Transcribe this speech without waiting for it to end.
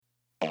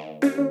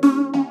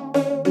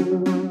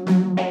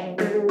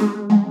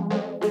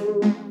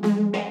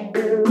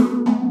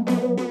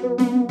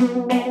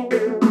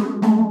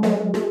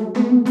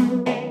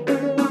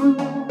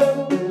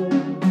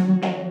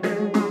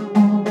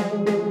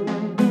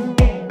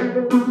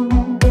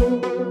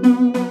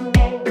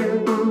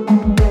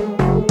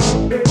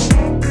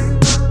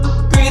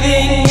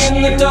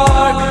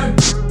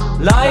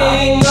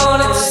Lying on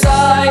its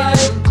side,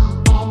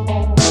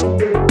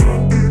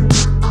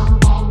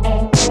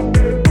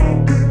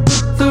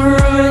 the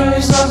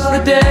ruins of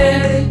the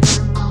day,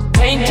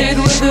 painted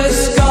with a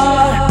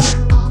scar.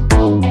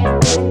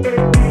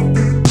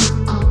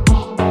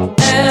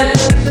 And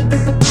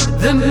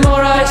the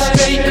more I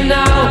straighten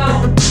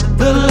out,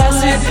 the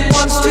less it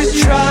wants to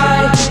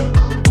try.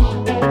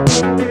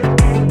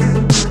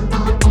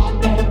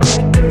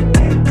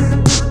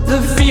 The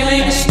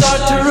feelings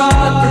start to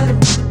run,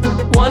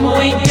 one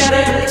week at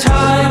a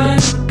time.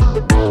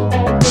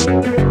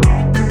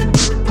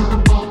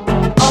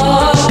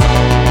 Oh,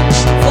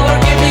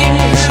 forgiving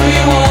who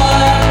you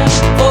are,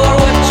 for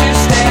what you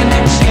stand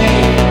and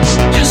gain.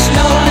 Just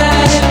know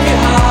that if you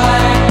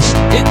hide,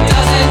 it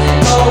doesn't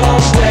go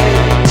away.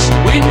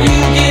 When you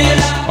get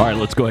out. All right,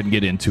 let's go ahead and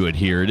get into it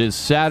here. It is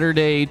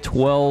Saturday,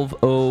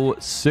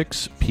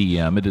 12:06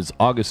 p.m. It is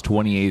August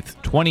 28th,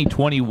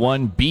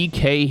 2021.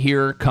 BK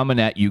here, coming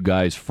at you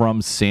guys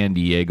from San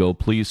Diego.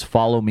 Please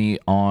follow me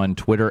on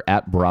Twitter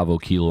at Bravo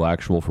Kilo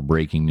Actual for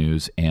breaking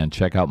news, and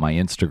check out my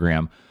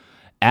Instagram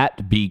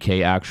at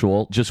BK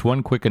Actual. Just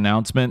one quick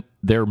announcement.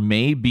 There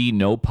may be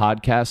no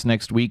podcast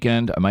next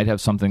weekend. I might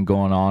have something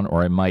going on,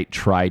 or I might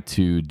try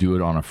to do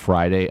it on a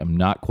Friday. I'm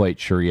not quite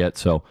sure yet,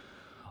 so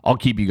I'll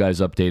keep you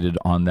guys updated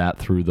on that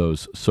through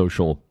those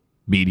social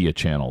media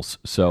channels.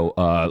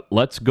 So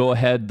let's go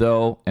ahead,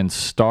 though, and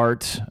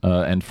start.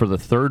 And for the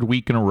third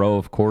week in a row,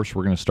 of course,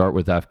 we're going to start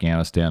with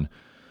Afghanistan,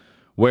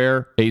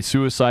 where a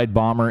suicide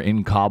bomber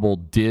in Kabul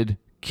did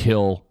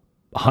kill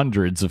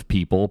hundreds of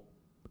people.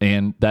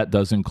 And that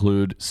does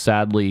include,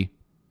 sadly,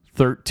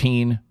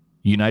 13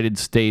 United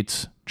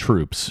States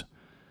troops.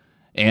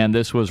 And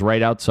this was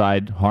right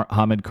outside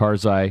Hamid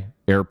Karzai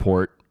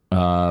Airport,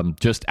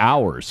 just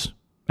hours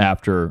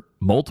after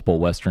multiple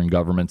Western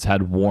governments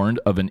had warned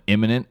of an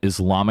imminent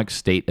Islamic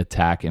State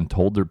attack and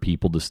told their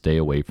people to stay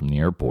away from the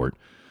airport.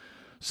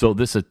 So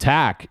this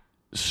attack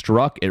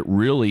struck at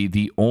really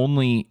the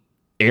only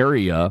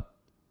area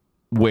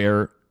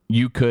where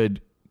you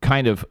could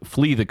kind of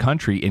flee the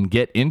country and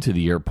get into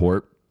the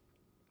airport.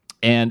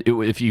 And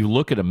if you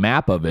look at a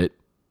map of it,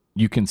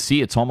 you can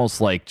see it's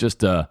almost like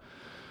just like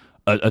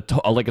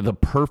the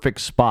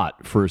perfect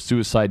spot for a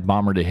suicide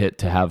bomber to hit,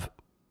 to have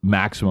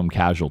maximum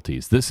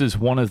casualties. This is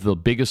one of the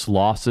biggest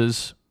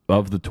losses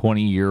of the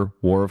 20-year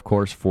war, of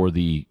course, for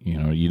the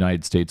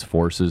United States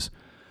forces.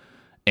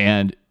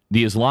 And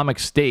the Islamic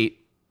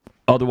State,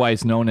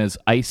 otherwise known as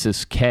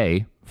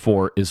ISIS-K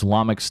for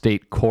Islamic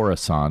State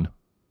Khorasan,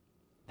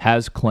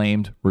 has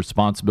claimed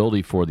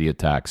responsibility for the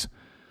attacks.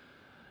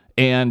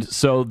 And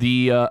so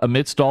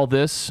amidst all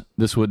this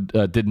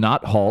did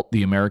not halt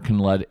the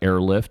American-led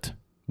airlift,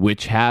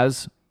 which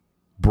has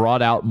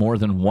brought out more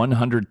than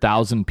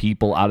 100,000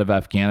 people out of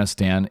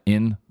Afghanistan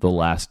in the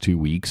last 2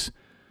 weeks.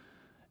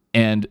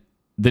 And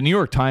the New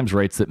York Times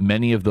writes that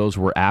many of those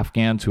were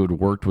Afghans who had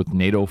worked with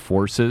NATO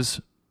forces.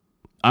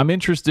 I'm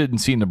interested in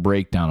seeing the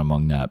breakdown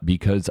among that,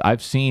 because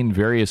I've seen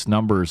various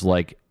numbers,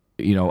 like,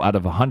 out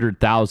of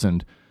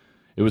 100,000,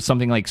 it was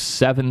something like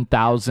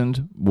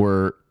 7,000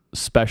 were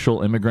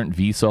special immigrant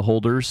visa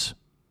holders,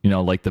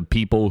 like the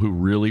people who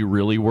really,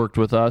 really worked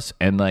with us.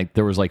 And like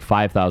there was like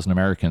 5,000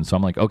 Americans. So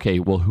I'm like, okay,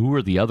 well, who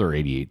are the other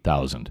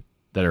 88,000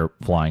 that are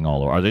flying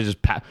all over? Are they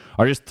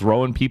just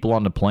throwing people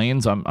on the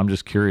planes? I'm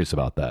just curious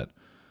about that.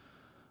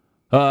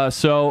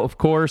 So of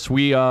course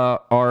we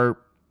are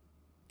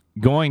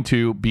going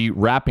to be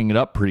wrapping it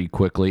up pretty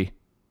quickly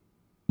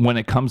when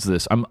it comes to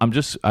this.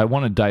 I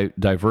want to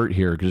divert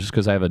here just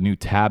because I have a new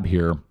tab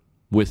here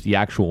with the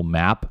actual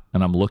map,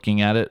 and I'm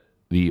looking at it.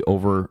 The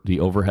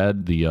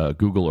overhead, the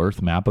Google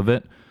Earth map of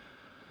it.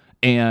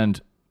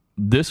 And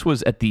this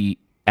was at the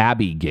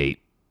Abbey Gate.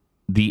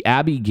 The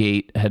Abbey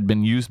Gate had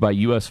been used by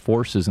U.S.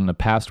 forces in the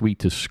past week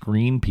to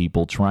screen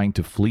people trying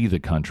to flee the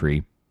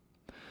country.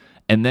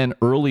 And then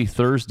early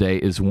Thursday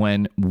is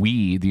when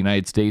we, the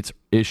United States,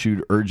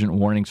 issued urgent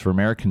warnings for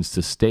Americans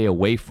to stay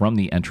away from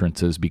the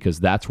entrances,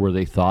 because that's where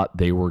they thought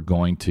they were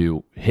going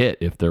to hit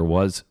if there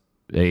was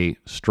a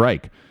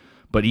strike.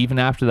 But even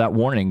after that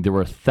warning, there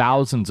were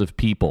thousands of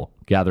people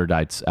gathered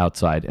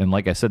outside. And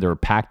like I said, they were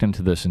packed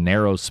into this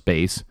narrow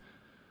space.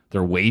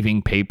 They're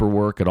waving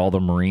paperwork at all the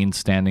Marines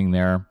standing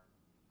there.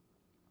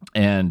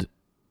 And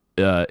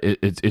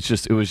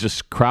it was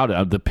just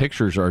crowded. The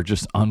pictures are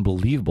just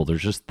unbelievable.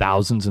 There's just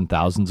thousands and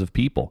thousands of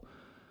people.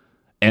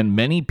 And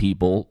many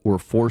people were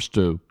forced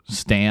to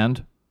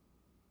stand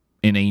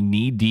in a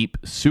knee-deep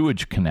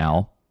sewage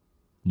canal.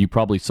 You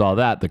probably saw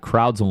that. The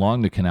crowds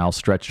along the canal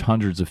stretched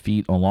hundreds of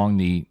feet along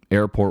the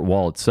airport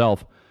wall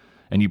itself.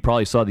 And you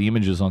probably saw the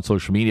images on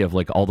social media of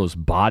like all those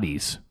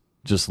bodies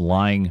just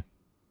lying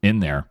in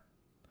there.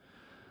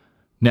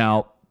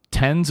 Now,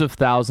 tens of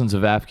thousands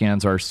of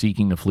Afghans are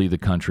seeking to flee the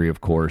country,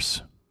 of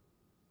course.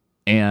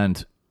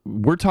 And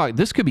we're talking,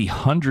 this could be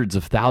hundreds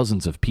of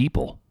thousands of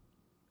people.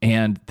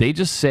 And they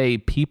just say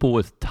people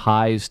with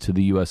ties to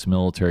the U.S.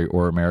 military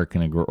or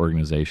American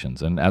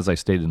organizations. And as I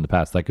stated in the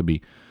past, that could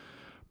be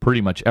pretty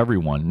much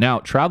everyone. Now,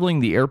 traveling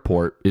the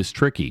airport is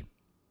tricky.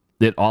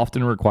 It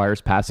often requires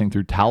passing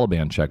through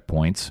Taliban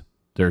checkpoints.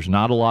 There's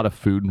not a lot of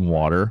food and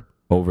water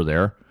over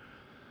there.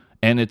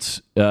 And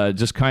it's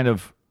just kind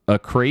of a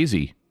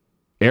crazy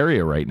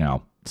area right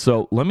now.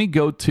 So let me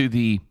go to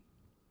the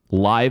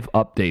live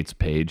updates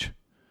page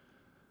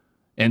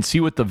and see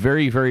what the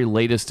very, very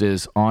latest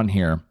is on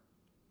here.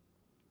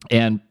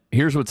 And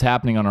here's what's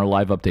happening on our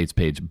live updates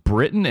page.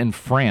 Britain and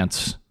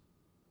France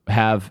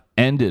have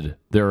ended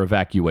their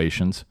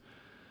evacuations,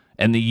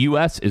 and the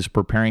U.S. is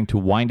preparing to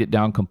wind it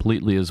down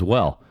completely as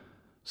well.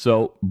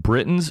 So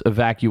Britain's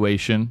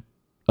evacuation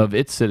of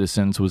its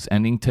citizens was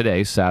ending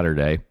today,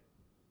 Saturday,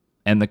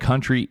 and the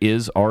country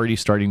is already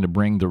starting to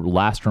bring the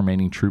last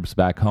remaining troops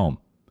back home.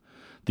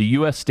 The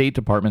U.S. State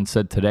Department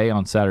said today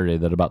on Saturday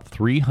that about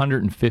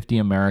 350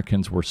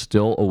 Americans were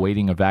still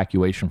awaiting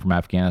evacuation from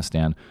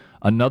Afghanistan.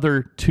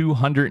 Another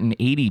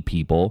 280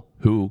 people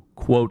who,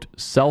 quote,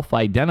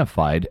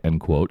 self-identified, end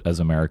quote, as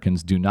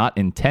Americans do not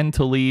intend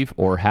to leave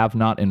or have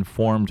not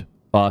informed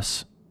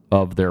us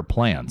of their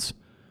plans.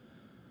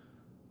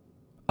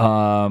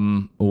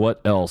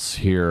 What else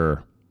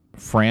here?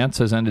 France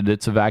has ended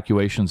its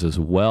evacuations as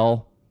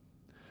well.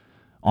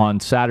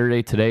 On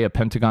Saturday, today, a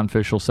Pentagon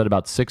official said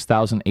about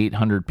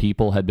 6,800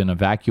 people had been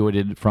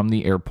evacuated from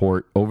the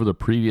airport over the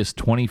previous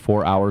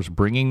 24 hours,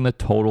 bringing the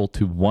total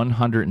to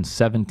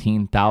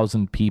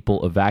 117,000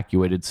 people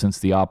evacuated since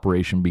the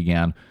operation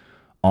began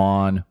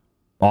on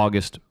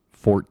August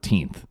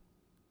 14th.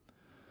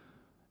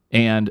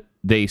 And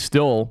they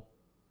still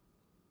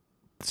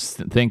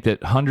think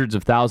that hundreds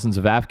of thousands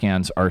of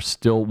Afghans are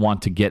still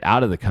want to get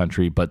out of the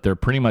country, but they're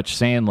pretty much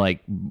saying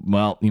like,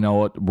 well, you know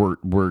what,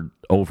 we're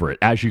over it.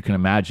 As you can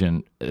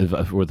imagine,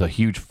 with a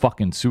huge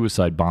fucking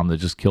suicide bomb that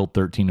just killed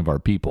 13 of our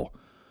people.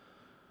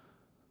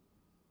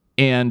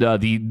 And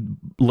the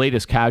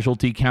latest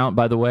casualty count,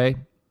 by the way,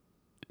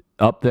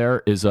 up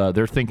there is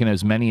they're thinking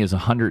as many as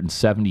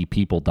 170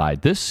 people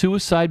died. This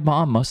suicide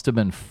bomb must have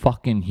been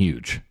fucking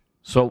huge.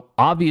 So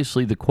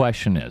obviously the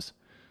question is,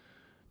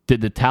 did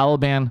the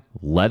Taliban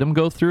let him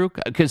go through?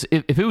 Because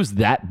if it was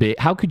that big,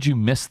 how could you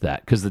miss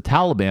that? Because the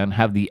Taliban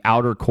have the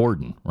outer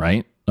cordon,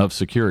 right, of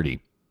security.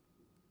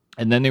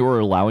 And then they were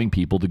allowing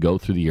people to go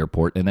through the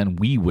airport, and then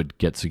we would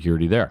get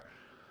security there.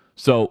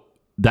 So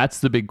that's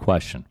the big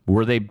question.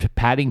 Were they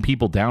patting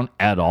people down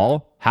at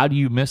all? How do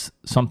you miss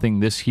something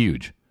this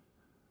huge?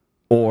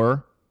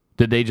 Or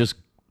did they just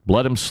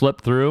let him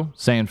slip through,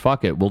 saying,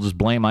 fuck it, we'll just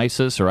blame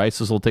ISIS, or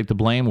ISIS will take the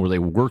blame? Were they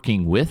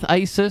working with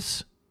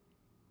ISIS?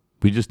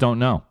 We just don't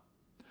know.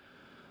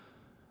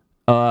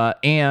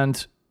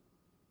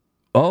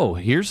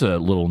 Here's a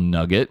little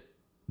nugget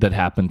that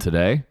happened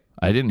today.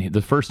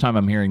 The first time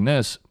I'm hearing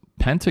this,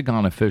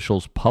 Pentagon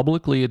officials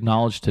publicly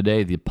acknowledged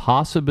today the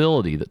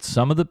possibility that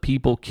some of the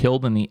people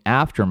killed in the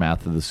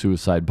aftermath of the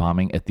suicide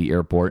bombing at the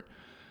airport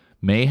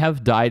may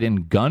have died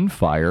in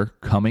gunfire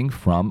coming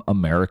from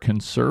American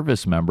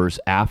service members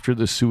after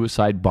the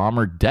suicide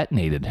bomber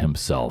detonated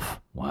himself.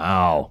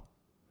 Wow.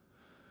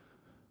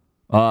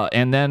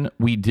 And then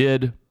we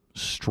did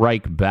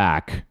strike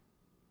back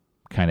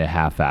kind of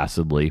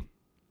half-assedly.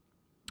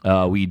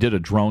 We did a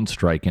drone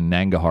strike in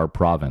Nangarhar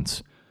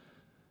province.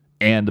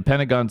 And the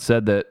Pentagon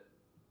said that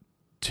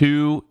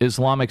 2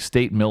 Islamic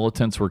State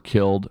militants were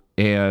killed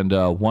and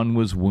 1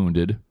 was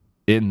wounded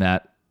in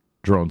that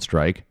drone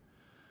strike.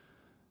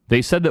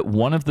 They said that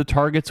one of the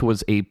targets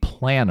was a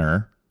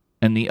planner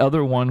and the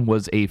other one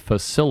was a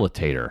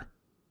facilitator.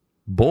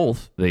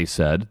 Both, they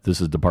said, this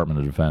is Department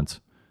of Defense,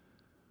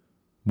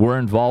 were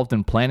involved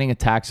in planning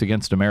attacks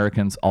against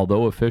Americans,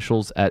 although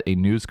officials at a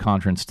news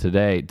conference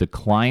today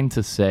declined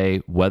to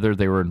say whether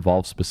they were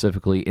involved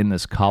specifically in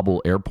this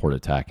Kabul airport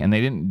attack. And they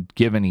didn't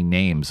give any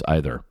names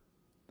either.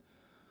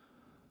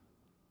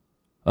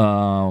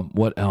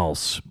 What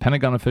else?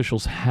 Pentagon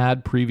officials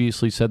had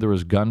previously said there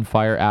was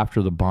gunfire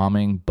after the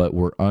bombing, but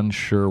were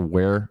unsure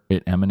where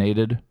it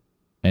emanated.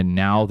 And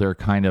now they're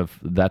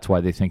that's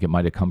why they think it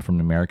might have come from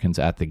the Americans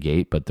at the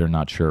gate, but they're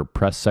not sure.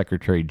 Press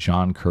Secretary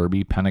John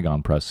Kirby,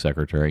 Pentagon Press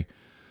Secretary,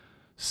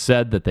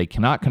 said that they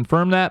cannot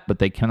confirm that, but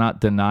they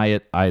cannot deny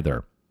it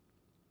either.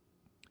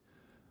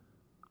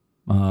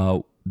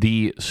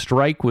 The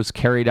strike was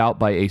carried out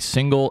by a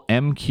single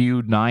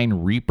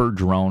MQ-9 Reaper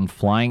drone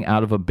flying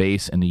out of a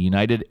base in the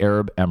United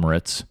Arab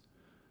Emirates,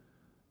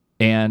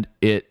 and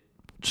it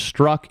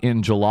struck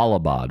in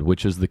Jalalabad,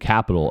 which is the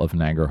capital of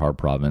Nangarhar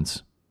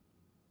province.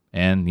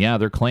 And yeah,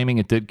 they're claiming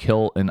it did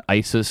kill an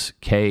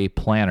ISIS-K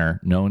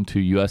planner known to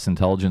U.S.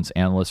 intelligence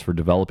analysts for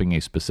developing a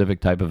specific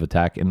type of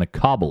attack in the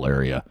Kabul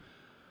area,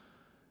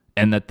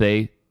 and that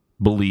they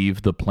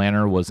believe the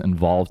planner was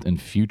involved in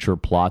future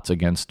plots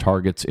against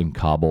targets in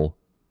Kabul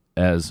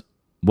as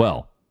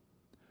well.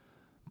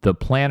 The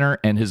planner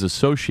and his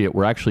associate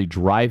were actually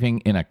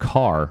driving in a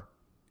car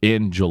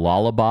in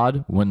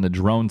Jalalabad when the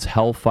drone's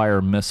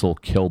Hellfire missile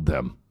killed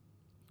them.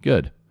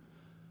 Good.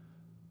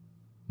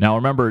 Now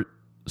remember,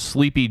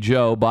 Sleepy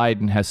Joe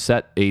Biden has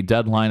set a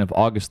deadline of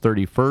August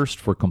 31st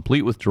for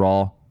complete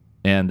withdrawal,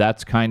 and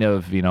that's kind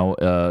of,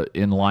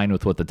 in line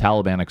with what the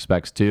Taliban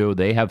expects too.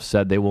 They have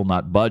said they will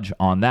not budge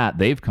on that.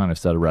 They've kind of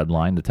set a red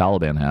line, the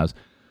Taliban has,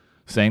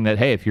 saying that,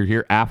 hey, if you're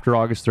here after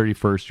August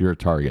 31st, you're a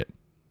target.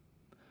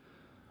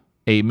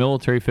 A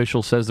military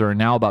official says there are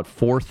now about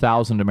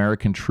 4,000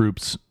 American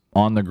troops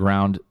on the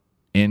ground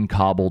in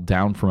Kabul,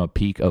 down from a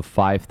peak of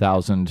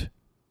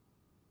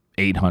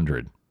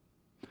 5,800.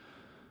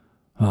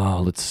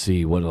 Let's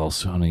see, what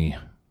else on the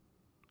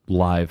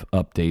live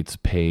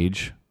updates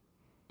page?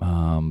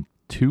 2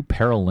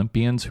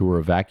 Paralympians who were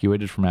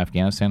evacuated from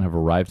Afghanistan have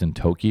arrived in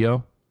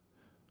Tokyo.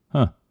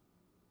 Huh.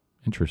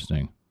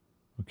 Interesting.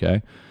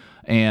 Okay.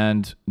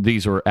 And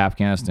these are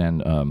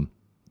Afghanistan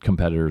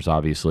competitors,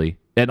 obviously.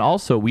 And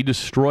also, we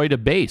destroyed a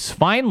base.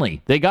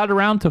 Finally, they got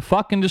around to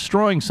fucking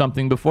destroying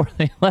something before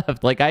they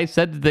left. Like I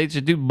said that they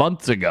should do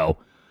months ago.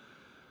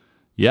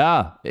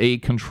 Yeah, a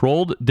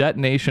controlled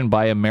detonation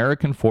by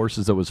American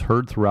forces that was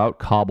heard throughout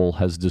Kabul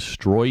has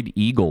destroyed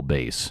Eagle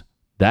Base.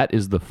 That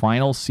is the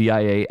final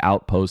CIA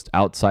outpost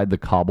outside the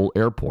Kabul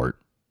airport.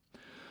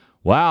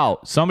 Wow,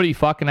 somebody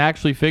fucking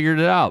actually figured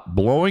it out.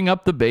 Blowing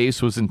up the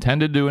base was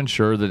intended to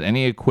ensure that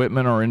any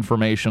equipment or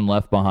information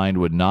left behind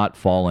would not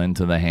fall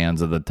into the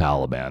hands of the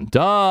Taliban.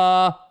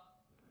 Duh!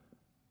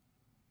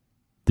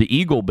 The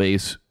Eagle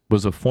Base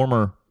was a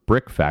former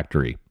brick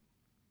factory,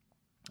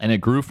 and it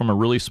grew from a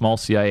really small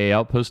CIA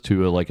outpost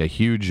to a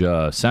huge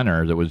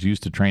center that was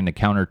used to train the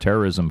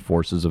counterterrorism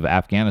forces of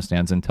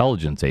Afghanistan's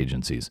intelligence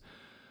agencies.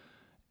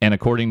 And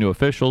according to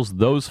officials,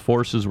 those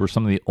forces were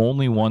some of the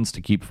only ones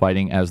to keep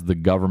fighting as the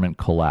government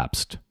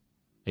collapsed.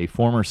 A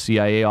former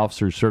CIA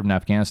officer who served in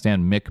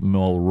Afghanistan, Mick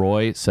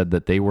Mulroy, said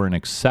that they were an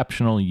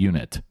exceptional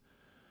unit.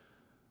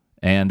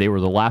 And they were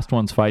the last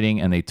ones fighting,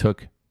 and they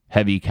took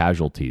heavy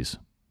casualties.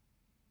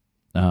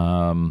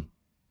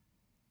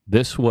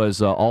 This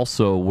was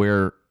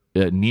also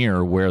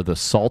near where the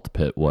salt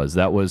pit was.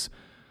 That was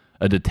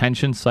a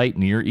detention site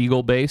near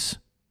Eagle Base.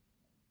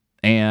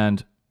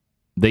 And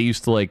they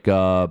used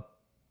to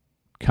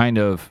kind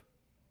of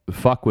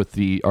fuck with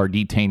our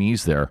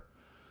detainees there.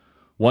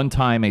 One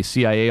time, a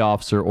CIA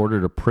officer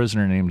ordered a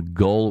prisoner named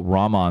Gul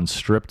Rahman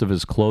stripped of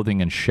his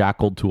clothing and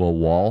shackled to a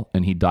wall,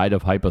 and he died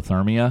of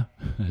hypothermia.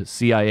 The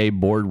CIA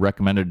board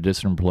recommended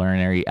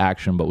disciplinary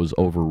action, but was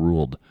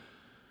overruled.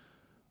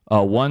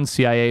 One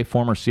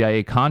former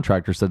CIA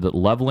contractor said that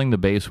leveling the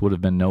base would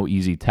have been no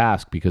easy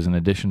task because in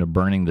addition to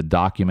burning the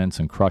documents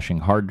and crushing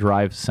hard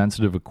drives,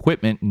 sensitive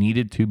equipment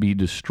needed to be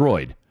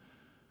destroyed.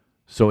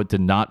 So it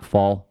did not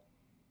fall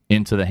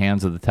into the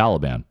hands of the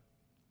Taliban.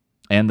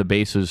 And the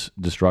base's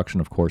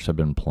destruction, of course, had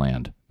been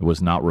planned. It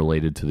was not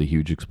related to the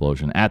huge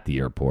explosion at the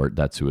airport,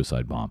 that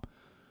suicide bomb.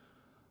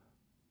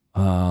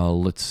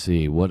 Let's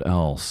see, what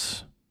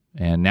else?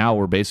 And now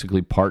we're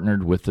basically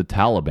partnered with the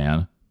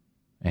Taliban.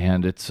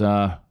 And it's,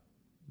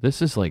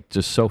 this is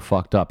just so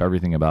fucked up,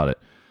 everything about it.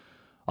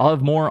 I'll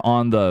have more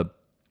on the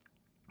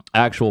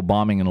actual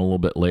bombing in a little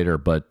bit later,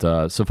 but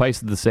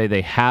suffice it to say,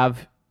 they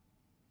have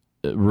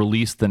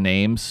released the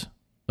names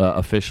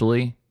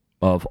officially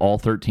of all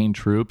 13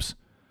 troops,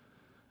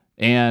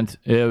 and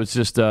it was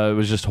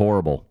just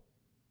horrible.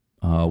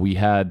 We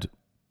had,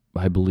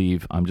 I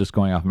believe, I'm just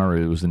going off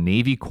memory, it was a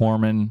Navy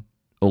corpsman,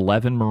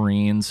 11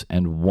 Marines,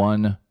 and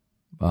 1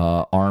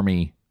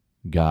 Army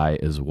guy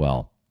as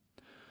well.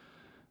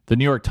 The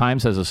New York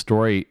Times has a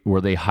story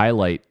where they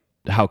highlight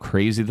how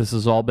crazy this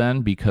has all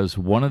been because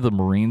one of the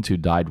Marines who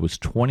died was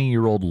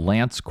 20-year-old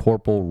Lance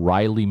Corporal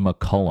Riley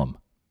McCullum,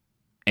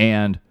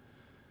 and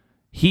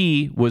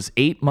he was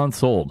 8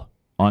 months old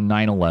on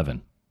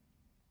 9/11.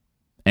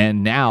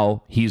 And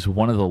now he's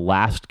one of the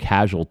last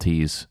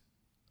casualties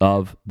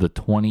of the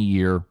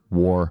 20-year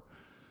war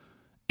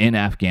in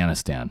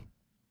Afghanistan.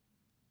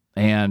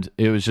 And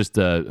it was just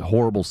a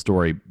horrible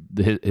story.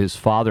 His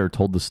father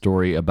told the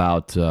story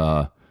about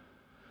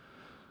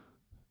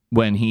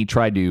when he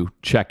tried to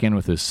check in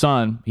with his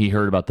son, he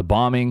heard about the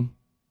bombing,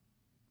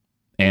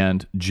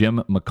 and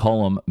Jim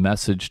McCullum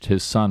messaged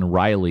his son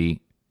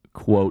Riley,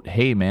 quote,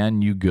 "Hey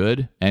man, you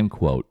good?" End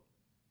quote.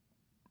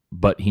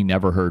 But he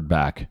never heard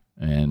back,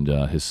 and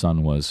his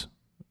son was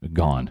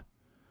gone.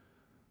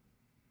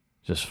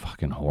 Just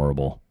fucking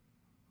horrible.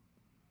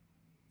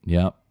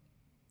 Yep.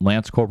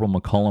 Lance Corporal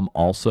McCullum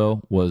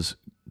also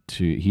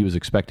he was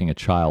expecting a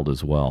child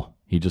as well.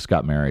 He just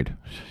got married.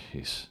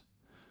 Jeez.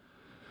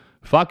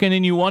 Fucking,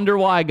 and you wonder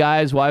why,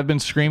 guys, why I've been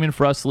screaming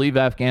for us to leave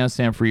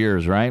Afghanistan for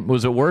years, right?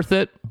 Was it worth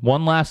it?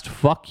 One last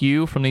fuck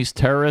you from these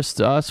terrorists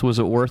to us, was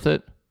it worth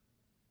it?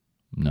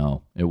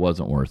 No, it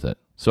wasn't worth it.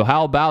 So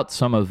how about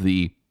some of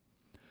the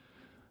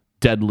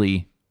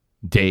deadly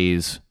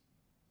days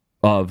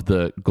of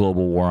the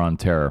global war on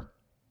terror?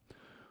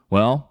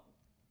 Well,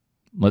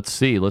 let's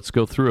see. Let's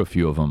go through a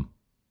few of them.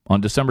 On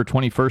December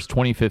 21st,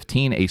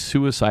 2015, a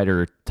suicide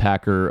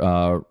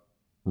attacker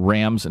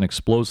rams an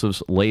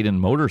explosives-laden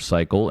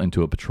motorcycle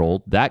into a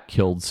patrol. That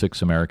killed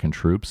 6 American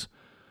troops.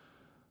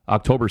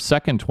 October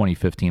 2nd,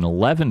 2015,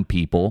 11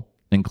 people,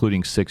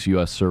 including 6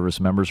 U.S. service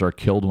members, are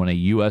killed when a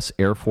U.S.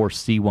 Air Force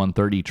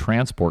C-130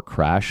 transport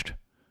crashed.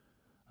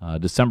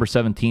 December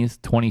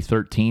 17th,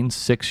 2013,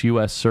 6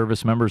 U.S.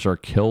 service members are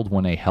killed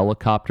when a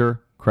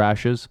helicopter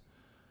crashes.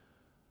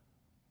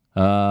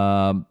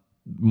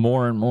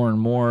 More and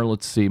more.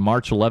 Let's see.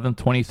 March 11th,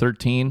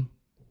 2013,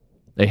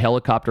 a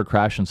helicopter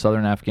crash in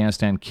southern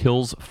Afghanistan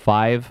kills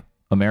 5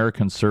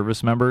 American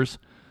service members.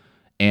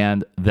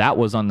 And that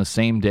was on the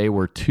same day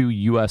where 2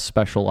 U.S.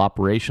 Special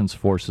Operations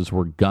Forces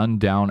were gunned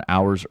down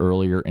hours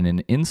earlier in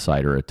an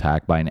insider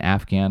attack by an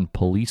Afghan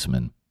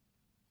policeman.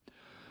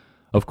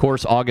 Of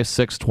course, August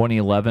 6,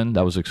 2011,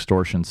 that was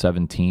Extortion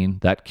 17.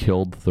 That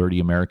killed 30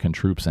 American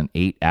troops and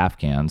 8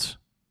 Afghans.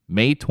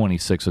 May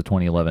 26 of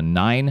 2011,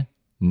 9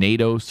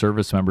 NATO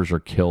service members are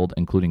killed,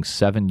 including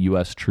 7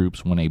 U.S.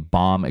 troops, when a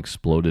bomb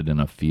exploded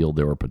in a field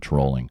they were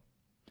patrolling.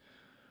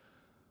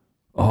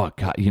 Oh,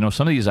 God,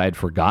 some of these I had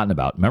forgotten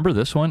about. Remember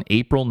this one?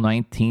 April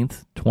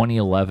 19th,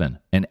 2011.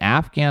 An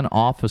Afghan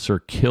officer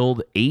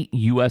killed 8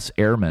 U.S.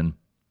 airmen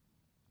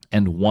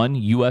and 1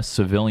 U.S.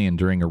 civilian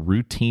during a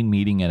routine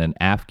meeting at an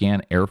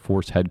Afghan Air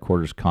Force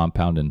headquarters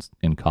compound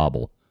in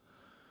Kabul.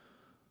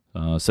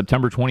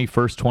 September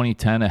 21st,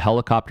 2010, a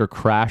helicopter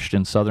crashed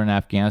in southern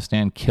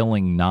Afghanistan,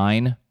 killing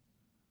 9.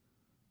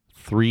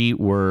 3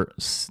 were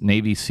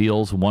Navy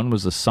SEALs. 1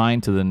 was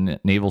assigned to the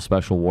Naval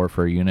Special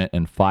Warfare Unit,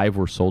 and 5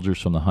 were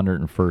soldiers from the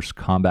 101st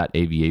Combat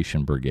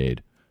Aviation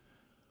Brigade.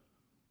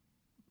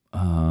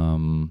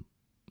 Let's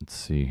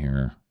see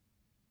here.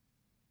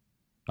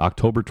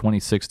 October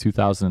 26,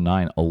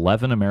 2009,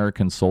 11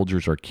 American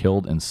soldiers are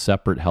killed in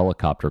separate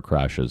helicopter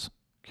crashes.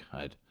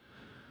 God.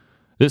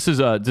 This is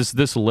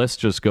this list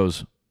just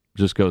goes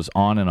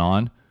on and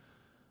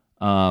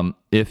on.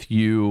 If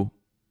you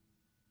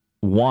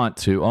want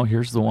to,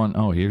 here's the one.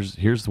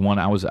 Here's the one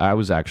I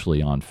was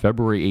actually on.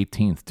 February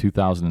 18th,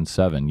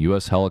 2007,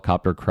 U.S.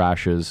 helicopter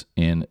crashes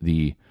in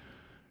the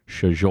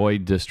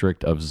Shajoy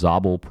district of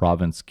Zabul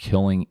province,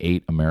 killing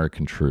 8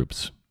 American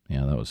troops.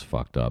 Yeah, that was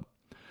fucked up.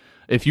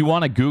 If you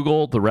want to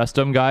Google the rest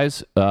of them,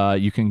 guys,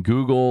 you can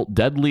Google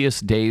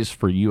deadliest days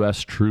for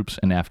U.S. troops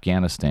in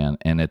Afghanistan,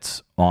 and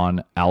it's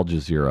on Al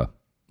Jazeera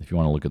if you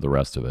want to look at the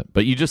rest of it.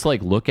 But you just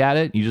look at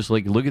it, you just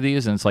look at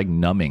these, and it's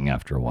numbing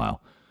after a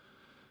while.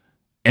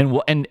 And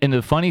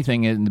the funny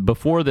thing is,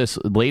 before this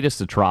latest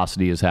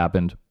atrocity has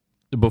happened,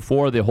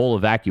 before the whole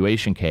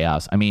evacuation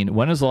chaos, I mean,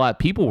 when was a lot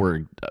people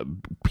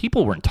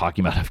weren't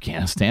talking about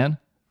Afghanistan?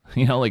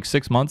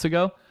 6 months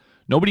ago,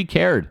 nobody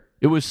cared.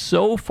 It was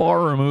so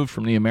far removed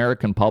from the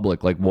American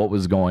public, what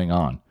was going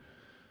on.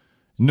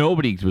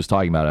 Nobody was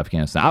talking about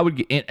Afghanistan. I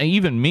would, and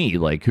even me,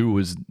 who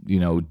was,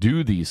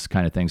 do these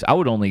kind of things, I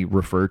would only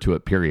refer to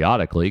it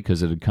periodically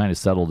because it had kind of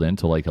settled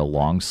into a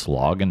long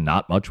slog and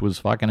not much was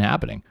fucking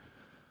happening.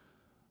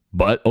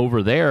 But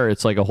over there,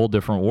 it's a whole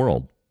different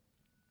world.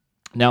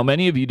 Now,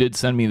 many of you did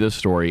send me this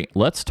story.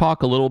 Let's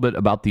talk a little bit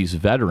about these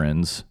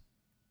veterans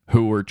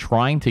who were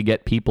trying to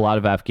get people out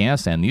of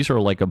Afghanistan. These are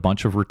a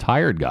bunch of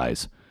retired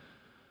guys.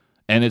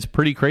 And it's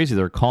pretty crazy.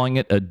 They're calling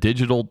it a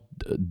digital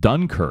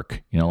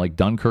Dunkirk, like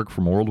Dunkirk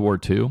from World War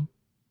II.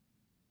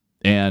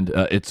 And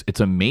it's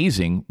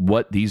amazing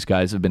what these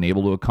guys have been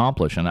able to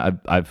accomplish. And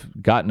I've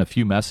gotten a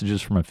few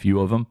messages from a few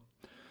of them.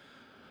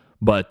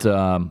 But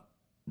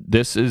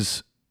this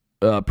is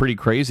pretty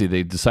crazy.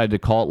 They decided to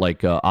call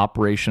it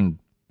Operation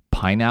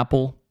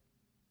Pineapple.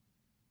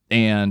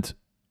 And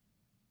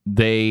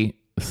they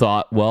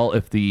thought, well,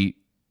 if the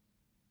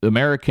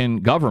American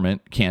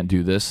government can't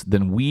do this,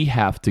 then we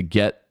have to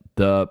get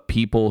the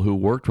people who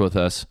worked with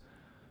us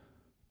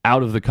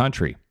out of the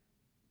country.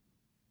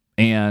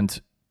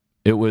 And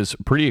it was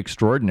pretty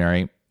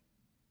extraordinary.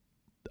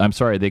 I'm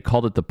sorry, they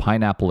called it the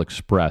Pineapple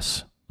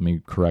Express. Let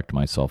me correct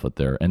myself up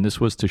there. And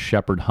this was to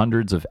shepherd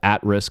hundreds of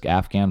at-risk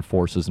Afghan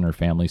forces and their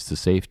families to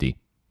safety.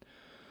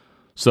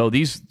 So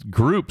these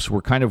groups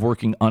were kind of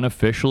working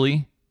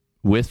unofficially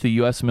with the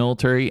U.S.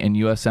 military and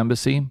U.S.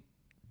 embassy,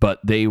 but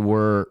they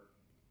were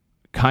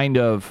kind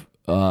of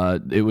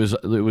it was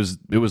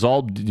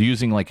all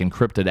using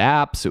encrypted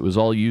apps. It was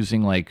all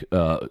using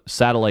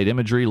satellite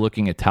imagery,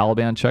 looking at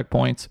Taliban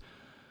checkpoints.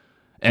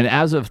 And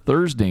as of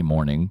Thursday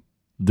morning,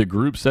 the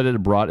group said it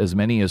had brought as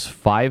many as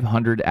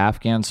 500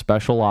 Afghan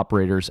special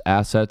operators,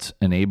 assets,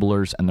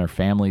 enablers, and their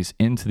families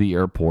into the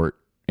airport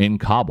in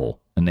Kabul,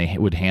 and they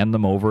would hand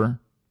them over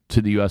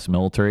to the U.S.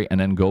 military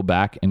and then go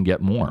back and get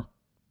more.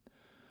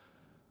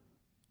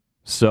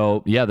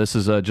 So, yeah, this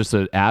is just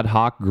an ad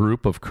hoc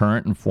group of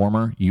current and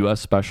former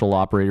U.S. special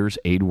operators,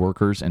 aid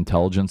workers,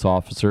 intelligence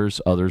officers,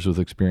 others with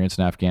experience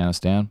in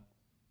Afghanistan.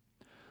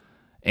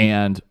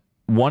 And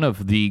one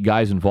of the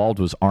guys involved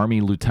was Army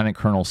Lieutenant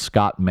Colonel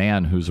Scott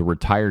Mann, who's a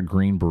retired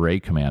Green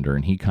Beret commander,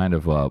 and he kind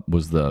of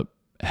was the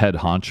head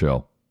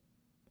honcho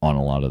on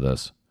a lot of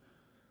this.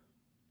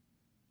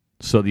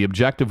 So the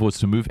objective was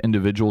to move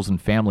individuals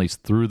and families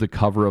through the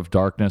cover of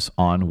darkness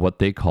on what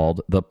they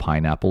called the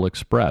Pineapple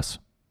Express.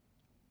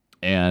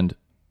 And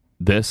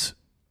this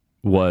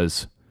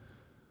was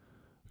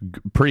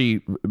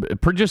pretty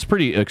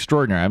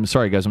extraordinary. I'm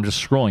sorry, guys. I'm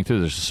just scrolling through.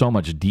 There's so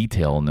much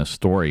detail in this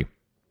story.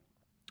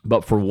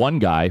 But for one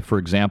guy, for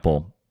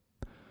example,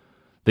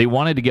 they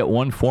wanted to get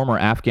one former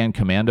Afghan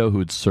commando who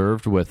had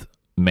served with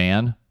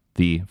Mann,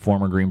 the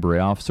former Green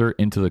Beret officer,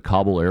 into the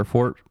Kabul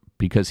airport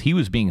because he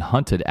was being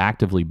hunted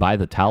actively by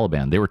the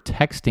Taliban. They were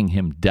texting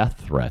him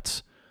death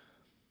threats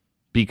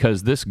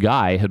because this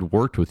guy had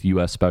worked with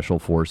U.S. Special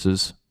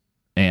Forces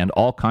and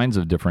all kinds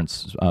of different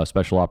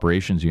special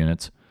operations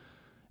units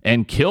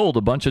and killed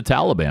a bunch of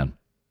Taliban.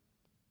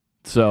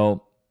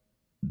 So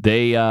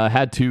they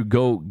had to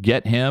go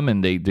get him,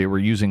 and they were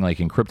using like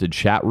encrypted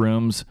chat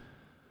rooms.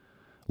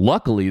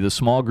 Luckily, the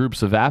small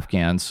groups of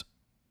Afghans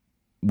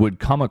would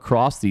come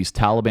across these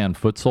Taliban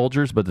foot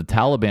soldiers, but the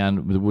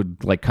Taliban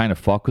would like kind of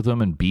fuck with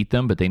them and beat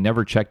them, but they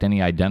never checked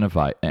any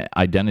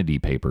identity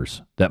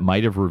papers that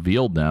might have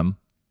revealed them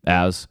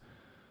as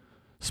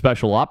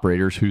special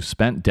operators who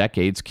spent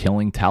decades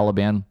killing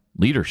Taliban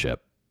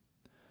leadership.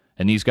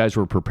 And these guys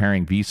were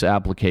preparing visa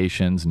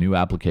applications, new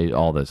applications,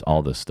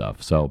 all this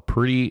stuff. So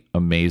pretty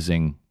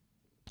amazing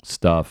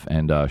stuff.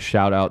 And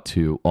shout out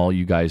to all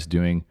you guys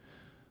doing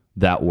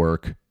that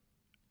work.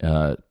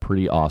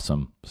 Pretty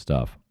awesome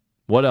stuff.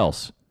 What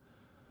else?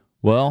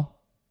 Well,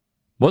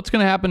 what's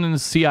going to happen in the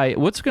CIA?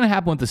 What's going to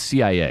happen with the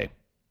CIA?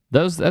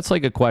 That's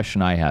like a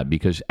question I had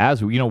because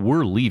as you know,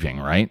 we're leaving,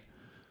 right?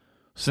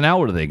 So now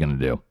what are they going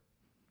to do?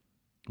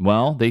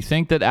 Well, they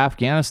think that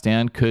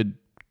Afghanistan could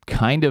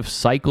kind of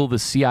cycle the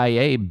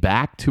CIA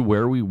back to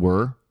where we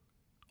were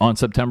on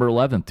September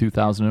 11th,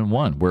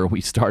 2001, where we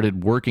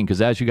started working.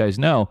 Because as you guys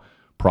know,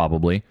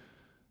 probably,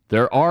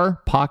 there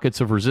are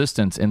pockets of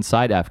resistance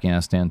inside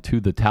Afghanistan to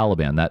the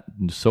Taliban, that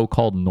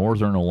so-called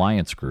Northern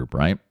Alliance group,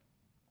 right?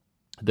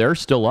 They're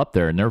still up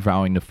there and they're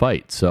vowing to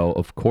fight. So,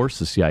 of course,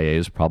 the CIA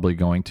is probably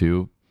going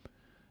to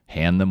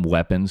hand them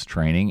weapons,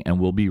 training, and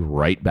we'll be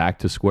right back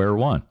to square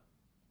one.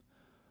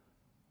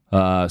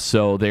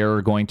 So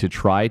they're going to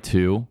try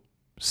to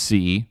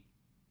see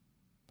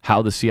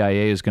how the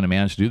CIA is going to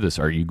manage to do this.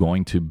 Are you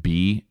going to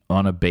be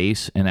on a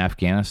base in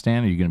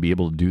Afghanistan? Are you going to be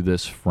able to do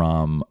this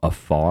from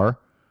afar?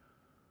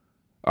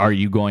 Are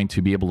you going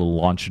to be able to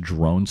launch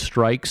drone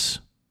strikes?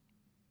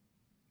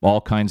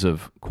 All kinds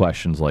of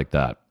questions like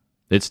that.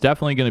 It's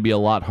definitely going to be a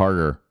lot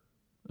harder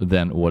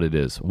than what it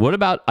is. What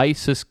about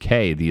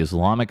ISIS-K, the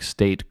Islamic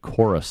State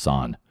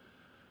Khorasan?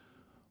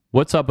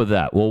 What's up with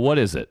that? Well, what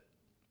is it?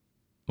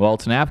 Well,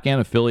 it's an Afghan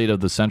affiliate of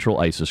the Central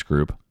ISIS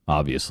group,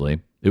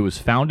 obviously. It was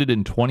founded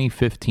in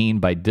 2015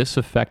 by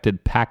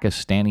disaffected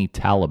Pakistani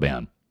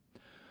Taliban.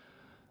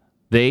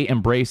 They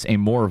embrace a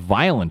more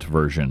violent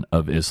version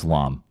of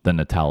Islam than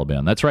the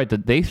Taliban. That's right.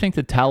 They think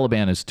the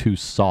Taliban is too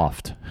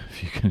soft,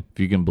 if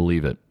you can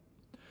believe it.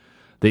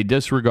 They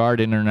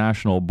disregard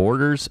international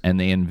borders, and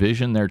they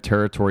envision their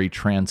territory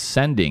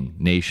transcending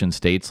nation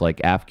states like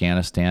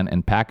Afghanistan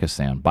and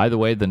Pakistan. By the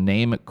way, the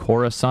name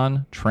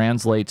Khorasan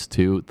translates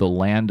to the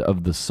land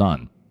of the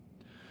sun.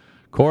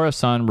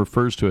 Khorasan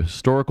refers to a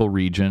historical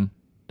region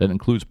that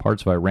includes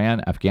parts of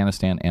Iran,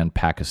 Afghanistan, and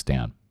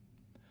Pakistan.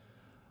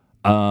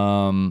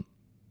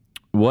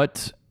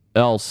 What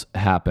else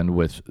happened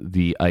with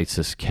the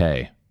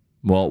ISIS-K?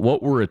 Well,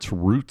 what were its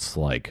roots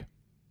like?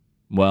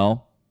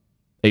 Well,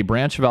 a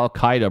branch of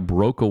Al-Qaeda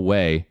broke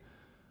away,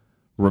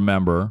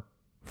 remember,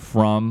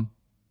 from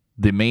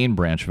the main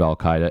branch of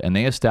Al-Qaeda, and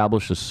they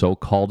established a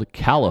so-called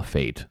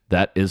caliphate,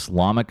 that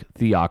Islamic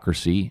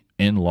theocracy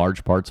in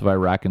large parts of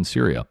Iraq and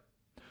Syria.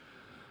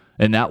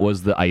 And that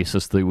was the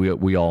ISIS that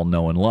we all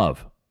know and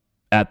love.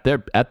 At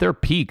their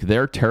peak,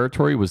 their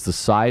territory was the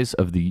size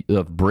of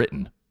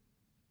Britain.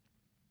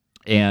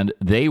 And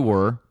they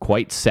were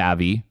quite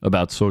savvy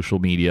about social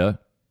media,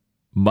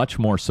 much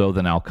more so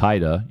than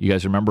Al-Qaeda. You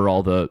guys remember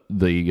all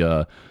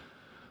the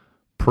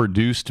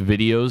produced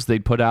videos they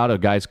put out of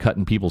guys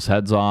cutting people's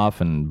heads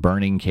off and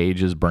burning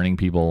cages, burning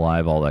people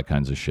alive, all that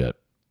kinds of shit.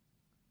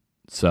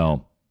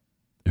 So,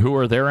 who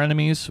are their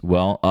enemies?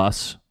 Well,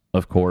 us,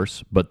 of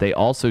course, but they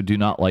also do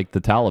not like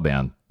the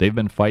Taliban. They've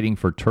been fighting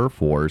for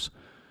turf wars,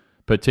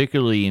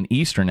 particularly in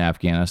eastern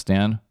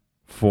Afghanistan,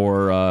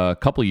 for a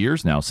couple of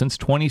years now. Since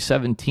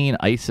 2017,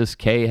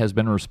 ISIS-K has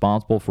been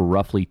responsible for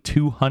roughly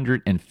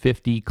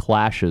 250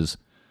 clashes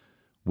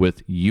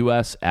with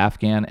U.S.,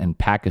 Afghan, and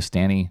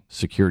Pakistani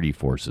security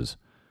forces.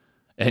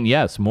 And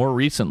yes, more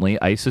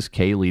recently,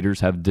 ISIS-K leaders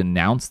have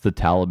denounced the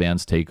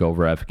Taliban's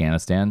takeover of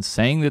Afghanistan,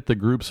 saying that the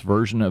group's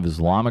version of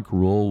Islamic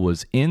rule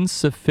was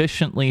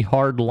insufficiently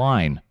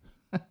hardline.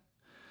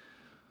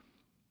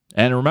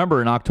 And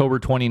remember, in October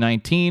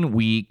 2019,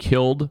 we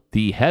killed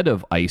the head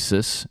of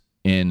ISIS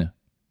in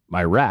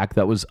Iraq.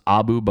 That was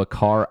Abu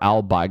Bakr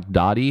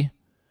al-Baghdadi.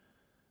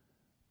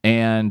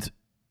 And,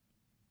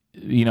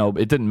 you know,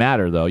 it didn't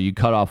matter, though. You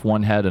cut off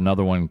one head,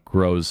 another one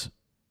grows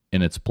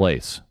in its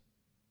place.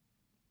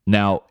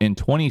 Now, in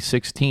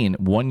 2016,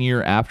 1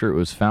 year after it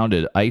was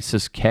founded,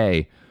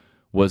 ISIS-K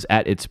was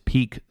at its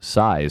peak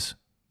size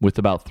with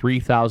about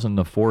 3,000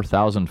 to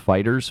 4,000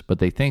 fighters, but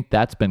they think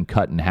that's been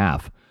cut in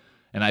half.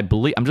 And I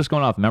believe, I'm just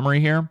going off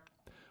memory here,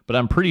 But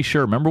I'm pretty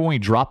sure, remember when we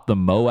dropped the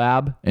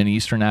Moab in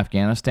eastern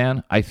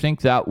Afghanistan? I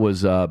think that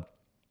was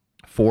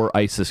for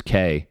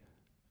ISIS-K,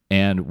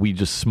 and we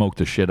just smoked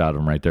the shit out of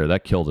them right there.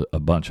 That killed a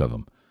bunch of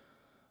them.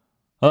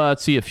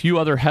 Let's see a few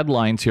other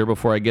headlines here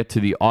before I get to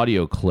the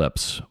audio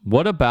clips.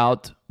 What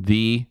about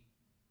the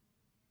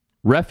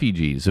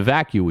refugees,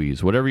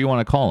 evacuees, whatever you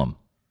want to call them?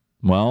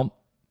 Well,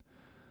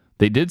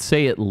 they did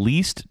say at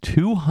least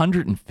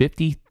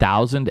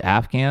 250,000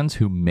 Afghans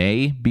who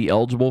may be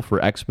eligible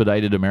for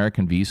expedited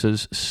American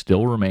visas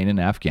still remain in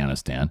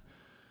Afghanistan.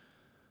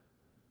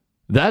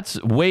 That's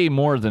way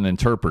more than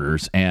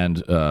interpreters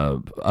and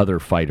other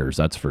fighters,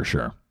 that's for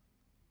sure.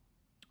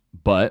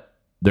 But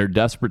they're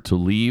desperate to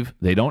leave.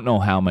 They don't know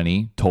how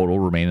many total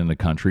remain in the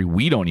country.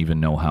 We don't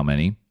even know how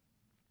many.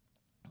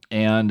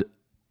 And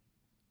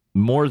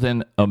more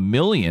than 1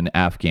 million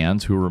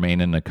Afghans who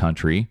remain in the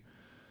country,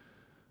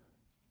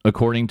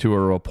 according to a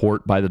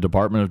report by the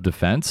Department of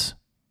Defense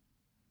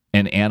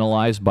and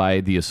analyzed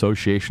by the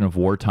Association of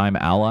Wartime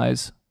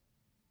Allies,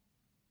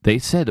 they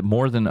said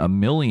more than 1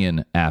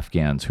 million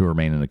Afghans who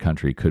remain in the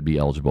country could be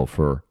eligible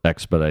for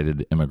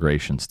expedited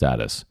immigration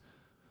status.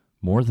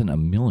 More than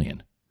 1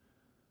 million.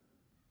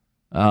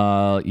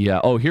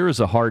 Yeah. Oh, here is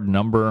a hard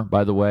number,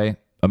 by the way.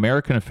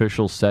 American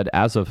officials said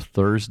as of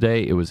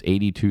Thursday, it was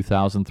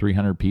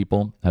 82,300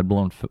 people had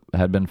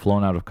been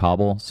flown out of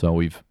Kabul. So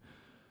we've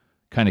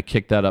kind of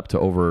kicked that up to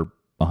over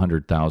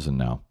 100,000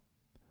 now.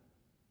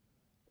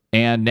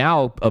 And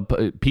now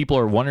people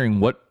are wondering,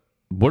 what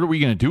are we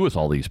going to do with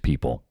all these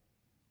people?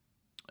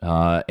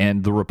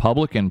 And the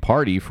Republican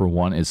Party, for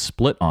one, is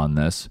split on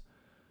this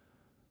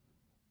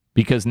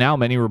because now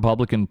many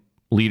Republican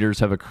leaders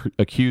have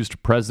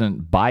accused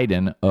President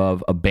Biden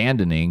of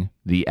abandoning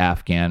the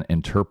Afghan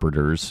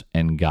interpreters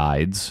and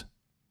guides.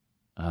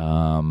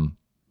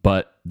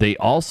 But they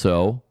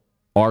also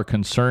are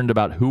concerned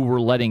about who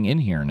we're letting in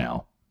here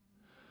now.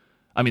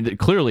 I mean,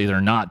 clearly they're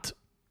not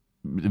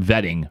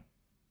vetting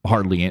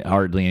hardly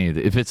any of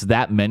it. If it's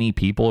that many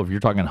people, if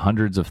you're talking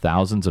hundreds of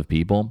thousands of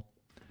people,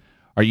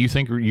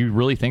 you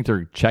really think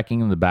they're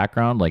checking in the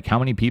background? Like, how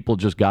many people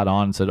just got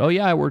on and said, oh,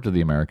 yeah, I worked with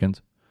the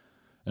Americans,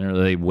 and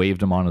they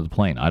waved them onto the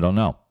plane? I don't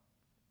know.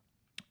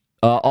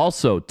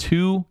 Also,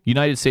 2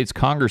 United States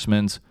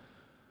congressmen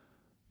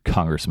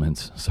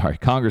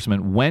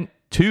went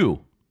to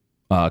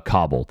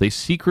Kabul. They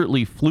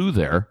secretly flew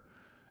there,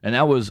 and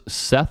that was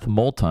Seth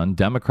Moulton,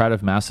 Democrat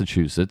of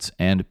Massachusetts,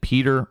 and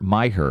Peter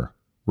Meijer,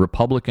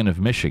 Republican of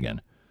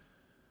Michigan.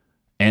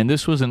 And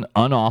this was an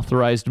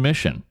unauthorized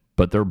mission,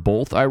 but they're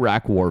both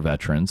Iraq war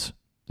veterans.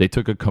 They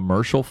took a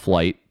commercial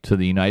flight to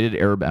the United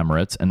Arab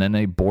Emirates, and then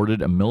they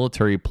boarded a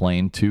military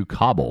plane to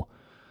Kabul.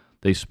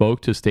 They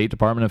spoke to State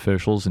Department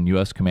officials and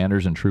U.S.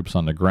 commanders and troops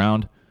on the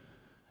ground.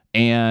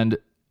 And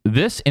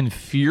this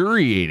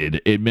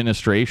infuriated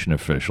administration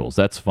officials.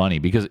 That's funny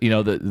because, you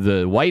know,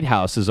 the White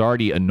House is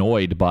already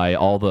annoyed by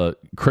all the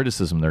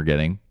criticism they're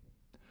getting.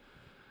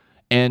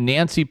 And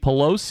Nancy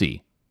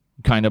Pelosi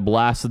kind of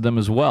blasted them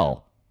as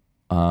well.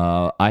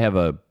 I have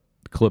a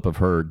clip of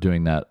her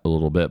doing that a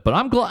little bit, but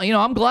I'm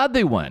glad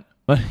they went.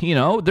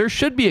 There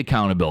should be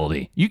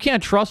accountability. You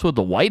can't trust what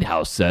the White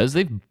House says.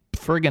 They've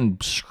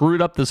friggin' screwed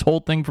up this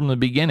whole thing from the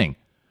beginning.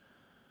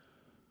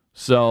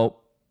 So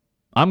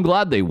I'm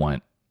glad they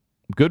went.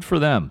 Good for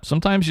them.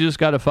 Sometimes you just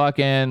got to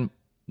fucking,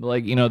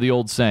 the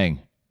old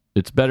saying,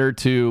 it's better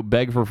to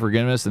beg for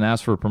forgiveness than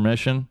ask for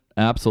permission.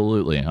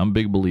 Absolutely. I'm a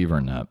big believer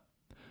in that.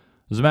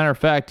 As a matter of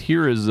fact,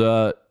 here is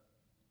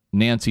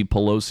Nancy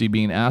Pelosi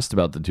being asked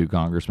about the 2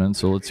 congressmen.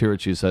 So let's hear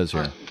what she says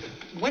here.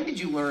 When did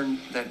you learn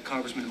that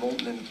Congressman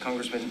Moulton and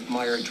Congressman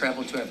Meijer had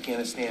traveled to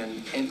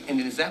Afghanistan? And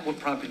is that what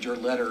prompted your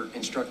letter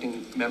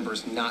instructing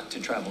members not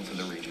to travel to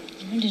the region?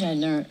 When did I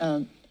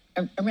learn?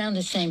 Around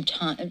the same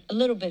time, a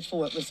little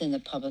before it was in the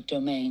public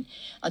domain.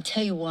 I'll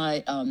tell you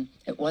why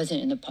it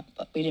wasn't in the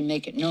we didn't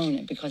make it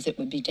known because it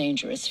would be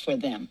dangerous for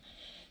them.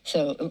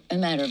 So a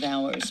matter of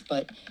hours,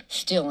 but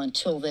still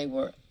until they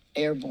were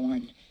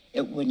airborne,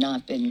 it would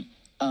not have been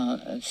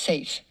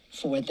safe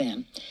for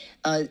them.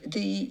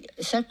 The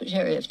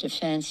Secretary of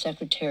Defense,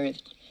 Secretary of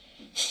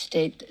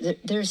State,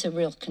 there's a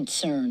real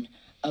concern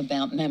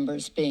about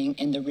members being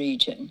in the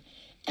region.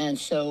 And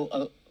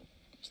so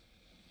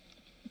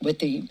with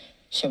the,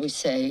 shall we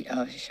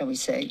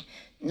say,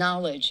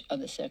 knowledge of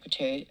the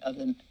Secretary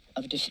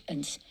of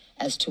Defense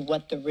as to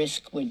what the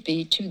risk would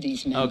be to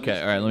these members.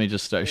 Okay, all right, let me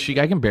just start.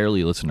 I can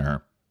barely listen to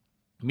her.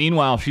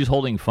 Meanwhile, she's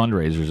holding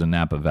fundraisers in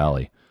Napa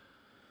Valley.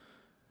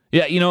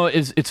 Yeah,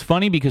 it's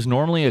funny because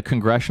normally a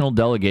congressional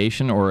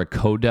delegation or a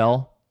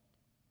CODEL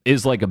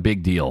is like a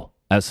big deal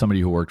as somebody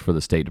who worked for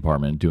the State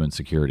Department doing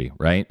security,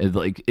 right?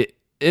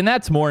 And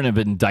that's more of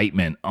an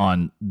indictment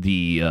on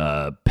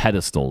the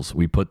pedestals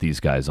we put these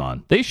guys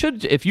on. They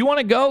should, if you want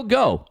to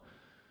go.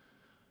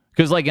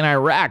 Because like in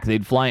Iraq,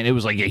 they'd fly in, it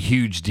was like a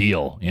huge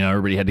deal.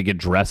 Everybody had to get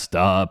dressed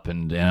up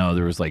and,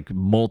 there was like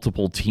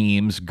multiple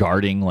teams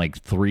guarding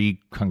like 3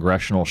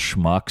 congressional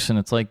schmucks. And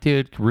it's like,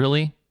 dude,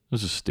 really?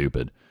 This is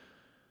stupid.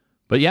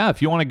 But yeah,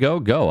 if you want to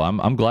go.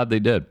 I'm glad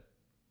they did.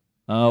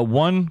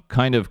 One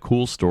kind of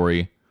cool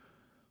story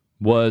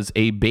was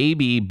a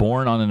baby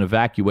born on an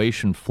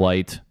evacuation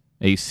flight,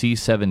 a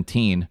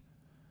C-17,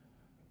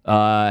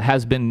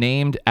 has been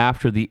named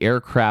after the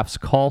aircraft's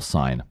call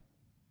sign.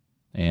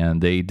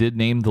 And they did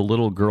name the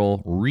little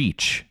girl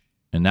Reach,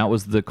 and that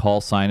was the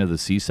call sign of the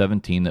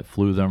C-17 that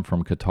flew them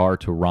from Qatar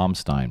to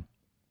Ramstein.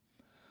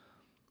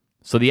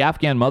 So the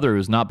Afghan mother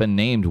who's not been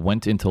named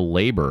went into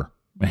labor,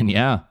 and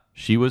yeah,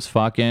 she was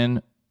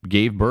fucking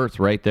gave birth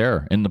right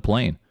there in the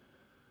plane.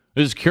 It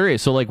was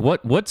curious. So like,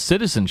 what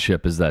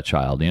citizenship is that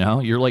child? You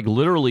know, you're like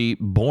literally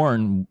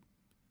born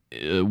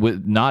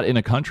with not in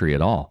a country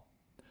at all.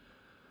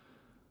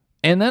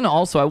 And then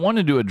also, I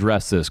wanted to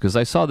address this because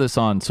I saw this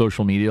on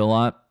social media a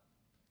lot.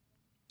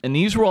 And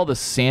these were all the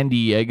San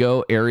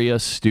Diego area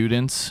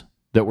students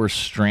that were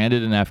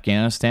stranded in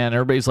Afghanistan.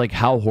 Everybody's like,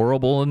 how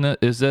horrible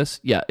is this?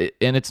 Yeah,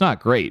 and it's not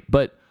great.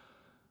 But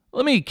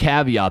let me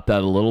caveat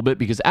that a little bit,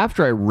 because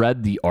after I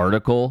read the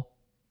article,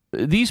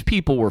 these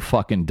people were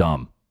fucking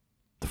dumb.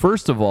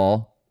 First of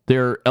all,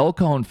 they're El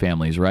Cajon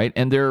families, right?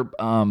 And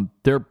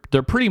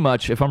they're pretty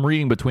much, if I'm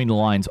reading between the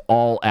lines,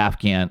 all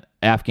Afghan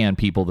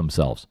people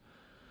themselves.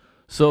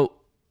 So,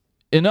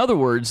 in other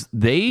words,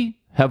 they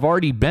have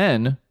already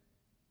been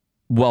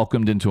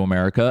welcomed into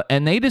America,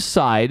 and they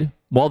decide,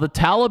 while the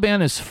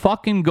Taliban is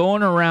fucking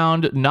going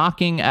around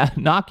knocking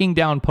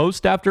down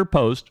post after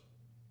post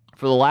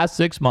for the last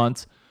 6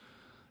 months,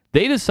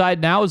 they decide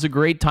now is a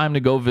great time to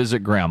go visit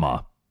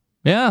grandma.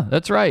 Yeah,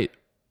 that's right.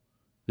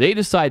 They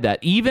decide that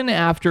even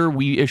after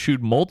we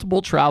issued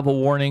multiple travel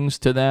warnings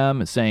to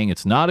them saying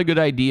it's not a good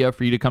idea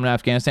for you to come to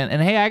Afghanistan.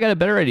 And hey, I got a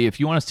better idea. If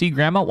you want to see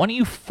grandma, why don't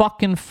you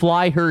fucking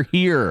fly her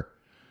here?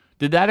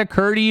 Did that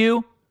occur to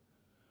you?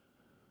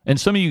 And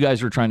some of you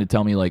guys were trying to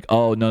tell me like,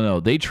 oh, no,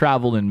 they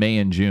traveled in May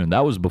and June.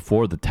 That was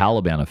before the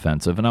Taliban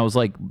offensive. And I was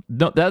like,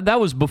 no, that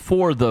was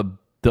before the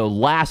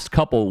last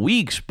couple of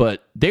weeks,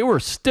 but they were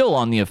still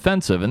on the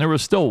offensive and there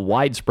was still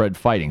widespread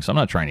fighting. So I'm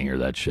not trying to hear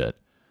that shit.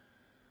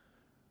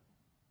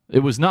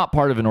 It was not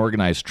part of an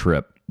organized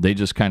trip. They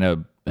just kind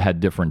of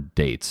had different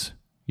dates.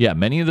 Yeah,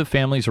 many of the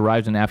families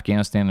arrived in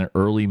Afghanistan in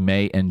early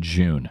May and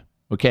June.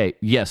 Okay,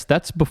 yes,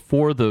 that's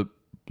before the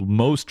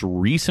most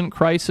recent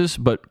crisis,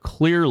 but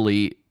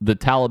clearly the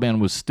Taliban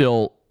was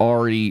still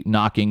already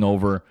knocking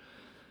over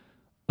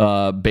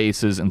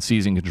bases and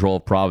seizing control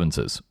of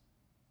provinces.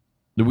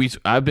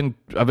 I've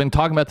been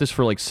talking about this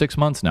for like 6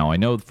 months now. I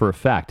know for a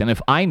fact. And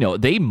if I know,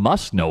 they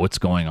must know what's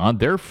going on.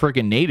 They're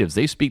friggin' natives.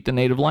 They speak the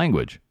native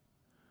language.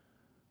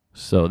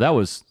 So that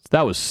was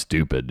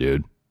stupid,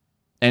 dude.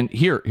 And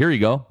here you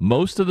go.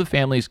 Most of the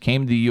families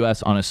came to the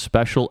U.S. on a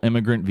special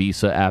immigrant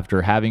visa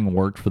after having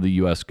worked for the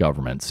U.S.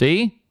 government.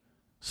 See?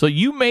 So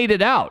you made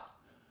it out.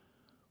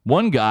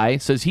 One guy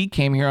says he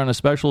came here on a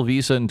special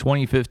visa in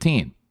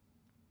 2015.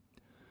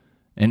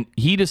 And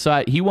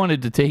he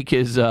wanted to take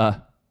his...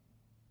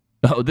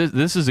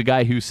 this is a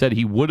guy who said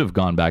he would have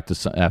gone back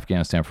to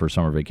Afghanistan for a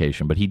summer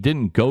vacation, but he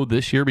didn't go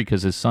this year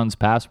because his son's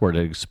passport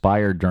had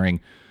expired during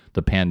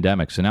the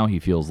pandemic, so now he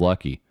feels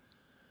lucky.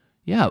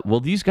 Yeah,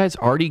 well, these guys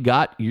already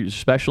got your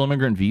special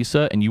immigrant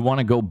visa, and you want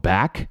to go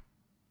back?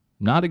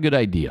 Not a good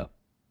idea.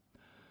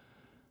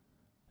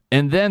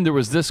 And then there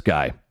was this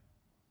guy.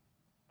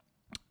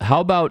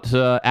 How about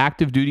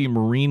active duty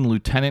Marine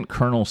Lieutenant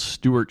Colonel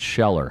Stuart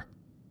Scheller?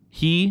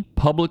 He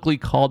publicly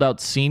called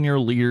out senior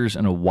leaders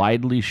in a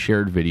widely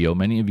shared video.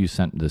 Many of you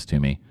sent this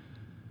to me.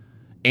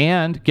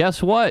 And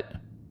guess what?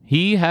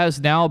 He has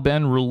now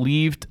been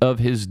relieved of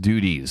his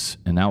duties,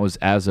 and that was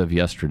as of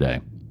yesterday,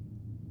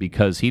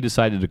 because he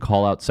decided to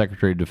call out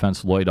Secretary of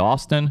Defense Lloyd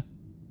Austin,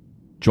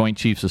 Joint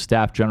Chiefs of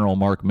Staff General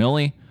Mark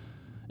Milley,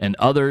 and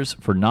others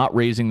for not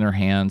raising their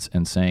hands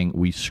and saying,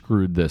 we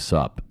screwed this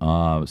up.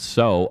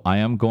 So I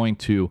am going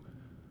to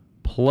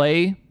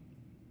play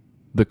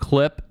the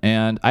clip,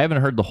 and I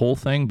haven't heard the whole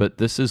thing, but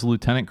this is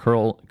Lieutenant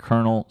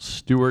Colonel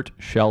Stuart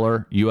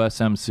Scheller,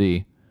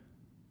 USMC,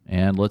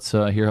 and let's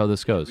hear how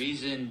this goes. The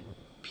reason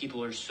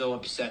people are so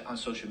upset on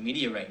social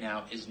media right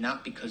now is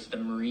not because the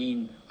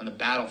Marine on the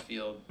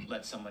battlefield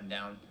let someone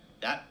down.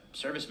 That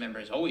service member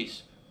has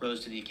always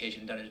rose to the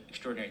occasion and done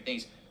extraordinary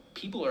things.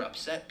 People are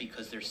upset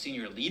because their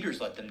senior leaders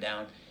let them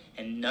down,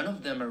 and none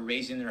of them are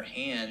raising their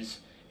hands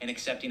and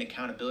accepting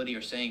accountability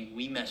or saying,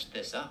 we messed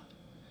this up.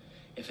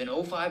 If an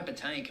 05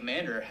 battalion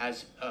commander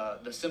has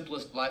the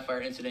simplest live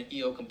fire incident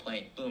EO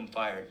complaint, boom,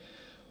 fired.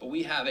 But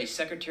we have a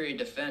Secretary of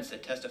Defense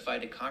that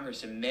testified to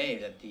Congress in May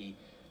that the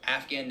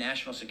Afghan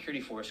National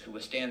Security Force could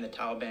withstand the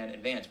Taliban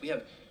advance. We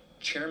have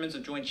chairmen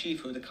of Joint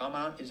Chief, who the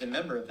Commandant is a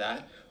member of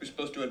that, who's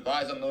supposed to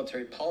advise on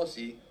military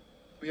policy.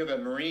 We have a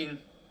Marine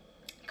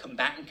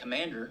combatant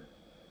commander.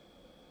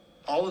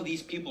 All of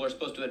these people are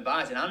supposed to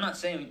advise, and I'm not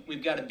saying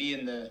we've got to be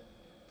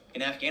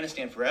in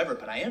Afghanistan forever,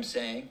 but I am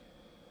saying,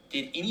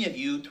 did any of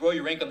you throw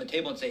your rank on the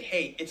table and say,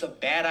 hey, it's a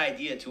bad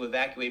idea to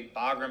evacuate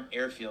Bagram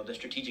Airfield, the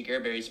strategic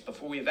air base,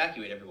 before we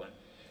evacuate everyone?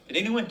 Did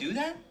anyone do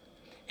that?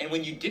 And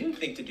when you didn't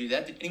think to do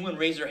that, did anyone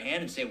raise their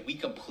hand and say, we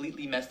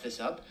completely messed this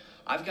up?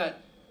 I've got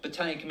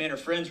battalion commander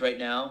friends right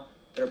now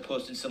that are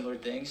posting similar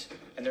things,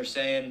 and they're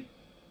saying,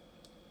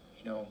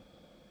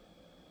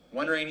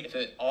 wondering if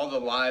all the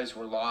lives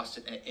were lost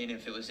and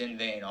if it was in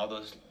vain, all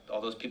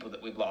those people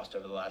that we've lost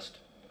over the last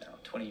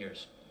 20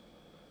 years.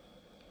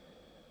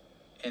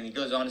 And he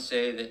goes on to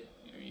say that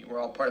we're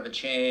all part of a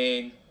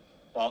chain.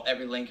 While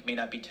every link may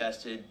not be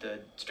tested, the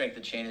strength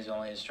of the chain is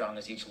only as strong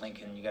as each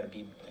link, and you got to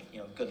be,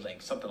 good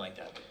link, something like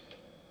that.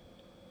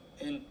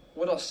 And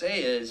what I'll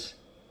say is,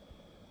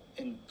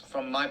 and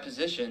from my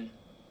position,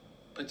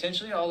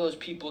 potentially all those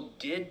people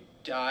did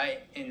die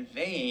in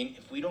vain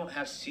if we don't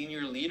have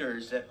senior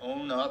leaders that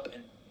own up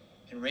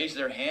and raise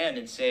their hand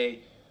and say,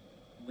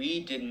 we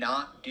did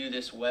not do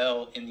this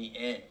well in the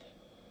end.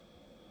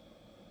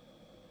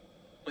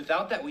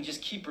 Without that, we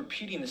just keep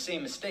repeating the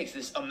same mistakes.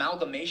 This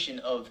amalgamation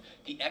of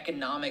the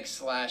economic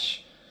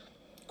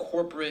 /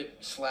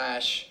 corporate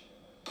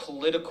 /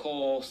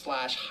 political /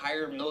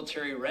 higher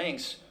military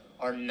ranks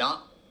are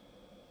not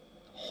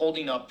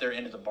holding up their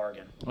end of the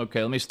bargain.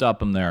 Okay, let me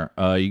stop him there.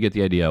 You get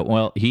the idea.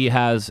 Well, he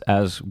has,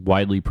 as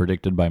widely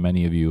predicted by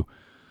many of you,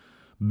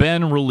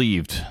 been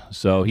relieved.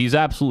 So he's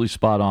absolutely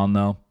spot on,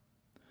 though.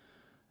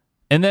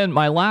 And then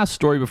my last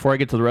story before I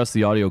get to the rest of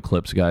the audio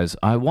clips, guys,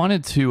 I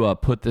wanted to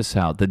put this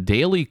out. The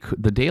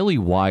Daily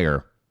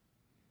Wire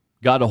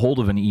got a hold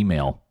of an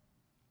email,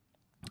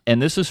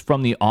 and this is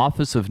from the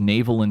Office of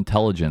Naval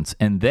Intelligence,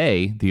 and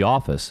the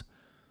office,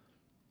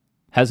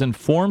 has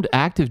informed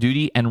active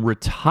duty and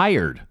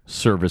retired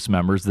service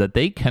members that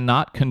they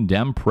cannot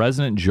condemn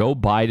President Joe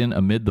Biden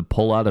amid the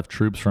pullout of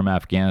troops from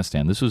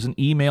Afghanistan. This was an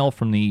email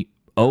from the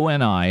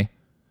ONI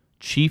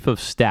Chief of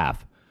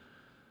Staff,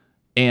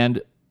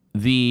 and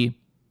the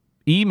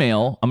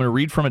email, I'm going to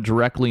read from it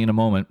directly in a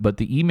moment, but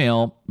the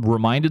email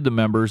reminded the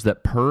members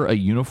that per a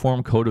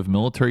uniform code of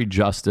military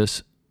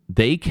justice,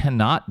 they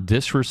cannot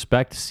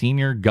disrespect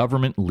senior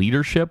government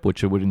leadership,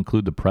 which would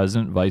include the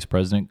president, vice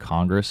president,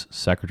 Congress,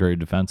 Secretary of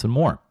Defense, and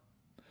more.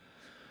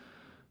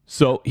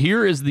 So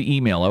here is the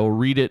email. I will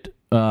read it,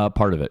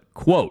 part of it.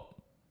 Quote,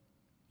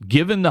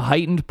 given the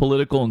heightened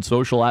political and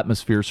social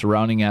atmosphere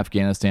surrounding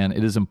Afghanistan,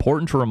 it is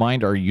important to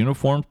remind our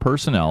uniformed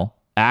personnel,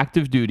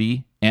 active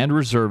duty, and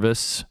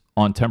reservists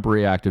on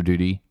temporary active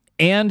duty,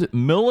 and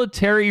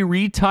military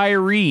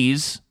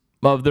retirees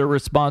of their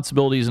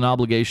responsibilities and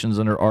obligations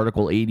under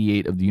Article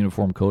 88 of the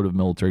Uniform Code of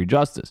Military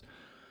Justice.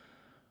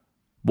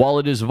 While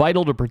it is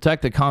vital to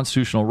protect the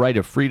constitutional right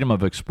of freedom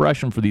of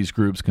expression for these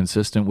groups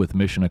consistent with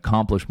mission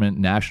accomplishment,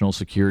 national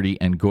security,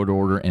 and good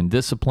order and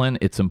discipline,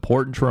 it's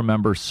important to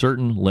remember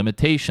certain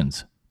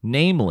limitations.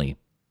 Namely,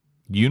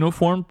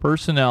 uniformed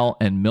personnel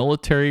and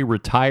military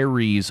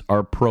retirees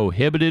are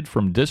prohibited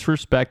from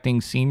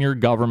disrespecting senior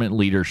government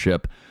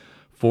leadership.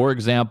 For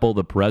example,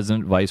 the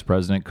president, vice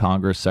president,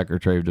 Congress,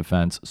 Secretary of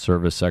Defense,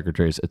 service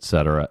secretaries,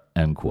 etc.,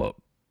 end quote.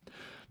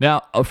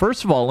 Now,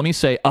 first of all, let me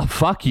say,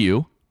 fuck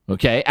you,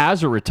 okay?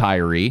 As a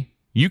retiree,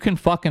 you can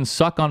fucking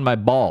suck on my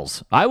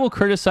balls. I will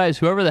criticize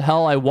whoever the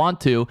hell I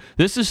want to.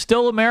 This is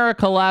still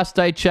America, last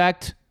I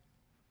checked.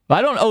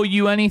 I don't owe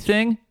you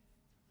anything.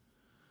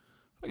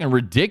 Fucking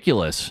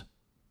ridiculous.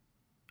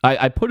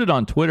 I put it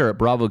on Twitter at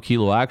Bravo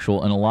Kilo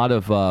Actual, and a lot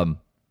of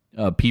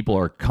people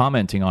are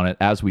commenting on it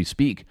as we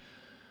speak.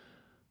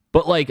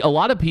 But like a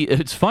lot of people,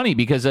 it's funny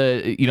because,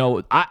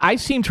 I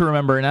seem to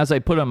remember, and as I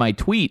put on my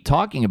tweet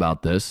talking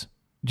about this,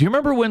 do you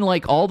remember when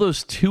like all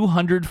those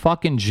 200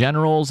 fucking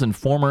generals and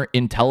former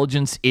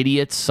intelligence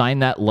idiots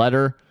signed that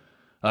letter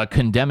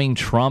condemning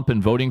Trump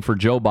and voting for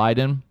Joe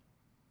Biden?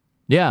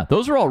 Yeah,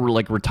 those are all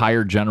like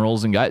retired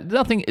generals and guys.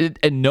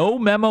 And no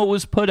memo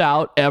was put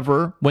out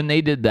ever when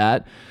they did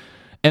that.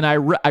 And I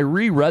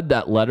reread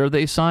that letter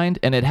they signed,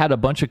 and it had a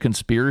bunch of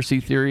conspiracy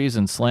theories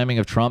and slamming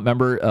of Trump.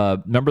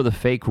 Remember the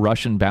fake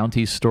Russian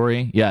bounty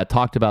story? Yeah, it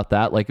talked about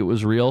that like it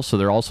was real. So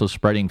they're also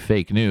spreading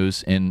fake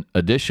news in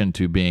addition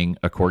to being,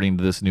 according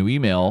to this new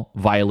email,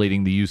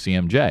 violating the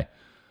UCMJ.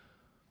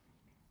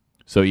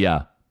 So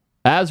yeah,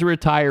 as a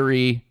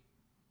retiree,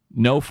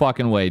 no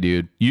fucking way,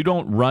 dude. You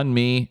don't run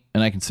me,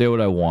 and I can say what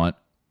I want.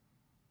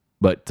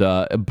 But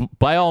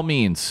by all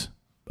means,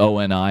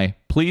 ONI,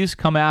 please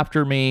come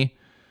after me.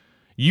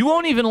 You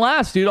won't even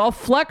last, dude. I'll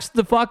flex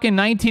the fucking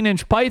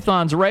 19-inch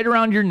pythons right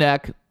around your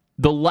neck.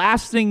 The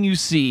last thing you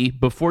see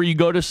before you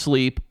go to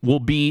sleep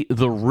will be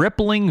the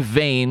rippling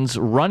veins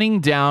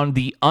running down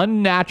the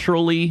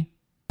unnaturally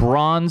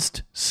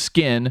bronzed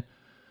skin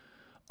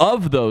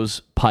of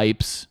those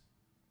pipes.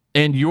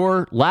 And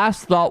your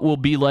last thought will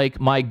be like,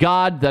 my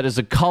God, that is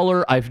a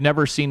color I've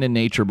never seen in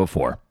nature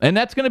before. And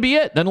that's going to be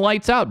it. Then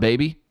lights out,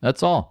 baby.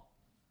 That's all.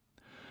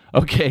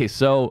 Okay,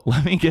 so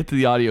let me get to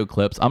the audio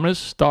clips. I'm going to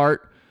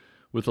start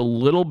with a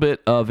little bit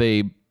of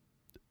a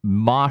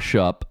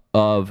mosh-up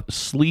of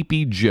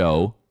Sleepy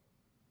Joe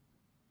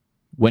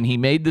when he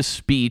made the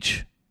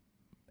speech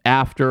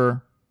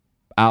after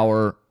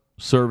our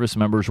service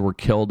members were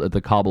killed at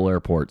the Kabul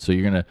airport. So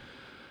you're going to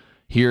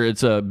hear,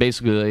 it's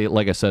basically,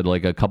 like I said,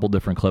 like a couple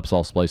different clips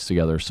all spliced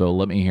together. So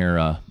let me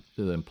hear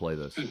them play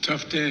this. A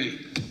tough day.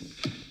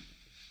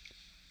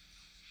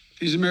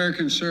 These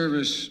American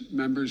service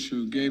members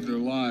who gave their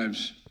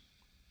lives,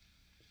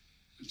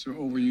 it's an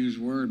overused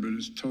word, but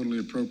it's totally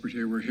appropriate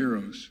here. We're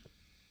heroes.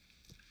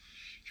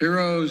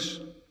 Heroes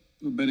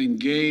who've been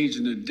engaged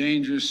in a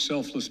dangerous,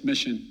 selfless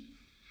mission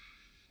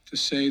to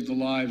save the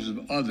lives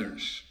of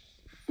others.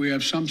 We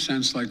have some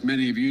sense, like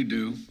many of you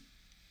do,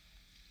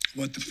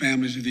 what the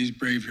families of these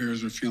brave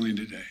heroes are feeling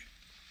today.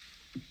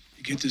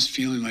 You get this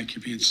feeling like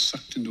you're being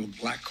sucked into a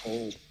black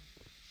hole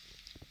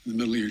in the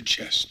middle of your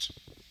chest.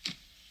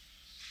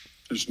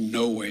 There's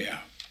no way out.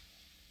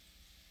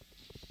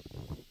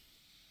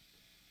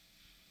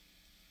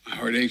 My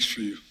heart aches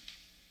for you.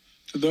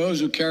 To those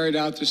who carried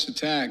out this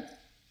attack,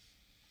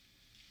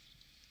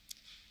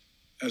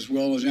 as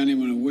well as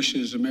anyone who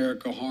wishes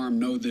America harm,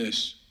 know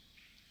this: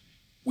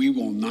 we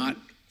will not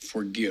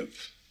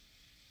forgive.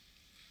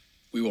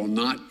 We will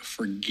not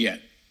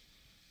forget.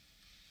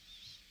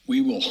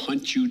 We will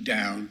hunt you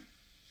down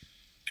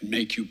and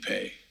make you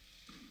pay.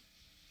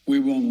 We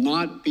will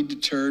not be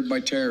deterred by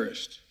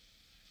terrorists.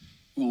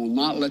 We will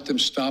not let them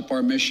stop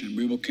our mission.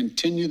 We will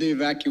continue the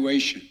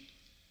evacuation.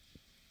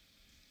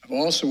 I've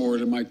also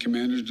ordered my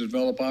commanders to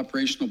develop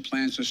operational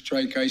plans to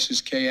strike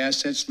ISIS-K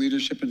assets,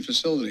 leadership, and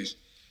facilities.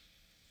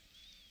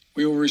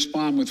 We will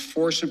respond with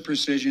force and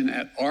precision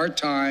at our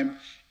time,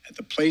 at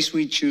the place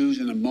we choose,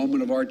 in a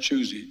moment of our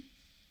choosing.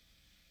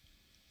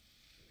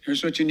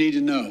 Here's what you need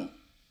to know.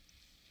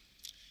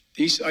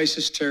 These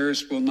ISIS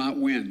terrorists will not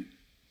win.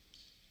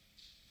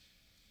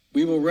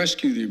 We will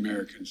rescue the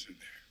Americans who are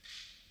there.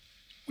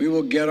 We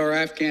will get our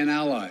Afghan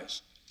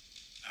allies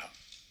out,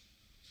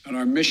 and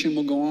our mission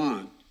will go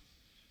on.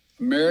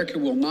 America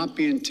will not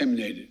be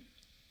intimidated,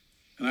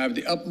 and I have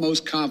the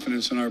utmost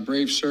confidence in our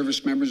brave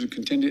service members who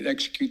continue to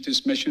execute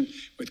this mission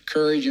with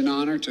courage and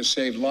honor to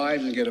save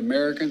lives and get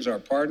Americans, our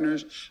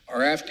partners,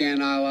 our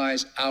Afghan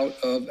allies out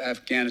of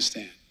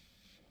Afghanistan.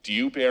 Do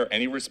you bear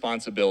any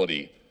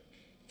responsibility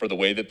for the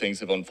way that things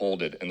have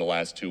unfolded in the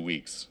last 2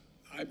 weeks?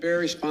 I bear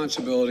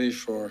responsibility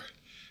for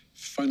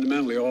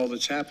fundamentally all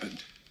that's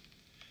happened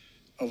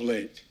of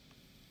late.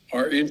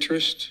 Our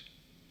interest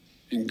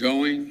in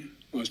going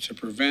was to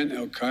prevent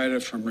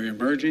al-Qaeda from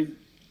reemerging,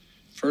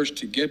 first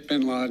to get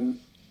bin Laden,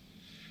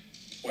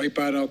 wipe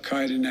out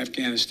al-Qaeda in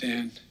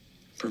Afghanistan,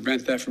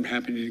 prevent that from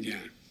happening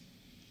again.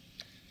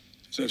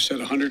 As I've said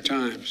 100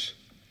 times,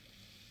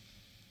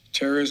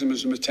 terrorism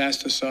is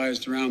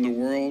metastasized around the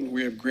world.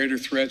 We have greater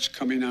threats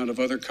coming out of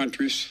other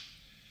countries,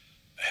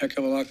 a heck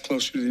of a lot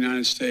closer to the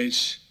United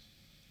States.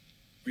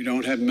 We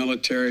don't have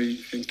military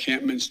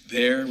encampments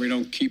there. We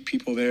don't keep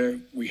people there.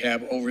 We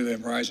have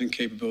over-the-horizon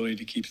capability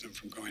to keep them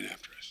from going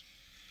after us.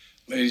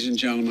 Ladies and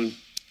gentlemen,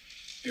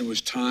 it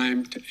was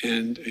time to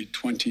end a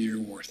 20-year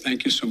war.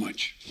 Thank you so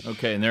much.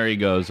 Okay, and there he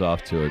goes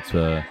off to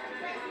it.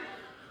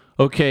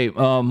 Okay,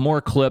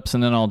 more clips,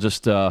 and then I'll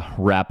just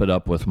wrap it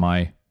up with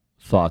my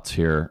thoughts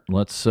here.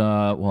 Let's,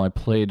 I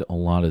played a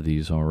lot of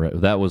these already.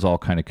 That was all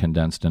kind of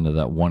condensed into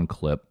that one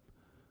clip.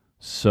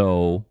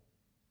 So,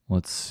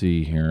 let's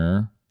see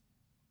here.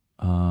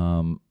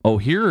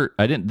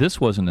 This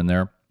wasn't in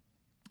there.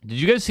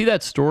 Did you guys see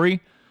that story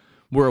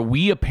where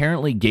we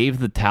apparently gave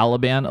the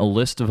Taliban a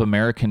list of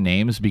American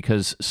names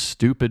because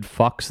stupid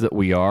fucks that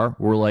we are?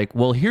 We're like,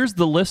 well, here's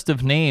the list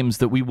of names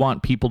that we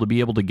want people to be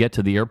able to get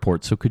to the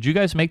airport. So could you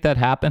guys make that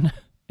happen?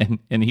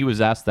 And he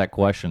was asked that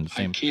question.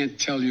 I can't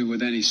tell you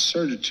with any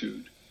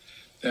certitude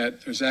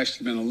that there's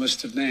actually been a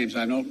list of names.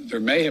 I know there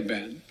may have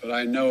been, but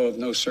I know of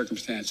no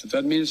circumstance. It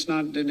doesn't mean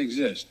didn't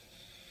exist.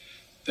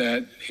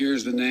 That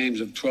here's the names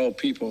of 12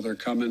 people, they're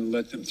coming,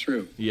 let them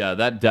through. Yeah,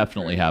 that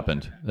definitely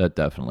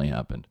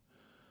happened.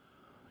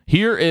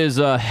 Here is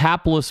a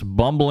hapless,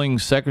 bumbling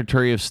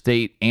Secretary of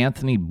State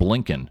Anthony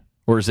Blinken.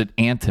 Or is it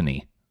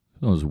Antony?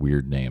 Those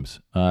weird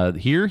names.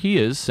 Here he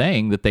is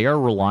saying that they are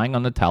relying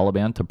on the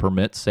Taliban to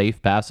permit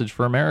safe passage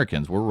for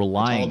Americans. We're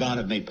relying. The Taliban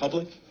have made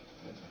public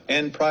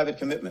and private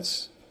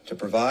commitments to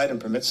provide and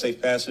permit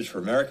safe passage for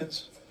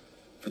Americans,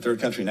 for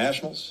third country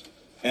nationals,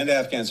 and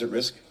Afghans at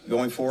risk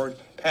going forward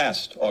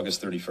past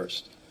August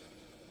 31st.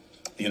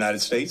 The United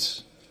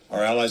States,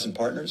 our allies and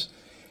partners,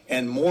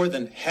 and more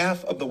than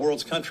half of the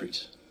world's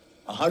countries,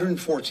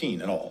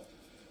 114 in all,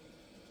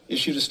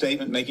 issued a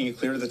statement making it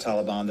clear to the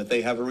Taliban that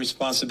they have a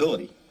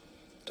responsibility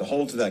to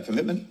hold to that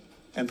commitment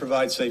and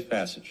provide safe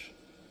passage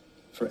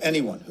for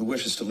anyone who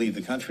wishes to leave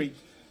the country,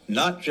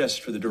 not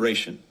just for the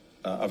duration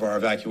of our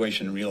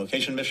evacuation and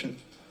relocation mission,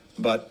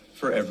 but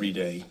for every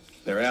day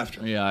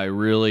thereafter. Yeah, I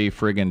really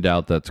friggin'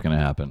 doubt that's going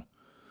to happen.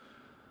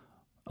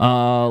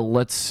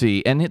 Let's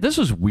see. And this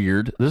is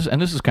weird. This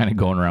is kind of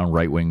going around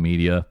right-wing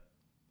media,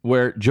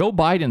 where Joe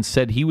Biden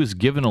said he was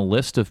given a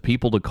list of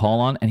people to call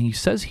on, and he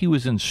says he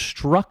was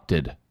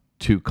instructed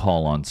to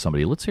call on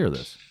somebody. Let's hear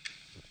this.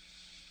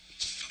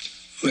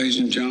 Ladies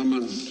and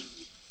gentlemen,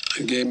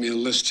 they gave me a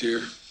list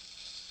here.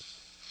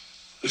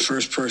 The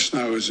first person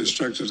I was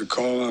instructed to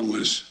call on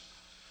was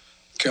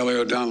Kelly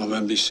O'Donnell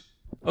of NBC.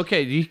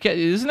 Okay,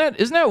 isn't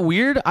that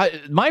weird?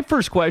 My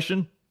first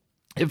question,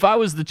 if I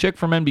was the chick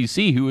from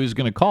NBC who was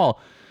going to call,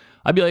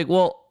 I'd be like,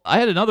 well, I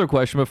had another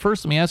question, but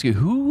first let me ask you,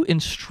 who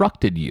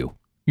instructed you?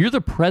 You're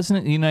the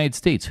president of the United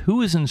States.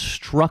 Who is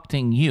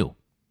instructing you?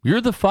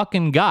 You're the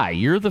fucking guy.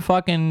 You're the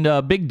fucking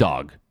big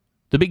dog,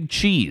 the big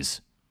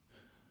cheese.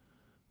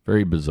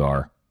 Very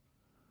bizarre.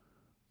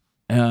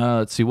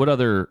 Let's see. What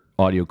other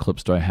audio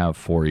clips do I have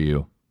for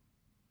you?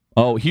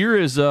 Oh, here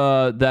is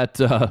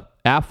that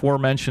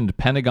aforementioned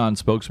Pentagon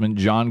spokesman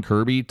John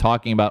Kirby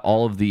talking about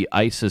all of the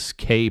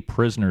ISIS-K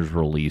prisoners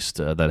released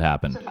that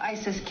happened. Of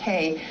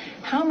ISIS-K,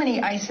 how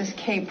many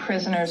ISIS-K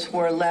prisoners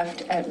were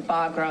left at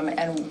Bagram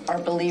and are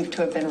believed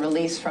to have been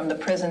released from the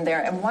prison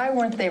there? And why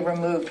weren't they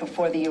removed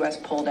before the U.S.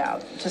 pulled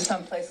out to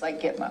someplace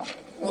like Gitmo?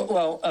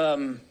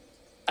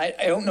 I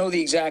don't know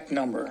the exact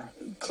number.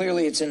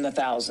 Clearly, it's in the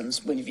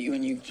thousands when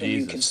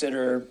you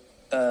consider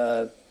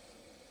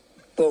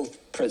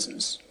both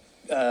prisons,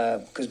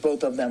 because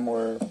both of them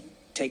were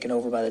taken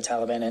over by the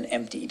Taliban and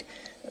emptied.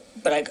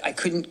 But I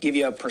couldn't give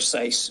you a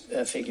precise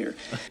figure.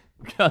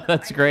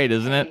 That's great,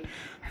 isn't it?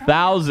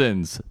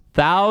 Thousands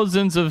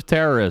of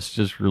terrorists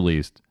just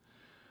released.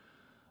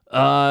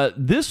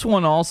 This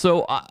one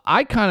also,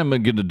 I kind of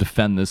am going to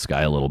defend this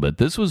guy a little bit.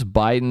 This was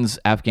Biden's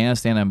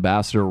Afghanistan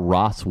ambassador,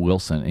 Ross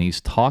Wilson, and he's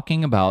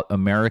talking about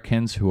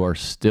Americans who are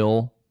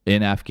still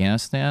in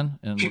Afghanistan.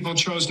 And people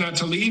chose not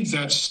to leave.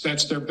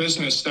 That's their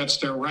business. That's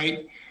their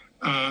right.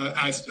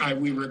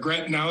 We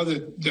regret now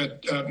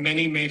that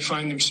many may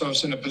find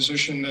themselves in a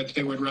position that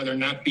they would rather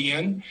not be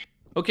in.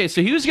 Okay,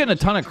 so he was getting a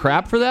ton of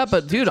crap for that,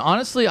 but dude,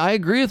 honestly, I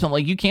agree with him.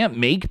 Like, you can't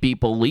make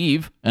people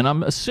leave, and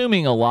I'm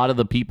assuming a lot of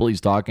the people he's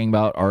talking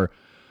about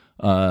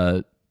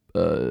are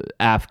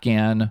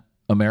Afghan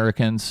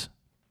Americans.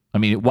 I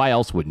mean, why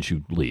else wouldn't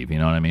you leave? You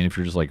know what I mean? If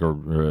you're just like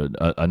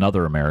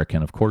another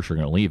American, of course you're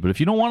going to leave. But if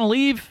you don't want to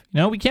leave,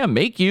 we can't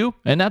make you,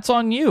 and that's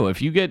on you.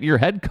 If you get your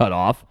head cut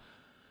off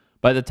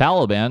by the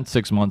Taliban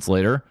 6 months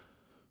later,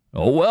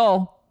 oh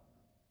well.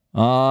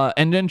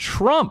 And then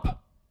Trump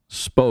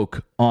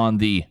spoke on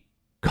the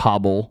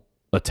Kabul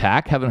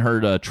attack. Haven't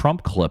heard a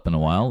Trump clip in a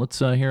while. Let's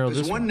hear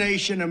this. As one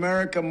nation,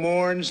 America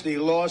mourns the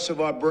loss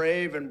of our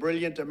brave and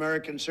brilliant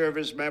American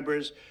service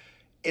members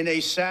in a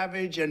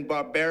savage and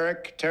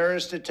barbaric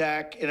terrorist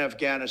attack in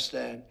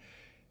Afghanistan.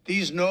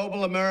 These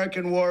noble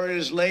American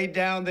warriors laid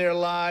down their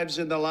lives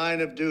in the line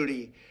of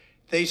duty.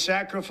 They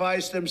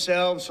sacrificed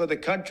themselves for the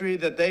country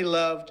that they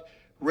loved,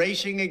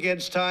 racing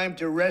against time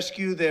to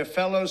rescue their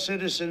fellow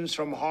citizens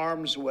from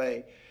harm's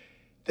way.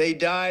 They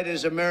died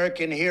as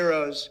American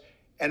heroes,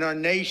 and our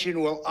nation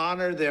will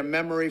honor their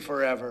memory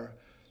forever.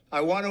 I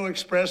want to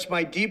express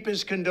my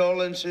deepest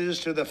condolences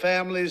to the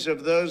families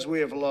of those we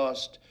have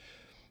lost.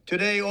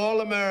 Today, all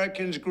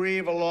Americans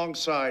grieve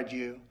alongside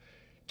you.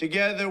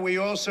 Together, we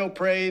also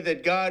pray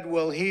that God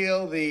will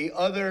heal the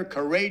other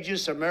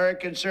courageous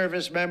American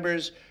service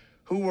members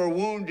who were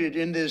wounded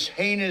in this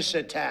heinous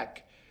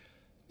attack.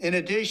 In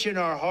addition,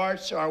 our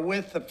hearts are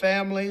with the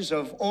families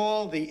of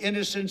all the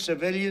innocent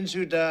civilians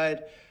who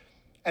died,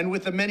 and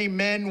with the many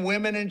men,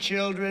 women, and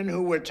children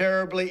who were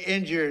terribly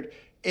injured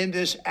in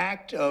this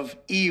act of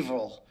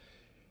evil.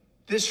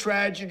 This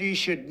tragedy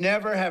should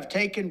never have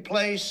taken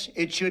place.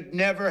 It should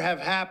never have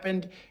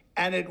happened,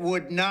 and it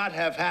would not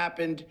have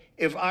happened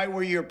if I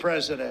were your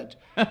president.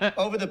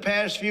 Over the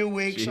past few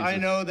weeks, I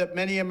know that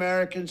many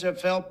Americans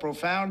have felt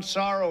profound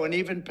sorrow and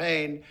even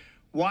pain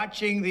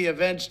watching the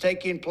events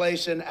taking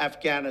place in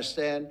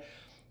Afghanistan,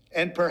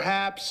 and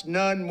perhaps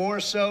none more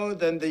so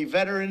than the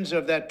veterans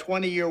of that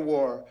 20-year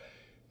war.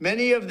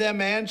 Many of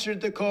them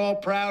answered the call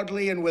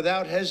proudly and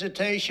without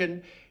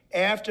hesitation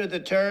after the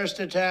terrorist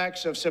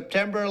attacks of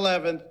September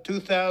 11th,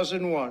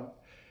 2001.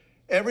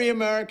 Every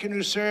American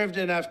who served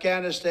in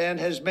Afghanistan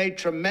has made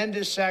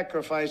tremendous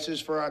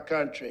sacrifices for our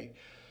country.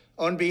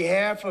 On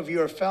behalf of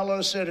your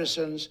fellow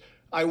citizens,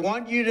 I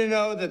want you to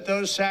know that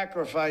those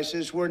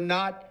sacrifices were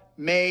not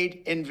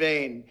made in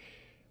vain.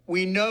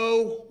 We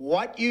know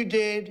what you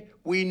did.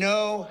 We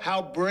know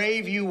how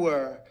brave you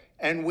were,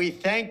 and we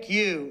thank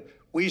you.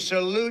 We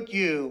salute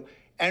you,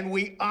 and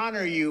we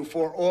honor you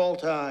for all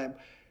time.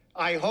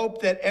 I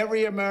hope that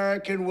every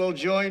American will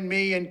join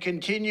me in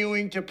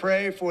continuing to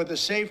pray for the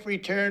safe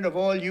return of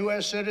all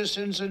U.S.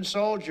 citizens and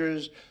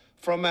soldiers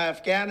from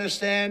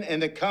Afghanistan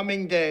in the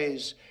coming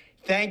days.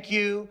 Thank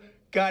you,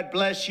 God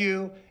bless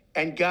you,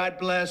 and God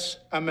bless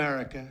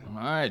America.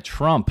 All right,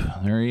 Trump,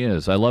 there he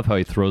is. I love how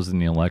he throws in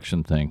the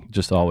election thing,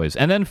 just always.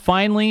 And then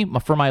finally,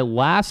 for my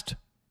last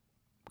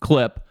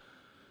clip,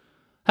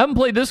 haven't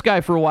played this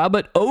guy for a while,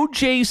 but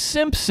O.J.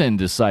 Simpson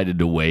decided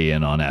to weigh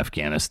in on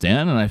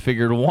Afghanistan, and I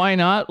figured, why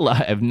not? I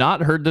have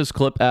not heard this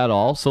clip at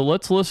all, so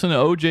let's listen to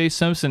O.J.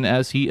 Simpson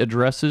as he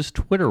addresses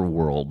Twitter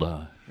world.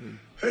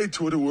 Hey,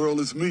 Twitter world,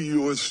 it's me,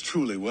 yours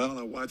truly. Well,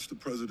 I watched the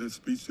president's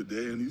speech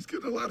today, and he's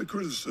getting a lot of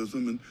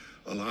criticism, and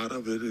a lot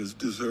of it is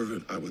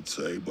deserving, I would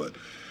say, but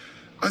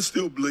I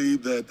still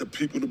believe that the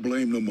people to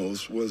blame the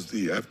most was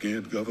the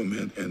Afghan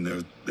government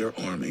and their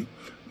army.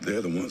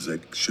 They're the ones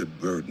that should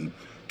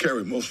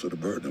carry most of the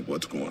burden of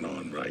what's going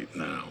on right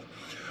now.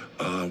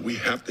 We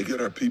have to get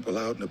our people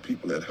out and the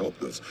people that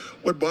helped us.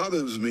 What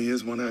bothers me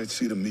is when I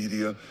see the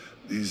media,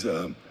 these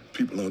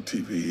people on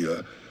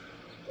TV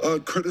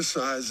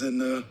criticizing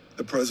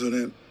the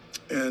president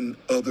and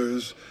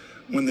others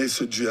when they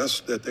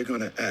suggest that they're going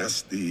to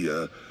ask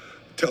the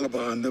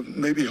Taliban to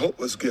maybe help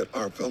us get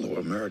our fellow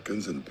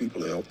Americans and the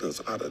people that helped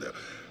us out of there.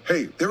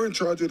 Hey, they're in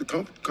charge of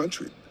the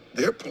country.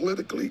 They're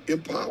politically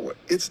empowered.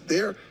 It's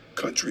their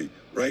country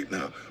right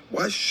now.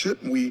 Why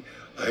shouldn't we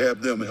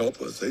have them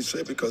help us? They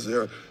say because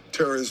they're a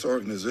terrorist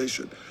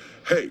organization.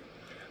 Hey,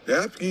 the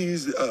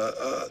Afghans,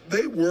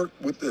 they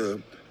worked with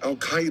the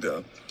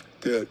Al-Qaeda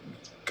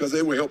because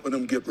they were helping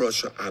them get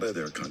Russia out of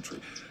their country.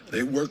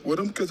 They worked with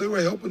them because they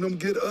were helping them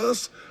get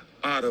us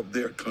out of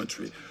their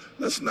country.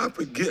 Let's not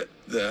forget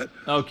that.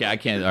 Okay, I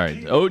can't. All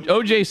right.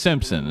 O.J.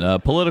 Simpson,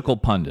 political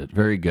pundit.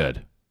 Very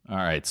good. All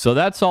right. So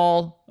that's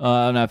all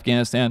in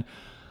Afghanistan.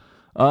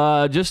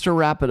 Just to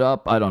wrap it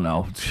up, I don't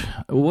know.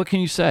 What can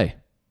you say?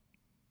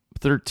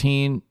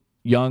 13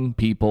 young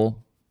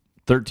people,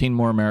 13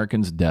 more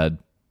Americans dead,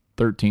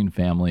 13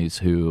 families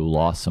who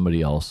lost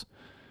somebody else.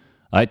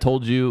 I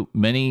told you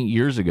many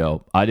years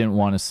ago, I didn't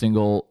want a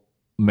single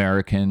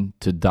American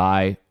to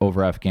die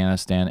over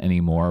Afghanistan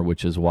anymore,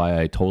 which is why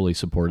I totally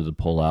supported the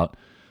pullout.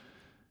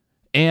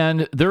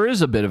 And there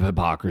is a bit of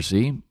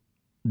hypocrisy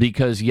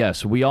because,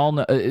 yes, we all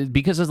know,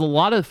 because there's a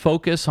lot of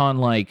focus on,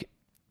 like,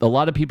 a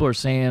lot of people are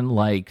saying,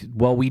 like,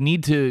 well, we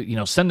need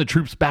to, send the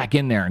troops back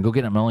in there and go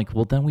get them. I'm like,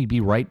 well, then we'd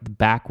be right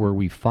back where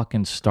we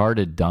fucking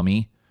started,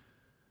 dummy.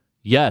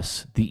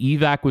 Yes, the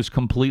evac was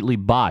completely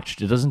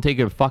botched. It doesn't take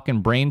a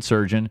fucking brain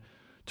surgeon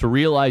to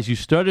realize you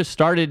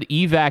started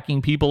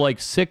evacing people like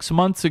 6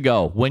 months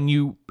ago when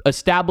you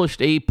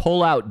established a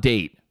pullout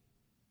date.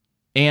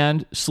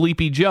 And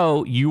Sleepy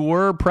Joe, you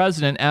were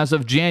president as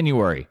of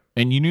January,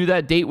 and you knew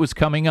that date was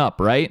coming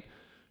up, right?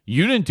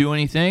 You didn't do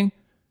anything.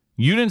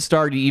 You didn't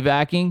start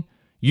evacing.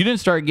 You didn't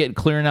start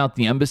clearing out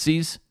the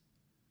embassies.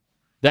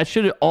 That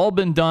should have all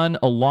been done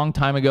a long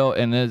time ago,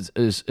 and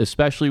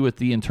especially with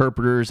the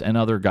interpreters and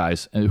other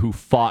guys who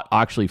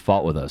actually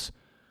fought with us.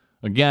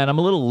 Again, I'm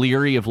a little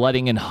leery of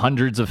letting in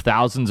hundreds of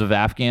thousands of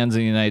Afghans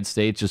in the United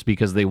States just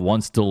because they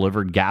once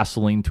delivered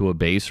gasoline to a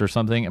base or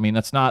something. I mean,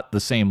 that's not the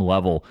same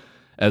level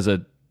as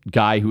a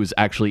guy who is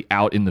actually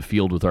out in the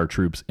field with our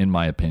troops, in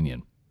my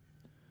opinion.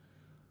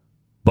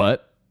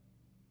 But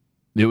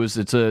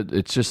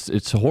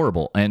it's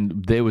horrible.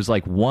 And there was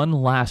like one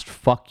last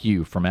fuck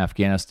you from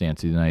Afghanistan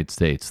to the United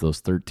States. Those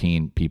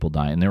 13 people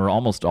dying. And they were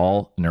almost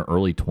all in their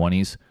early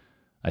 20s.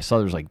 I saw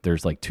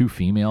there's 2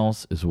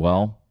 females as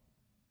well.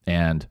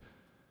 And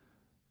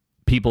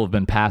people have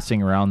been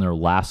passing around their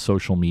last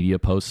social media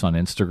posts on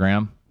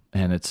Instagram,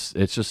 and it's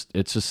just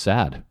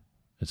sad.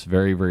 It's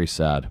very, very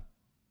sad.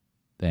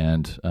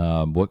 And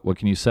what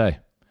can you say?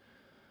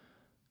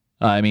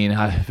 I mean,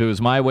 if it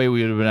was my way,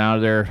 we would have been out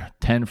of there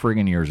 10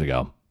 friggin' years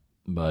ago.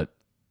 But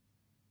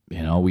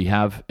we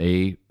have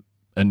a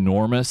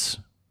enormous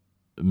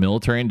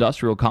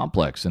military-industrial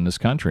complex in this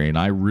country, and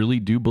I really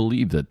do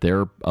believe that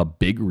they're a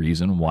big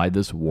reason why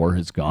this war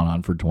has gone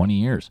on for 20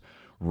 years.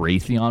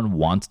 Raytheon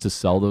wants to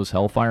sell those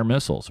Hellfire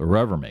missiles, or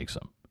whoever makes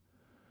them.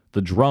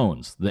 The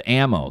drones, the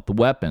ammo, the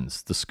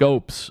weapons, the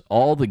scopes,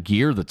 all the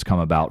gear that's come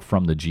about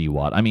from the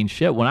GWAT. I mean,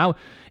 shit,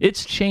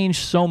 it's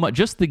changed so much.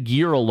 Just the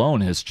gear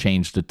alone has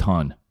changed a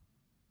ton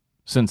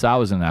since I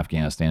was in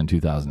Afghanistan in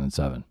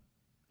 2007.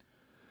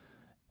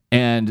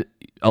 And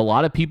a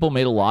lot of people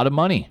made a lot of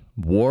money.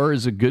 War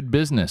is a good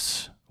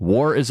business.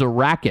 War is a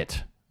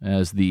racket,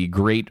 as the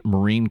great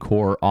Marine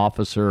Corps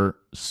officer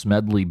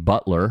Smedley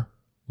Butler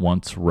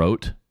once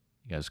wrote.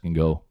 You guys can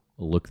go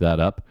look that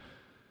up.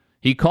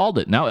 He called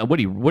it. Now,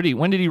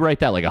 when did he write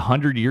that? Like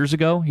 100 years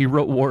ago? He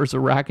wrote War is a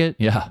Racket?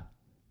 Yeah.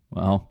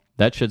 Well,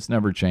 that shit's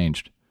never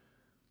changed.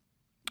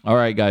 All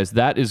right, guys,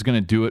 that is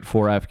going to do it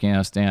for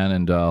Afghanistan,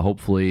 and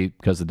hopefully,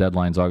 because the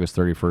deadline's August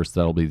 31st,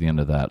 that'll be the end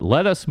of that.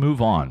 Let us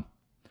move on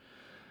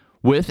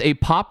with a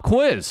pop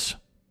quiz.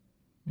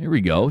 Here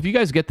we go. If you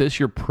guys get this,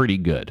 you're pretty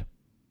good.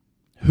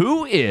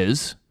 Who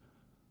is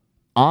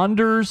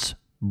Anders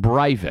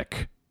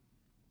Breivik?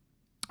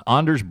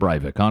 Anders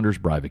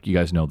Breivik. You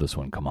guys know this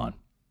one. Come on.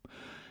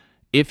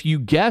 If you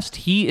guessed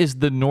he is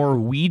the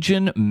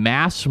Norwegian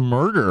mass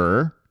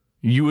murderer,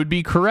 you would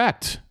be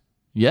correct.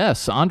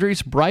 Yes,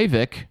 Anders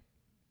Breivik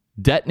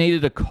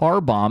detonated a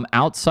car bomb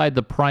outside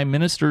the Prime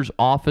Minister's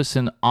office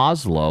in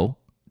Oslo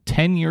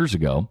 10 years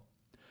ago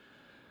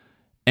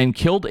and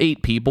killed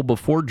 8 people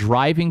before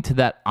driving to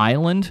that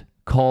island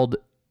called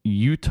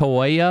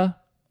Utøya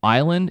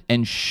Island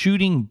and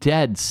shooting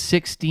dead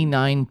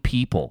 69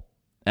 people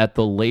at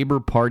the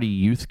Labour Party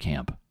youth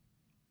camp.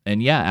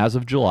 And yeah, as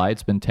of July,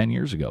 it's been 10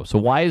 years ago. So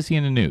why is he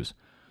in the news?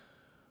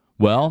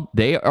 Well,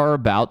 they are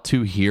about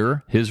to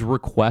hear his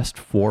request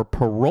for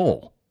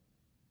parole.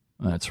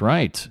 That's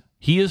right.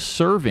 He is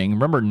serving,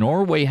 remember,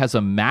 Norway has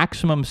a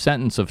maximum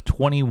sentence of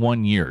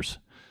 21 years.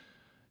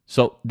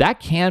 So that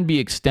can be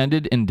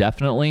extended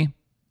indefinitely.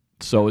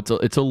 So it's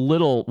a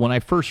little, when I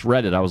first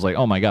read it, I was like,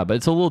 oh my God, but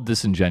it's a little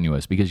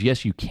disingenuous because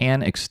yes, you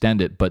can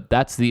extend it, but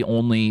that's they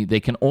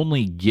can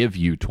only give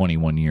you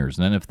 21 years.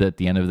 And then if at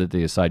the end of it, they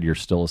decide you're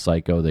still a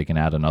psycho, they can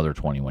add another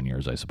 21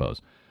 years, I suppose.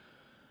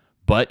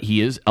 But he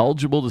is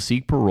eligible to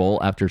seek parole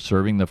after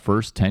serving the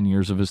first 10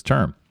 years of his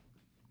term.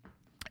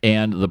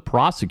 And the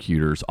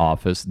prosecutor's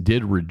office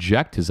did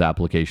reject his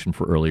application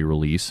for early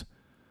release.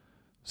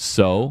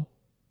 So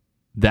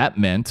that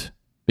meant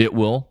it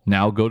will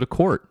now go to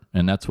court,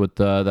 and that's what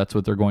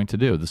they're going to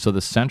do. So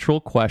the central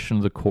question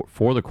of the court,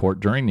 for the court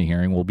during the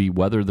hearing will be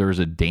whether there is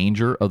a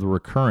danger of the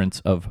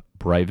recurrence of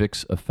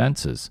Breivik's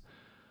offenses.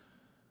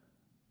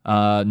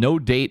 No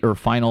date or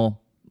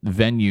final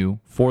venue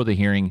for the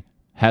hearing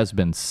has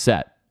been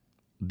set.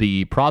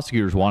 The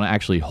prosecutors want to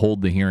actually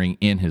hold the hearing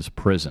in his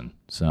prison.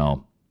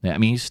 So, I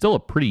mean, he's still a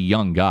pretty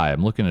young guy.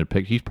 I'm looking at a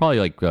picture. He's probably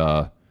like,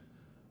 I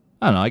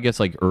don't know, I guess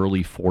like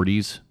early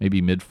 40s,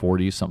 maybe mid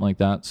 40s, something like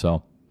that.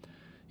 So,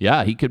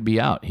 yeah, he could be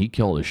out. He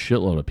killed a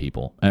shitload of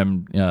people.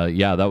 And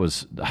yeah, that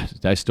was,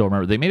 I still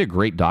remember. They made a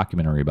great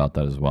documentary about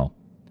that as well.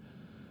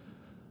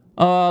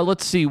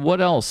 Let's see, what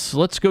else?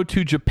 Let's go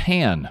to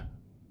Japan,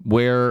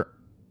 where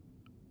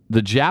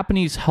the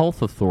Japanese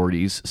health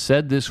authorities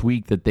said this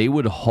week that they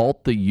would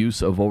halt the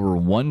use of over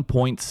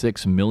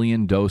 1.6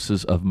 million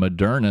doses of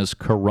Moderna's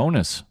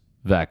coronavirus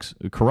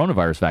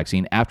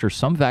vaccine after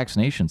some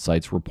vaccination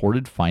sites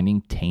reported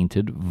finding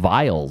tainted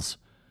vials.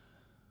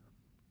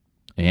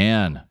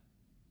 And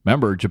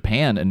remember,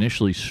 Japan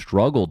initially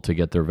struggled to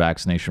get their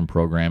vaccination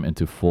program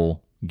into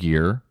full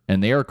gear,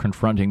 and they are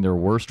confronting their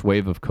worst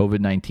wave of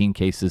COVID-19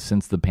 cases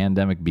since the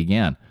pandemic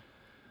began.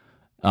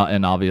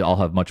 And obviously, I'll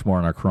have much more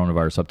on our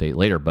coronavirus update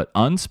later, but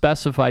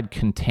unspecified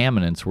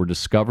contaminants were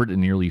discovered in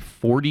nearly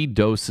 40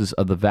 doses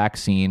of the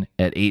vaccine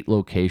at 8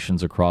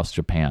 locations across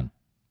Japan.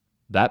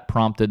 That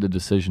prompted a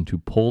decision to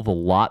pull the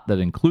lot that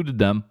included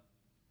them,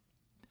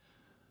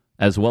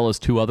 as well as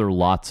 2 other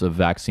lots of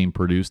vaccine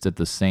produced at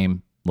the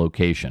same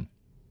location.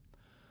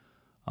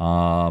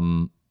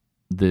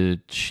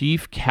 The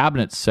Chief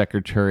Cabinet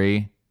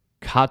Secretary,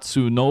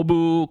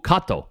 Katsunobu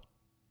Kato,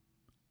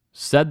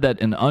 said that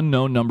an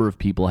unknown number of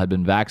people had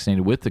been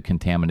vaccinated with the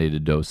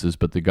contaminated doses,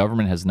 but the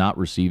government has not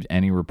received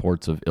any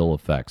reports of ill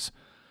effects.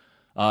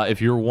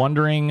 If you're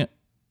wondering,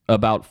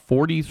 about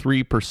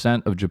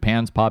 43% of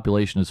Japan's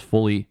population is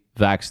fully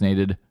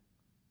vaccinated,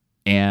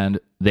 and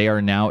they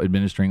are now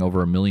administering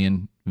over 1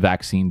 million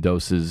vaccine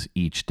doses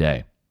each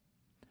day.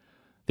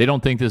 They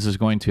don't think this is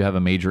going to have a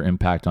major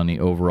impact on the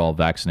overall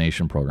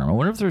vaccination program. I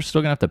wonder if they're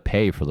still going to have to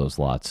pay for those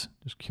lots.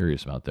 Just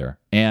curious about there.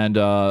 And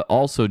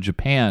also,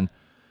 Japan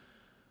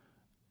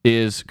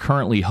is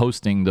currently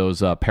hosting those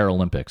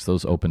Paralympics.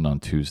 Those opened on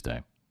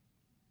Tuesday.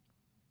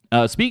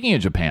 Speaking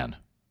of Japan,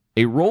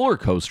 a roller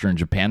coaster in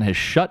Japan has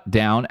shut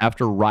down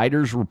after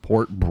riders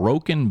report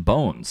broken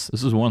bones.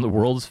 This is one of the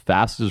world's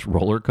fastest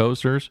roller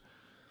coasters.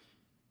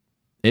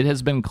 It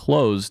has been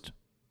closed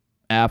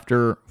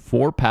after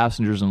 4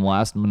 passengers in the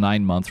last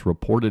 9 months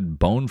reported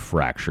bone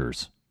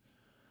fractures.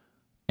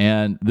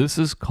 And this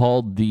is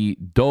called the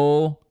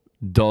Dodonpa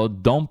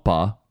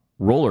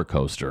roller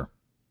coaster.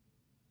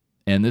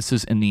 And this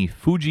is in the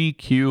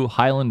Fuji-Q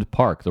Highland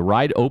Park. The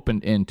ride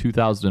opened in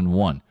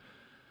 2001.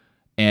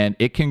 And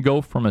it can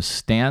go from a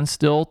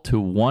standstill to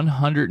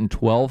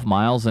 112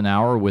 miles an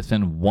hour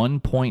within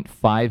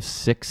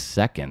 1.56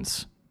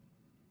 seconds.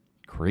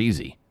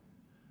 Crazy.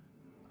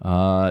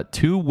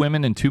 2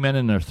 women and 2 men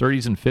in their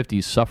 30s and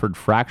 50s suffered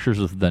fractures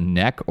of the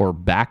neck or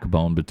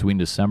backbone between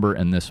December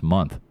and this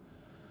month.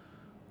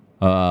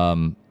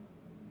 A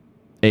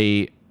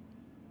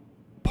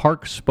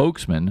park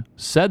spokesman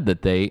said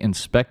that they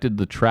inspected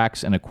the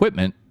tracks and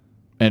equipment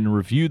and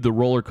reviewed the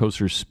roller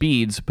coaster's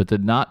speeds, but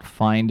did not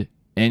find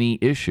any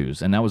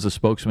issues. And that was a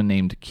spokesman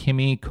named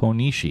Kimi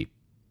Konishi.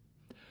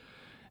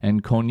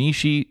 And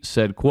Konishi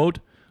said, quote,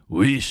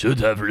 "We should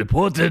have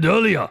reported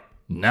earlier.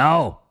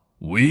 Now,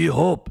 we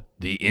hope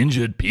the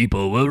injured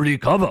people will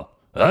recover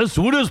as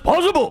soon as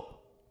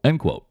possible." End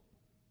quote.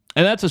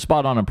 And that's a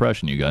spot-on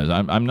impression, you guys.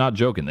 I'm not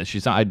joking. I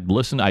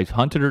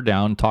hunted her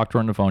down, talked to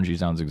her on the phone. She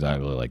sounds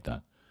exactly like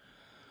that.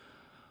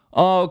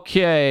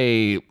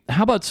 Okay,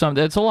 how about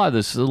it's a lot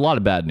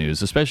of bad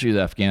news, especially with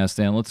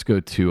Afghanistan. Let's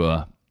go to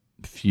a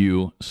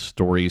few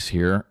stories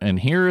here. And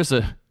here's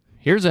a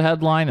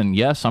headline, and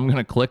yes, I'm going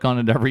to click on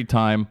it every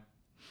time.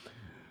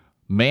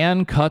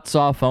 Man cuts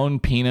off own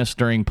penis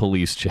during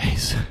police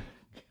chase.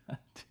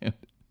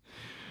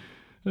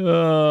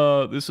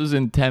 This is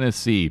in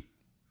Tennessee.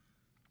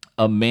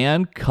 A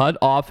man cut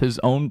off his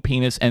own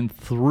penis and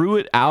threw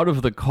it out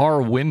of the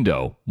car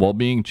window while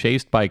being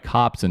chased by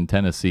cops in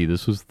Tennessee.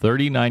 This was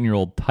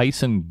 39-year-old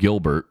Tyson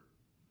Gilbert,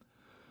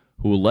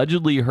 who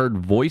allegedly heard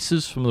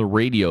voices from the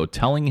radio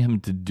telling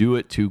him to do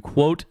it to,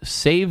 quote,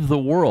 save the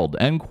world,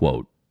 end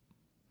quote.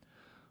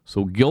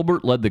 So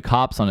Gilbert led the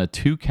cops on a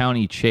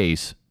 2-county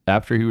chase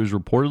after he was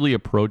reportedly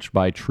approached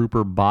by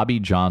Trooper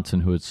Bobby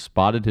Johnson, who had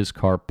spotted his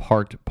car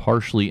parked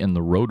partially in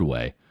the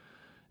roadway.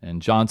 And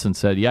Johnson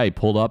said, yeah, he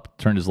pulled up,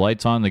 turned his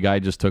lights on, the guy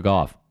just took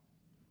off.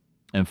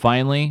 And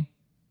finally,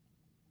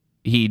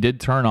 he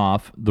did turn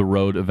off the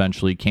road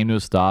eventually, came to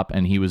a stop,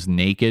 and he was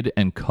naked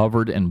and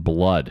covered in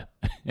blood.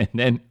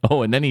 and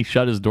then he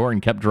shut his door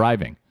and kept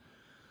driving.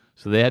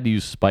 So they had to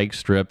use spike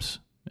strips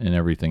and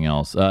everything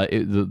else.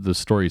 The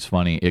story's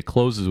funny. It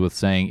closes with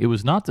saying, it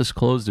was not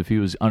disclosed if he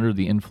was under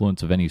the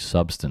influence of any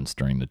substance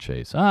during the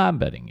chase. I'm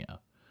betting, yeah.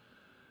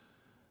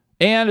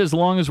 And as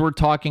long as we're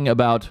talking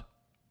about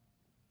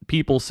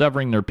people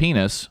severing their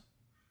penis,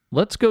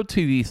 let's go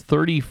to the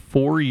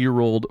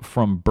 34-year-old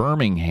from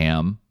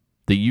Birmingham,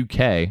 the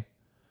UK,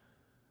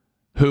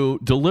 who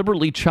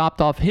deliberately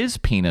chopped off his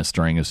penis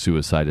during a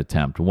suicide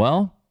attempt.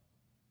 Well,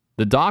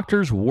 the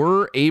doctors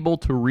were able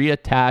to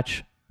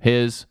reattach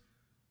his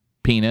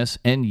penis,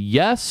 and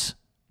yes,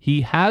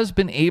 he has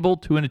been able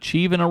to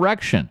achieve an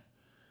erection.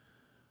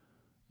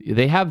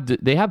 They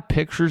have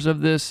pictures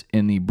of this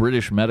in the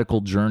British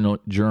Medical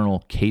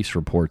Journal case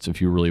reports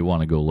if you really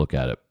want to go look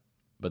at it.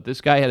 But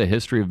this guy had a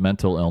history of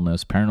mental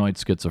illness, paranoid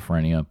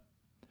schizophrenia.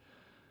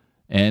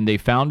 And they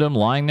found him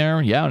lying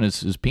there. Yeah, and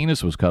his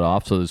penis was cut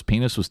off. So his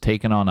penis was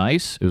taken on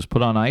ice. It was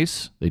put on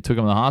ice. They took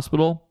him to the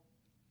hospital.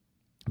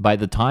 By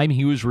the time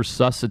he was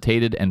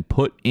resuscitated and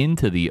put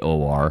into the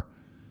OR,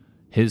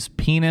 his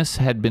penis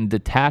had been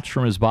detached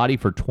from his body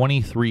for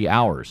 23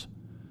 hours.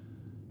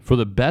 For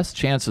the best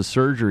chance of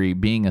surgery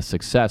being a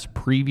success,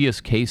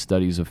 previous case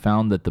studies have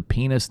found that the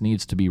penis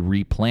needs to be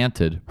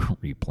replanted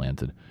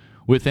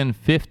within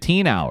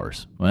 15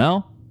 hours.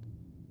 Well,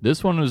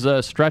 this one was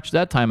stretched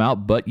that time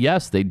out, but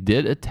yes, they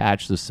did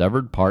attach the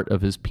severed part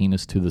of his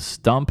penis to the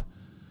stump,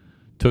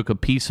 took a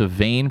piece of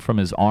vein from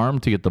his arm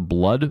to get the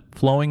blood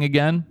flowing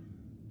again,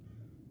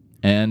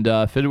 and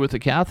fitted with a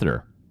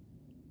catheter.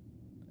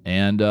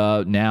 And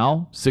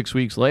now, 6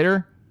 weeks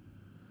later,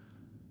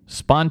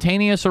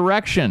 spontaneous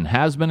erection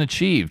has been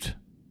achieved.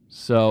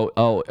 So,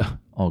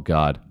 oh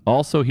God.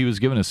 Also, he was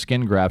given a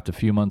skin graft a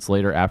few months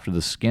later after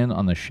the skin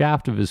on the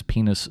shaft of his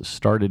penis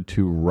started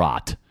to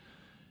rot.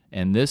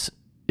 And this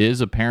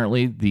is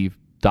apparently the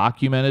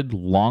documented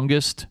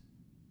longest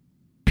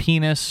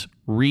penis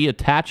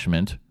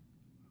reattachment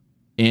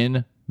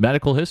in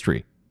medical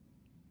history.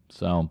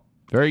 So,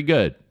 very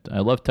good. I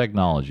love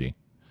technology.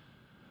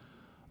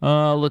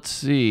 Let's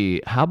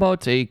see. How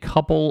about a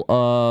couple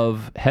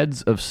of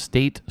heads of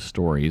state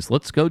stories?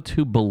 Let's go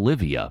to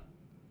Bolivia.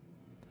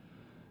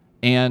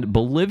 And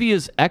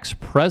Bolivia's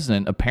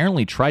ex-president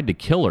apparently tried to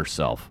kill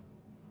herself.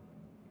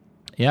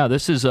 Yeah,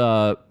 this is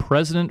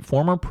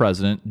former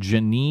president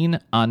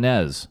Janine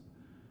Áñez.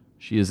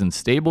 She is in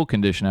stable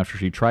condition after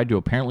she tried to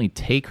apparently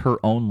take her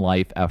own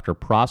life after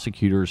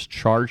prosecutors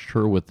charged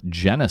her with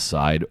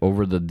genocide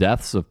over the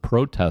deaths of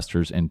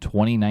protesters in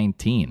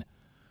 2019.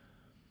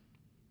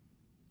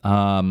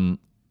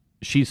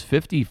 She's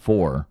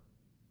 54.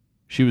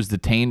 She was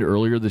detained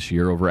earlier this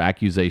year over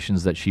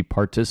accusations that she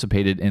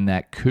participated in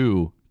that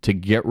coup to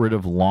get rid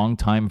of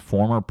longtime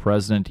former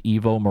President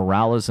Evo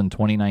Morales in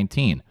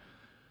 2019.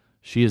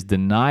 She has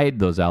denied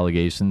those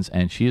allegations,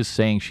 and she is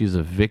saying she's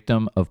a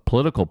victim of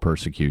political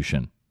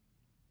persecution.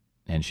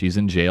 And she's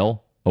in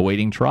jail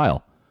awaiting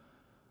trial.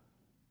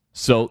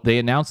 So they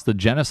announced the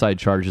genocide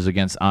charges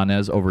against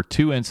Áñez over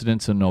two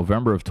incidents in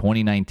November of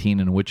 2019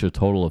 in which a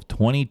total of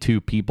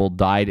 22 people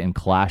died in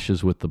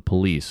clashes with the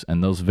police,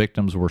 and those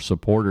victims were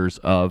supporters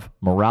of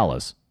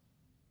Morales.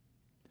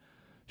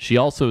 She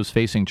also is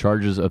facing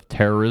charges of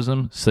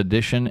terrorism,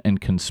 sedition,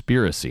 and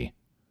conspiracy.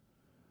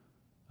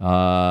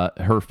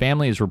 Her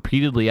family has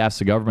repeatedly asked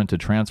the government to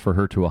transfer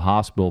her to a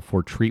hospital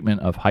for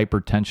treatment of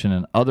hypertension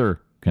and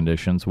other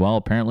conditions. Well,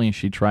 apparently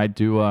she tried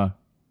to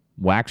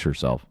wax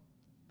herself.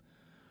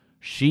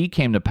 She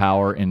came to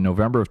power in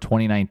November of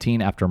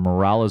 2019 after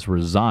Morales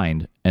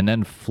resigned and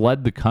then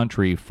fled the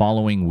country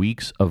following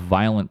weeks of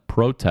violent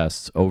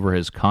protests over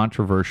his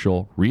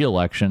controversial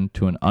re-election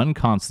to an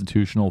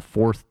unconstitutional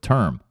fourth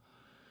term.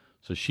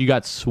 So she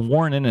got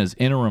sworn in as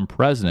interim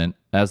president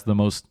as the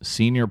most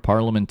senior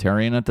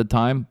parliamentarian at the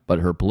time, but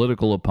her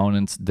political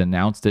opponents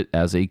denounced it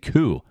as a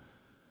coup.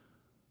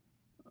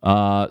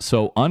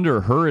 So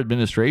under her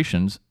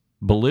administrations,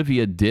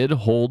 Bolivia did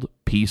hold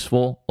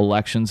peaceful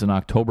elections in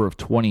October of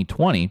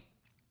 2020,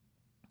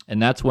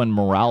 and that's when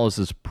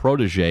Morales'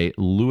 protege,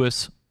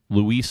 Luis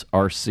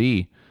Arce,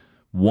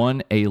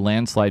 won a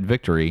landslide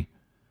victory,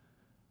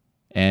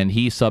 and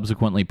he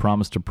subsequently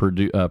promised to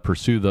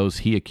pursue those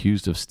he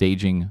accused of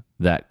staging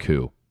that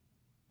coup.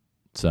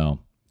 So,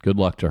 good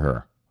luck to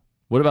her.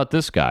 What about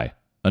this guy?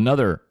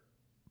 Another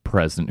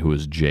president who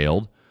was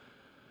jailed.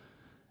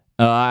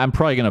 I'm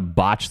probably going to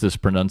botch this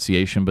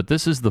pronunciation, but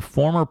this is the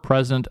former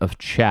president of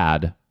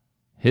Chad.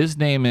 His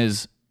name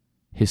is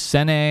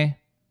Hissène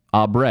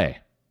Habré,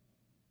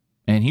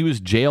 and he was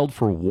jailed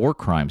for war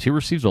crimes. He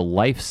received a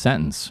life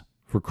sentence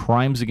for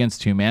crimes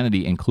against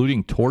humanity,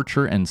 including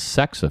torture and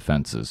sex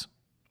offenses.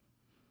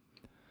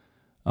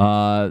 He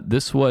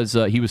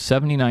was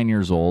 79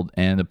 years old,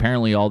 and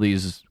apparently all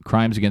these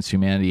crimes against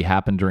humanity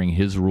happened during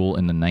his rule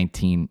in the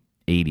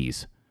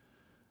 1980s.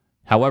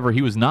 However,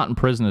 he was not in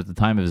prison at the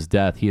time of his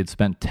death. He had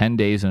spent 10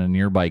 days in a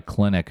nearby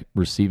clinic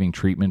receiving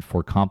treatment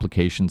for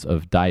complications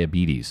of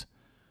diabetes.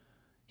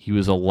 He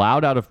was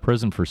allowed out of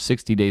prison for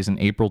 60 days in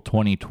April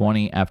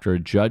 2020 after a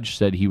judge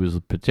said he was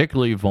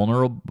particularly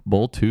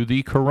vulnerable to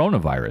the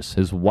coronavirus.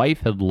 His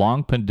wife had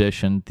long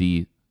petitioned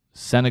the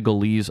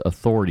Senegalese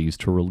authorities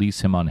to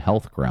release him on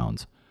health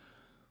grounds.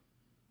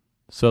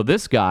 So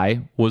this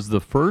guy was the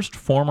first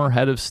former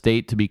head of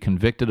state to be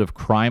convicted of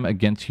crime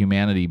against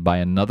humanity by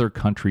another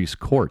country's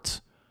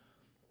courts.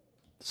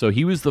 So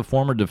he was the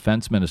former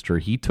defense minister.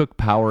 He took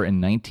power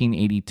in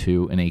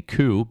 1982 in a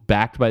coup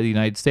backed by the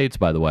United States,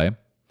 by the way.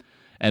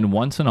 And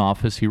once in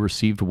office, he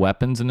received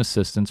weapons and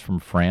assistance from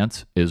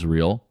France,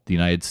 Israel, the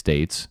United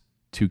States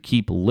to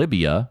keep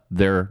Libya,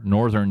 their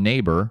northern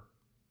neighbor,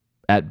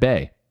 at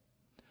bay.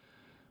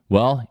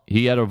 Well,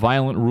 he had a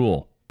violent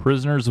rule.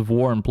 Prisoners of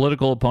war and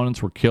political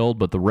opponents were killed,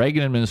 but the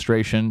Reagan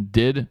administration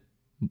did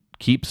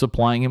keep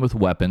supplying him with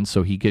weapons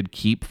so he could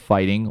keep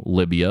fighting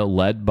Libya,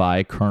 led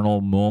by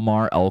Colonel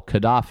Muammar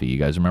al-Gaddafi. You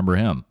guys remember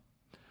him?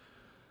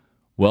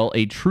 Well,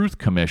 a truth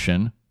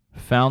commission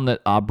found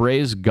that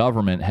Abray's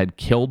government had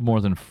killed more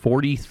than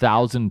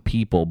 40,000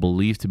 people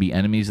believed to be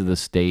enemies of the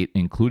state,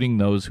 including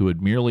those who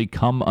had merely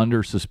come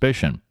under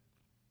suspicion.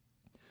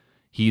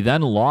 He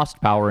then lost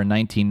power in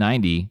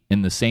 1990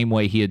 in the same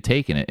way he had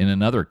taken it in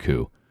another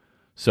coup.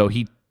 So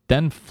he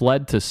then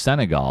fled to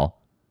Senegal,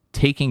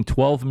 taking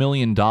 $12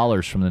 million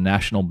from the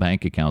national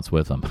bank accounts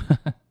with him.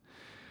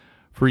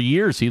 For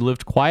years, he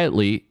lived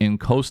quietly in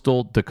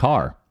coastal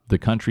Dakar, the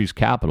country's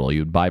capital. He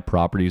would buy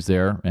properties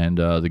there, and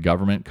the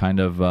government kind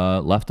of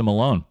left him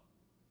alone.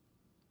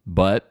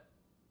 But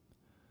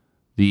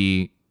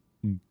the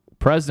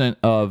president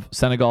of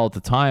Senegal at the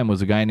time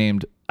was a guy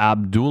named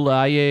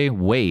Abdoulaye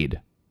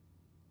Wade.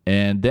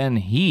 And then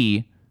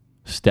he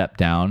stepped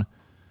down,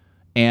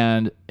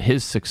 and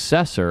his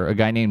successor, a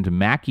guy named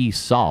Macky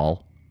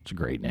Sall, it's a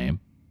great name,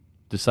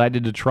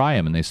 decided to try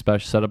him, and they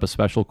set up a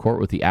special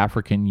court with the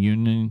African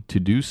Union to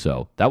do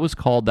so.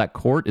 That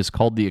court is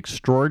called the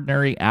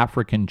Extraordinary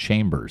African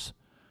Chambers.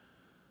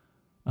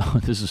 Oh,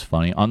 this is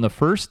funny. On the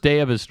first day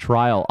of his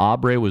trial,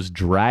 Abray was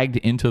dragged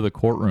into the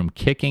courtroom,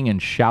 kicking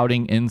and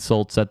shouting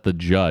insults at the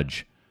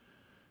judge.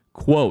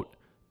 Quote,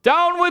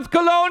 "Down with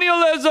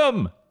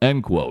colonialism!"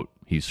 End quote,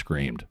 he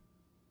screamed.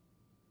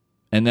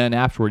 And then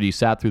afterward, he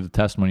sat through the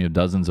testimony of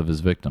dozens of his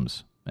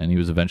victims, and he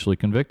was eventually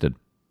convicted.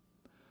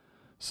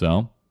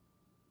 So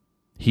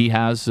he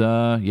has,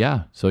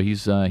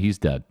 he's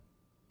dead.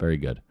 Very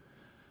good.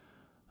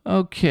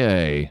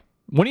 Okay.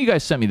 One of you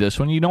guys sent me this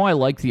one. You know I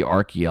like the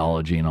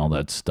archaeology and all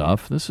that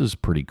stuff. This is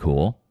pretty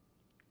cool.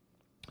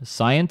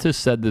 Scientists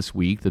said this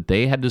week that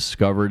they had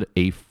discovered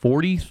a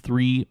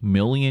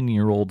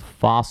 43-million-year-old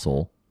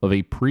fossil of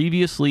a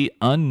previously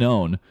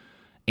unknown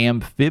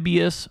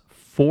amphibious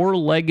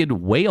four-legged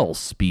whale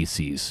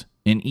species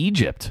in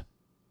Egypt.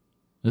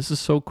 This is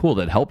so cool.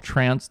 This helped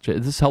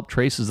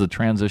traces the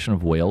transition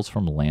of whales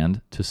from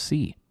land to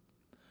sea.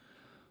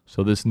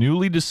 So this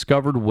newly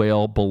discovered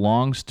whale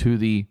belongs to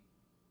the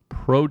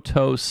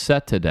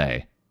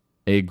Protocetidae,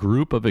 a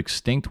group of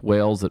extinct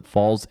whales that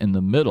falls in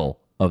the middle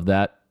of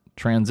that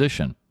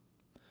transition.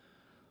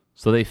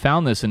 So they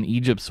found this in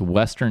Egypt's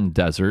western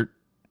desert,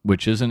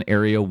 which is an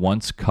area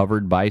once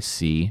covered by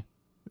sea.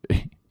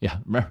 Yeah,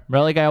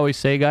 remember, like I always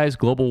say, guys,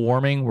 global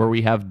warming, where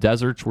we have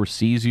deserts where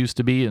seas used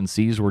to be and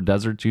seas where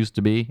deserts used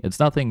to be, it's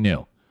nothing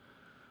new.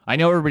 I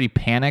know everybody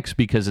panics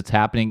because it's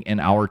happening in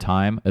our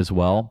time as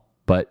well,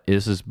 but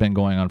this has been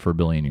going on for a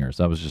billion years.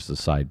 That was just a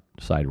side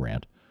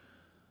rant.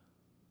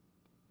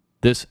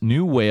 This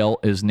new whale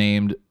is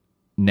named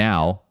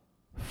now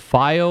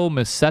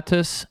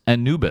Phyomycetus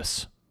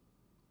anubis.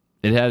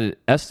 It had an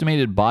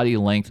estimated body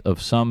length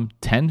of some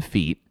 10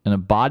 feet and a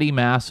body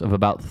mass of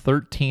about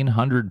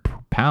 1,300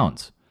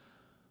 pounds.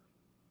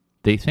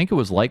 They think it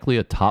was likely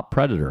a top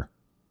predator.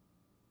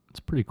 It's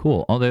pretty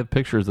cool. Oh, they have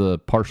pictures of the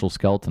partial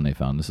skeleton they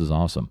found. This is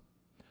awesome.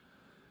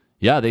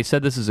 Yeah, they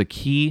said this is a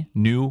key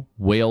new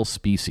whale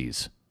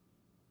species.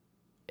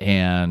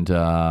 And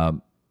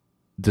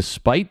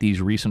despite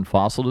these recent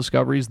fossil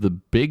discoveries, the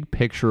big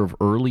picture of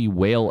early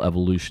whale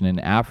evolution in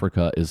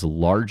Africa is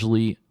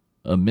largely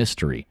a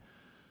mystery.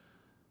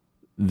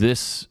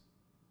 This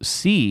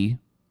sea,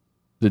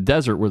 the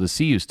desert where the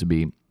sea used to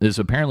be, is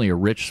apparently a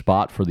rich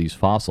spot for these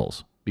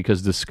fossils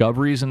because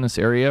discoveries in this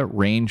area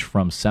range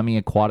from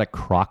semi-aquatic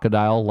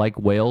crocodile-like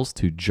whales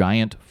to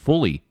giant,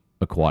 fully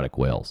aquatic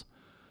whales.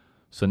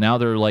 So now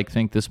they're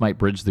think this might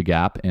bridge the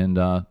gap in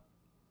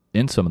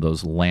some of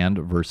those land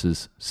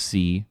versus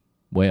sea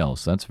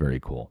whales. That's very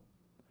cool.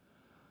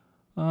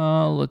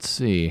 Let's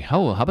see.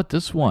 How about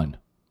this one?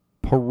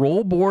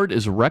 Parole board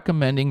is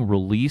recommending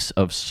release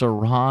of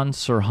Sirhan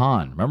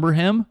Sirhan. Remember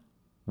him?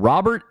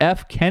 Robert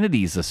F.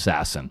 Kennedy's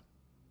assassin.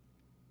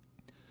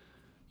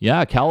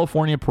 Yeah,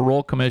 California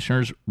parole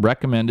commissioners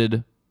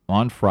recommended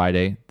on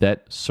Friday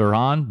that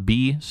Sirhan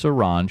B.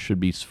 Sirhan should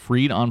be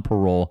freed on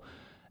parole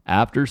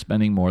after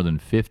spending more than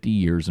 50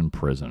 years in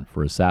prison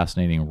for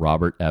assassinating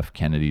Robert F.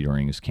 Kennedy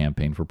during his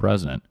campaign for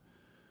president.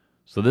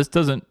 So this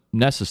doesn't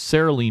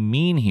necessarily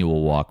mean he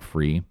will walk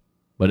free,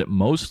 but it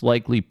most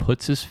likely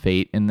puts his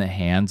fate in the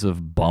hands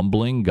of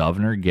bumbling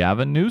Governor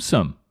Gavin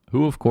Newsom,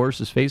 who, of course,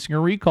 is facing a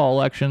recall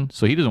election,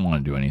 so he doesn't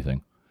want to do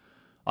anything.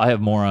 I have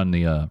more on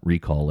the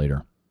recall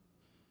later.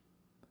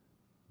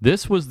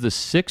 This was the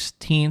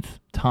 16th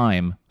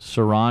time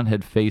Sirhan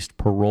had faced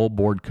parole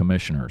board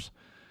commissioners,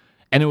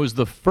 and it was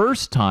the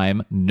first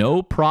time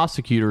no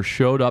prosecutor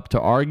showed up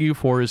to argue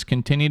for his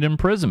continued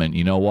imprisonment.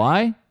 You know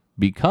why?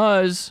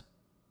 Because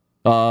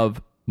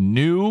of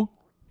new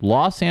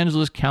Los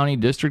Angeles County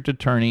District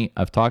Attorney,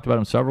 I've talked about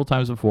him several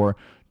times before,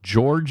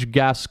 George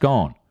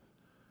Gascon.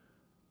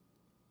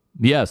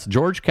 Yes,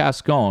 George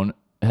Gascon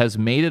has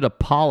made it a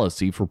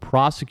policy for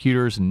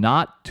prosecutors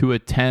not to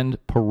attend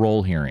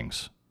parole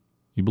hearings.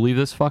 You believe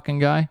this fucking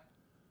guy?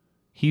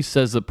 He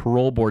says the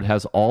parole board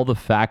has all the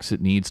facts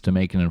it needs to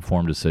make an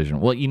informed decision.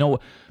 Well, you know,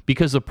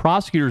 because the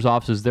prosecutor's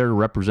office is there to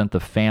represent the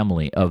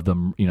family of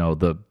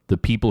the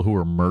people who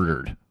were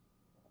murdered.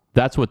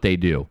 That's what they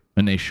do.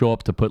 And they show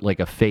up to put like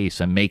a face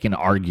and make an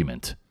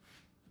argument.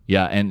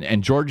 Yeah,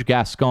 and George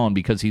Gascon,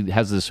 because he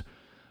has this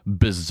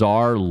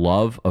bizarre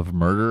love of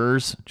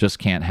murderers, just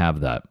can't have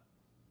that.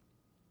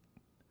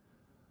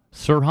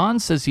 Sirhan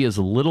says he has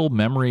little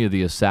memory of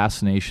the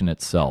assassination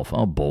itself.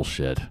 Oh,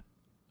 bullshit.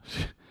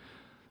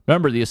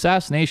 Remember, the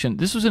assassination,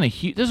 this was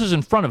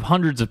in front of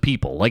hundreds of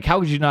people. Like, how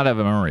could you not have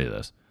a memory of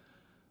this?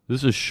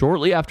 This is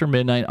shortly after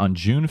midnight on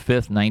June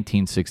 5th,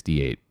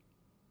 1968,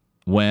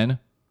 when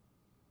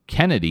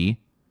Kennedy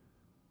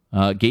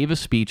gave a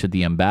speech at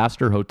the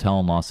Ambassador Hotel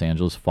in Los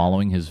Angeles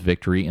following his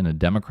victory in a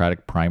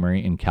Democratic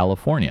primary in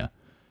California.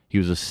 He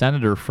was a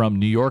senator from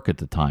New York at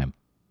the time.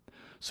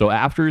 So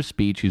after his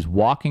speech, he's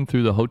walking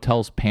through the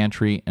hotel's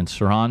pantry, and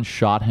Sirhan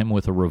shot him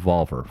with a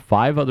revolver.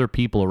 5 other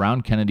people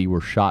around Kennedy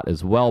were shot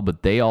as well,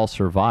 but they all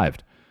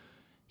survived.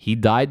 He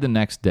died the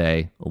next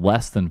day,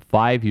 less than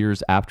 5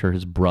 years after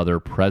his brother,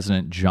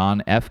 President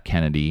John F.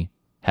 Kennedy,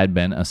 had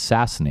been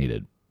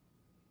assassinated.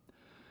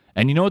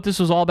 And you know what this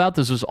was all about?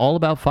 This was all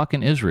about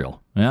fucking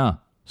Israel. Yeah.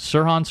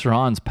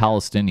 Sirhan's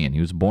Palestinian. He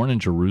was born in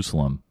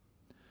Jerusalem.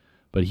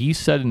 But he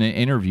said in an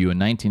interview in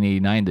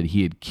 1989 that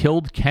he had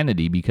killed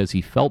Kennedy because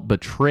he felt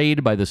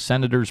betrayed by the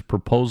senator's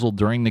proposal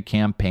during the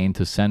campaign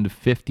to send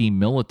 50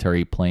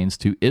 military planes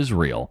to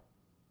Israel.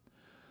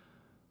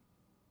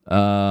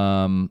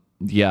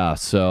 Yeah,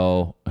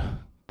 so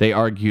they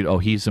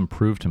argued, he's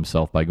improved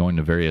himself by going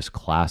to various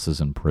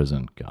classes in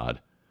prison. God.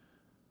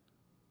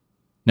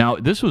 Now,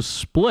 this was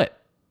split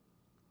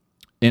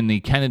in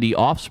the Kennedy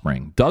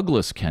offspring.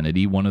 Douglas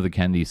Kennedy, one of the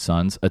Kennedy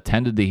sons,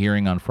 attended the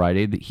hearing on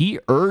Friday. He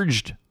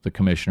urged the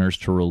commissioners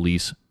to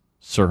release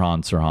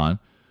Sirhan,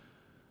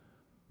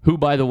 who,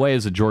 by the way,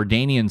 is a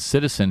Jordanian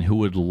citizen who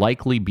would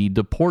likely be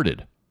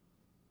deported.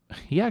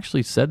 He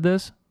actually said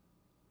this.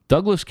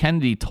 Douglas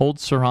Kennedy told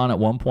Sirhan at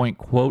one point,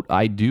 quote,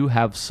 "I do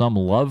have some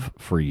love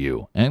for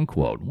you," end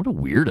quote. What a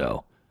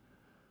weirdo.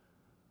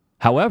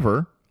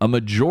 However, a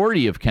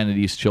majority of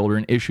Kennedy's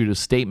children issued a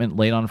statement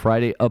late on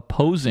Friday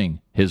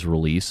opposing his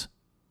release,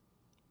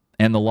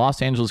 and the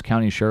Los Angeles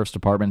County Sheriff's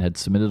Department had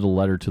submitted a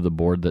letter to the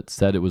board that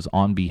said it was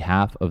on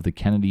behalf of the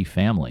Kennedy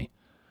family.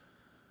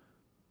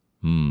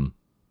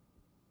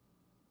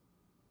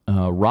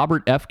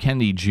 Robert F.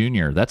 Kennedy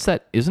Jr.,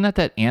 isn't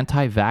that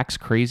anti-vax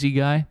crazy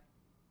guy?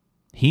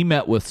 He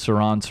met with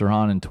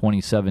Sirhan in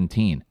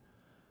 2017,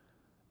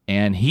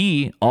 and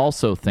he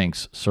also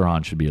thinks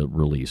Sirhan should be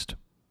released.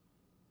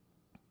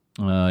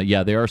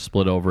 Yeah, they are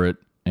split over it,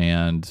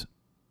 and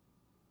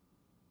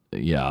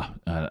yeah,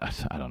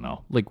 I don't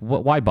know. Like,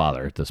 why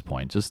bother at this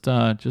point? Just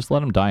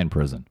let him die in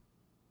prison.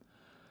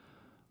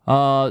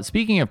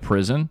 Speaking of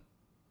prison,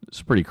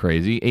 it's pretty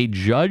crazy. A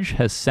judge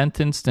has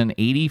sentenced an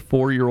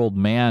 84-year-old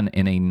man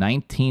in a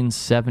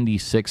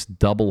 1976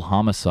 double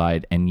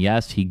homicide, and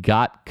yes, he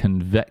got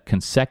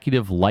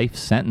consecutive life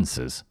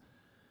sentences.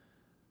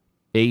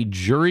 A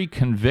jury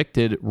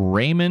convicted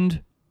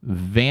Raymond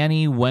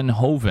Vanny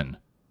Wenhoven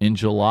in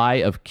July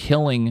of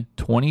killing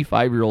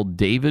 25-year-old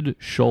David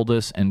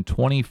Schultes and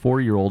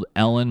 24-year-old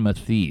Ellen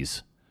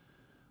Mathies.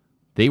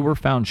 They were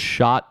found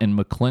shot in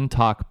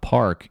McClintock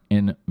Park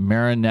in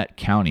Marinette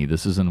County.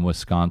 This is in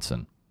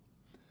Wisconsin.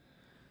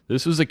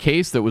 This was a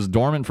case that was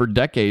dormant for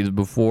decades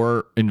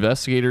before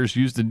investigators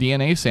used a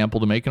DNA sample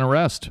to make an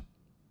arrest.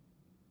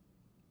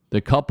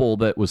 The couple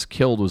that was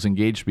killed was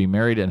engaged to be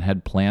married and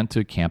had planned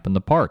to camp in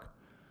the park.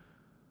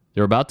 They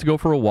were about to go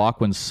for a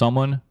walk when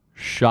someone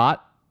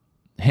shot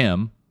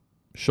him,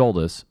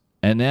 Schultes,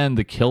 and then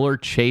the killer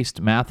chased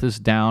Mathis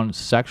down,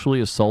 sexually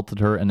assaulted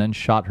her, and then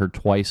shot her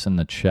twice in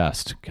the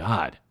chest.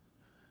 God.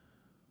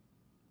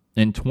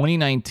 In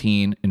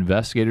 2019,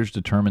 investigators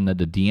determined that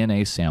the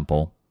DNA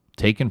sample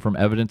taken from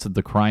evidence at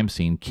the crime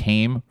scene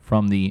came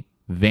from the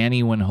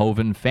Vanny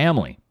Wenhoven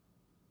family.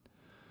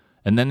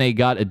 And then they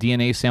got a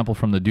DNA sample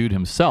from the dude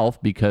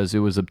himself because it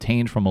was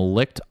obtained from a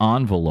licked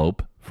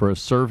envelope for a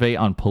survey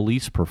on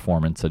police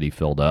performance that he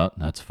filled out.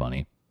 That's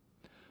funny.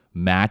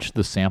 Matched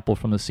the sample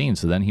from the scene.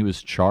 So then he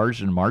was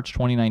charged in March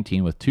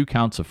 2019 with 2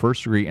 counts of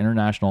first-degree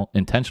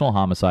intentional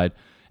homicide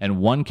and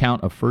 1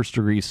 count of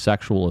first-degree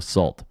sexual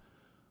assault.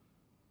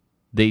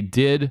 They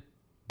did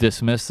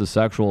dismiss the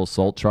sexual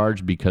assault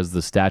charge because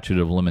the statute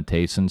of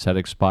limitations had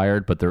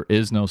expired, but there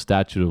is no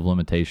statute of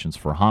limitations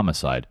for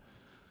homicide.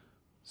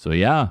 So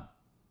yeah,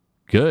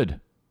 good.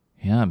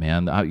 Yeah,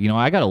 man.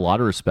 I got a lot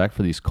of respect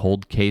for these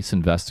cold case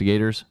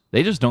investigators.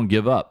 They just don't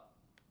give up,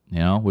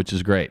 which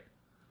is great.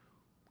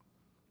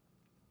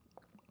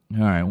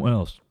 All right, what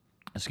else?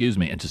 Excuse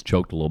me, I just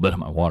choked a little bit of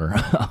my water.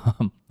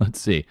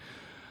 Let's see.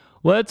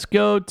 Let's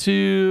go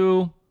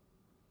to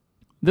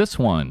this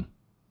one.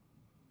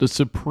 The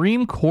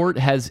Supreme Court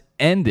has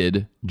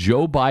ended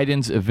Joe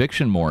Biden's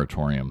eviction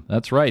moratorium.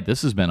 That's right.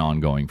 This has been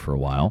ongoing for a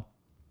while.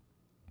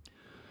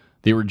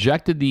 They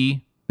rejected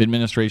the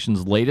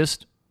administration's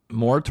latest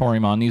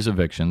moratorium on these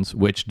evictions,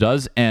 which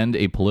does end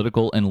a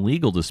political and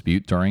legal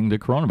dispute during the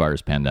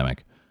coronavirus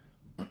pandemic.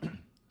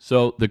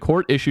 So the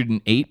court issued an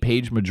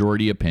 8-page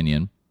majority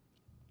opinion,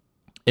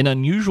 an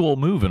unusual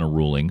move in a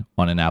ruling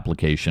on an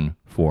application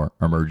for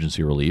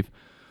emergency relief.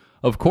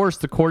 Of course,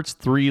 the court's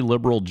 3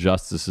 liberal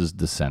justices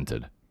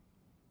dissented.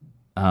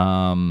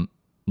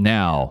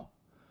 Now,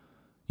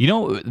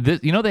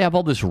 they have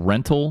all this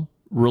rental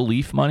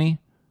relief money.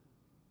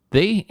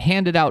 They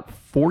handed out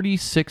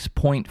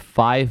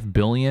 $46.5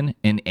 billion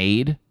in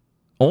aid.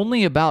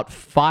 Only about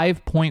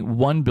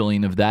 $5.1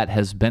 billion of that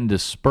has been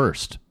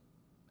dispersed.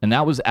 And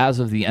that was as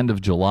of the end of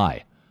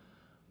July.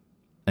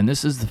 And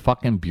this is the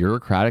fucking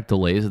bureaucratic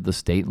delays at the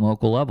state and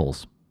local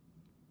levels.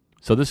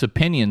 So this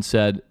opinion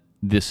said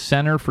the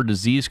Center for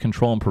Disease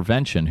Control and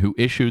Prevention, who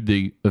issued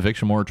the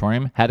eviction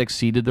moratorium, had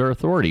exceeded their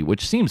authority,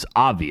 which seems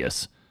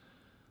obvious.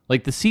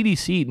 Like the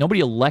CDC, nobody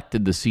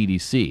elected the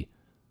CDC.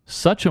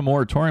 Such a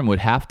moratorium would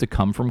have to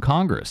come from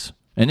Congress.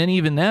 And then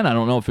even then, I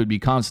don't know if it would be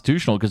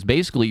constitutional, because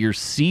basically you're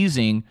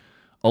seizing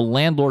a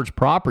landlord's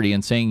property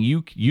and saying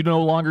you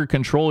no longer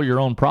control your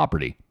own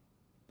property.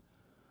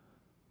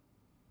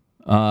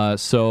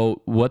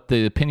 So what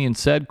the opinion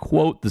said,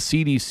 quote, the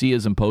CDC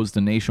has imposed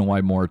a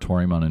nationwide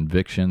moratorium on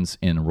evictions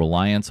in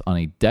reliance on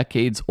a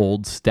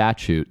decades-old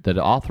statute that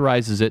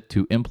authorizes it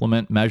to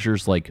implement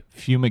measures like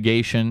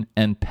fumigation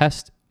and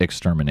pest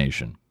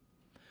extermination.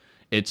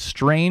 It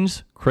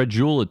strains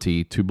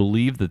credulity to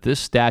believe that this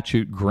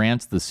statute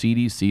grants the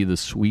CDC the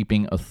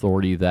sweeping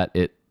authority that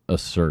it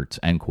asserts,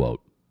 end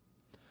quote.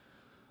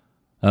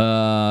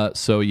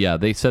 So yeah,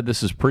 they said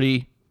this is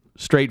pretty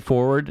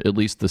straightforward, at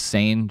least the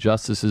sane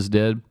justices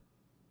did.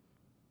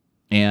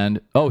 And,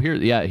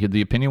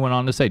 the opinion went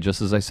on to say, just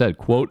as I said,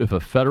 quote, if a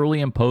federally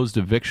imposed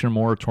eviction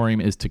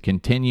moratorium is to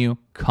continue,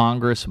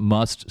 Congress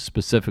must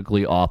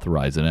specifically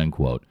authorize it, end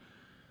quote.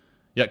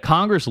 Yeah,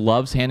 Congress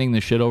loves handing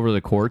this shit over to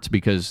the courts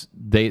because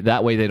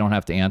that way they don't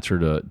have to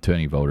answer to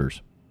any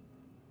voters.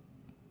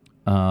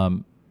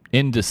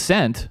 In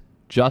dissent,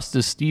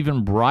 Justice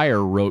Stephen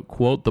Breyer wrote,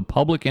 quote, the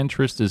public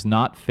interest is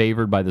not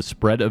favored by the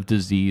spread of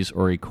disease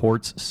or a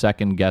court's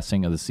second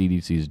guessing of the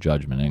CDC's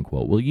judgment, end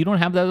quote. Well, you don't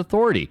have that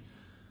authority.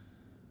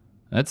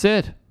 That's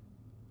it.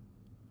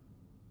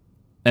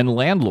 And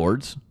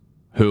landlords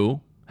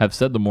who have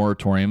said the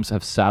moratoriums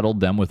have saddled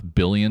them with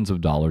billions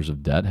of dollars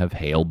of debt have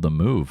hailed the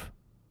move.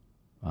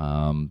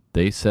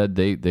 They said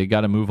they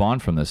got to move on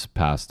from this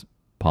past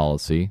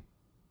policy.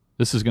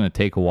 This is going to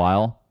take a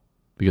while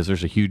because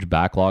there's a huge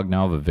backlog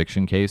now of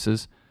eviction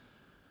cases.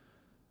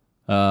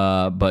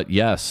 But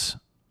yes,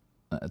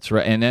 that's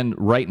right. And then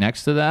right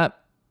next to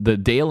that, the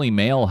Daily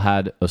Mail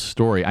had a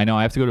story. I know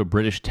I have to go to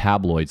British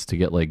tabloids to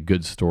get like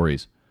good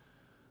stories,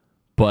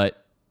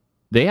 but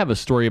they have a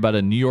story about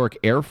a New York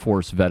Air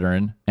Force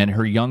veteran and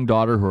her young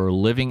daughter who are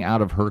living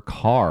out of her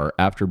car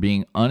after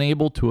being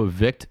unable to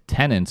evict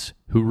tenants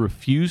who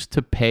refused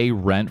to pay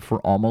rent for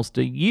almost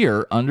a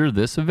year under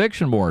this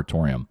eviction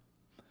moratorium.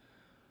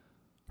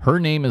 Her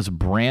name is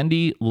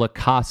Brandy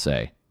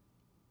Lacasse.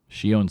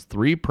 She owns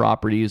 3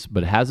 properties,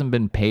 but hasn't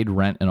been paid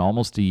rent in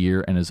almost a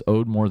year and is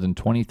owed more than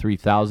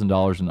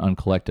 $23,000 in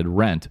uncollected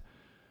rent.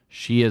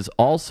 She has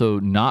also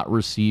not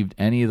received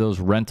any of those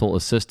rental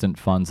assistance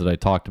funds that I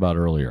talked about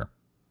earlier.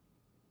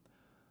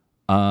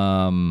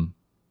 What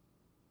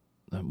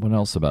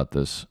else about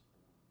this?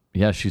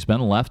 Yeah, she's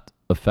been left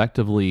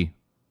effectively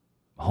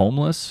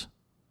homeless.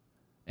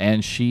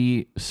 And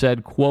she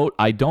said, quote,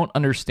 I don't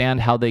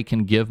understand how they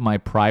can give my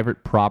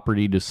private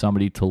property to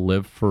somebody to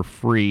live for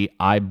free.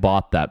 I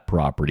bought that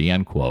property,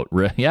 end quote.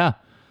 Yeah,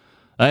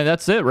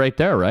 that's it right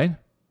there, right?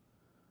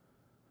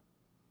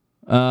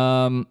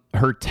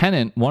 Her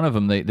tenant, one of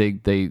them,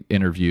 they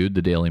interviewed,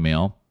 the Daily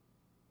Mail.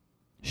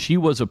 She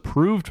was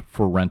approved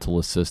for rental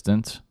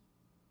assistance,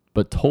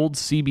 but told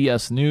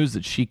CBS News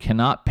that she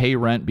cannot pay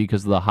rent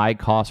because of the high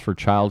cost for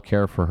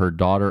childcare for her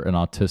daughter and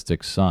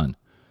autistic son.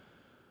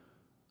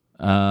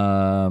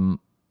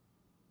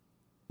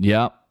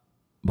 Yeah,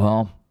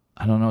 well,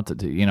 I don't know what to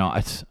do.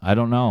 I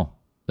don't know.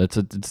 It's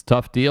a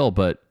tough deal,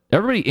 but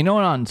everybody,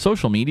 on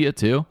social media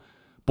too,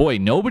 boy,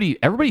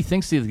 everybody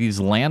thinks these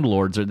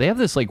landlords they have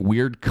this like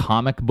weird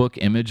comic book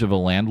image of a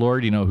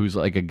landlord, who's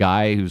like a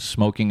guy who's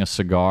smoking a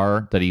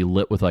cigar that he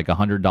lit with like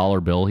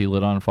 $100 bill he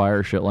lit on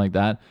fire, shit like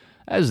that.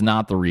 That is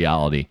not the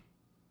reality.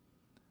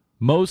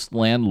 Most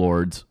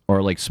landlords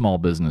are like small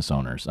business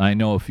owners. I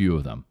know a few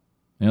of them.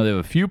 They have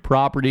a few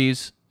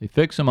properties. They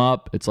fix them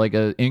up. It's like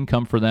an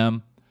income for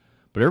them.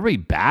 But everybody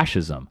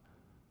bashes them.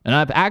 And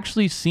I've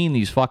actually seen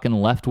these fucking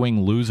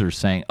left-wing losers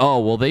saying, oh,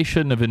 well, they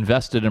shouldn't have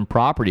invested in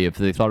property if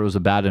they thought it was a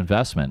bad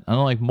investment. I'm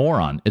like,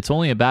 moron. It's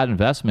only a bad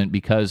investment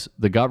because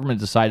the government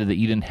decided that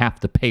you didn't have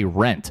to pay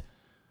rent.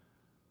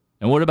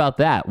 And what about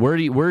that?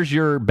 Where's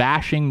your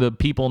bashing the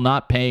people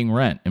not paying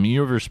rent? I mean,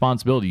 you have a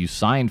responsibility. You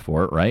signed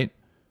for it, right?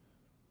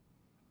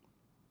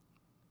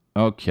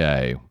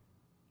 Okay.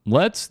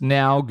 let's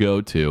now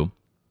go to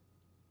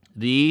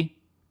the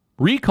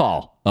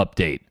recall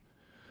update.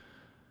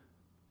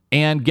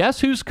 And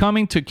guess who's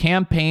coming to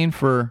campaign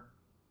for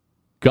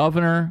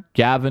Governor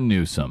Gavin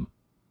Newsom?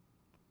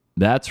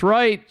 That's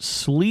right.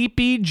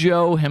 Sleepy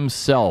Joe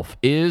himself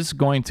is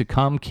going to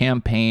come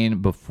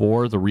campaign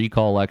before the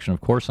recall election,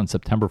 of course, on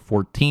September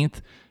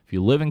 14th. If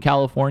you live in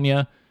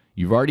California,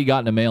 you've already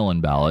gotten a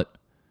mail-in ballot,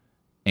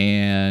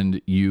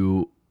 and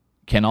you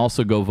can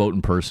also go vote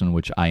in person,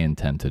 which I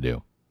intend to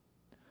do.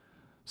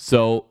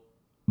 So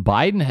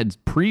Biden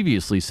had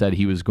previously said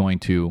he was going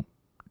to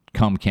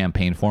come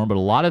campaign for him, but a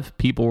lot of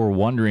people were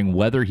wondering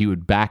whether he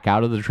would back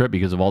out of the trip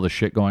because of all the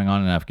shit going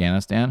on in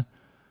Afghanistan.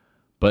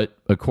 But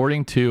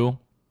according to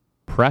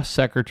press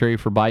secretary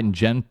for Biden,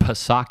 Jen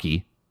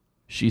Psaki,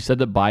 she said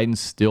that Biden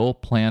still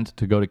planned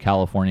to go to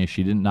California.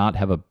 She did not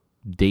have a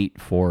date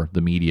for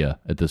the media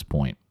at this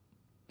point.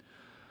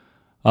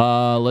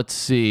 Let's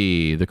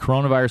see. The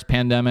coronavirus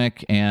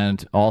pandemic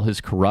and all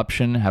his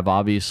corruption have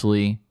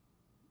obviously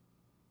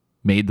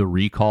made the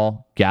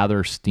recall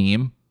gather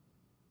steam.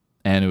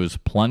 And it was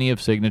plenty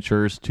of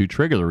signatures to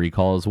trigger the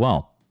recall as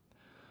well.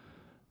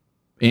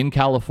 In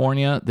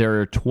California, there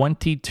are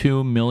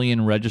 22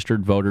 million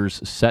registered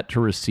voters set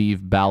to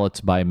receive ballots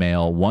by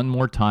mail. One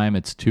more time,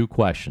 it's 2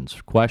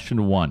 questions.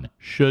 Question 1,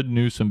 should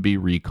Newsom be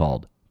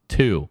recalled?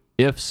 2,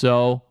 if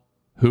so,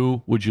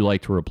 who would you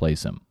like to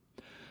replace him?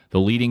 The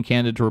leading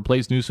candidate to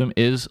replace Newsom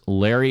is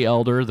Larry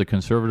Elder, the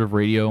conservative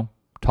radio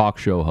talk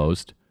show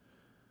host.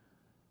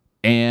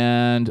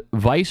 And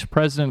Vice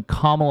President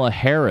Kamala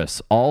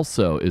Harris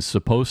also is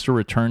supposed to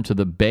return to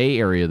the Bay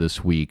Area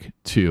this week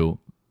to,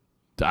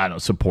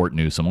 support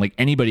Newsom. Like,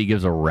 anybody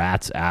gives a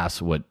rat's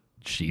ass what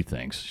she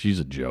thinks.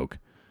 She's a joke.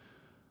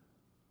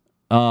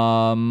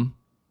 And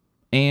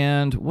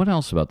what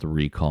else about the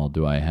recall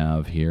do I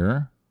have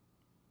here?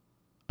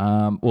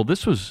 Well,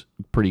 this was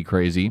pretty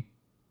crazy.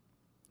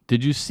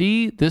 Did you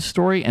see this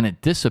story? And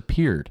it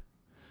disappeared.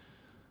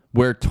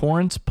 Where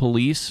Torrance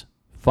police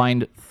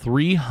find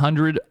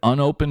 300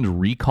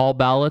 unopened recall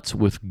ballots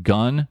with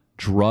gun,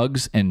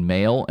 drugs, and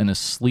mail in a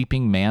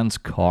sleeping man's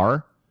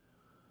car.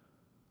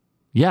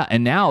 Yeah,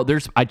 and now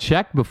I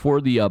checked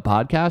before the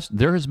podcast,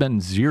 there has been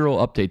zero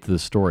update to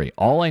this story.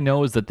 All I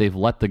know is that they've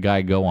let the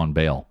guy go on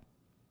bail.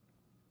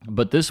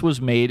 But this was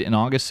made in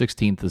August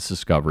 16th, this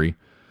discovery,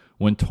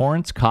 when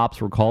Torrance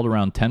cops were called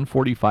around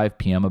 10:45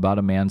 p.m. about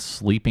a man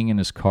sleeping in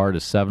his car at a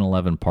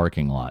 7-Eleven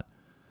parking lot.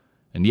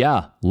 And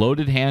yeah,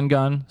 loaded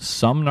handgun,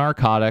 some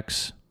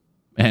narcotics,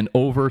 and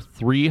over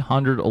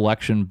 300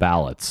 election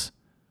ballots.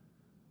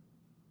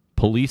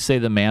 Police say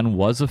the man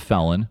was a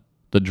felon.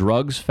 The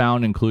drugs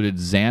found included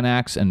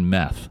Xanax and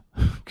meth.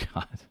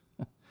 God.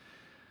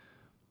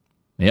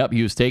 Yep,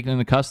 he was taken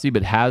into custody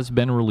but has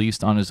been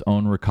released on his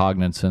own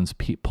recognizance.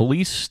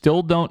 Police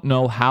still don't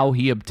know how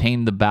he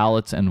obtained the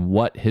ballots and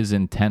what his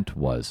intent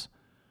was.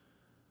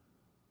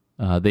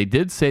 They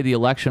did say the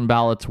election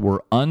ballots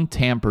were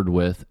untampered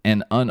with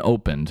and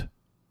unopened,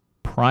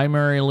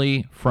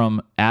 primarily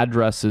from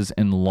addresses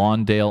in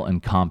Lawndale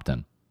and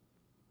Compton.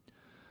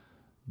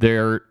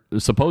 They're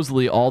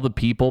supposedly all the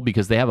people,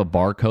 because they have a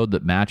barcode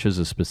that matches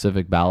a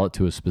specific ballot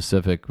to a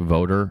specific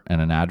voter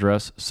and an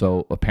address.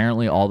 So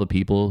apparently all the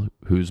people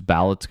whose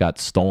ballots got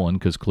stolen,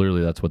 because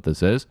clearly that's what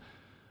this is,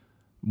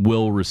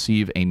 will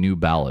receive a new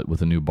ballot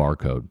with a new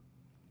barcode.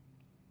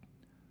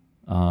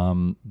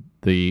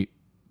 The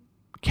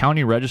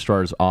county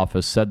registrar's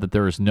office said that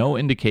there is no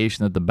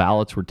indication that the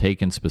ballots were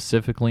taken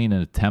specifically in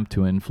an attempt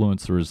to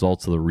influence the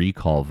results of the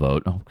recall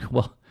vote. Oh,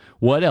 well,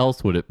 what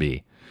else would it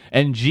be?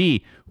 And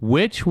gee,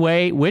 which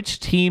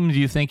team do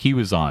you think he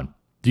was on?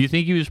 Do you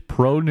think he was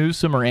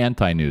pro-Newsom or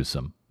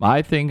anti-Newsom?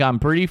 I think I'm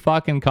pretty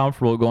fucking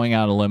comfortable going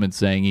out on a limb and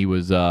saying he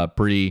was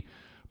pretty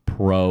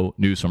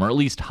pro-Newsom, or at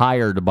least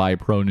hired by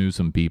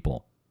pro-Newsom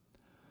people.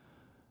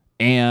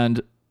 And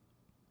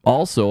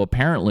also,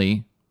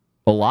 apparently,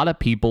 a lot of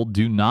people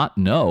do not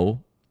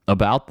know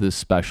about this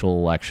special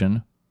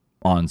election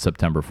on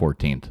September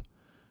 14th,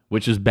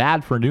 which is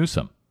bad for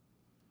Newsom.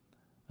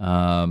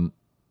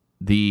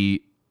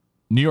 The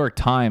New York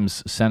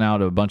Times sent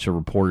out a bunch of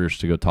reporters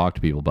to go talk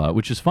to people about it,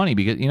 which is funny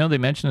because, they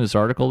mentioned in this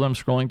article that I'm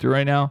scrolling through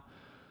right now,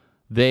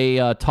 they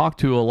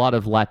talked to a lot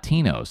of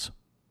Latinos.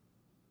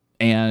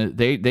 And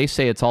they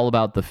say it's all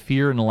about the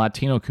fear in the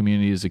Latino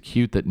community is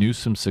acute that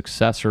Newsom's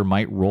successor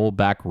might roll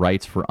back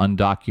rights for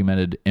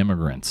undocumented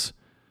immigrants.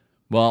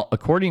 Well,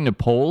 according to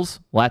polls,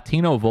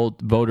 Latino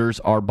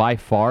voters are by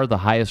far the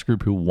highest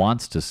group who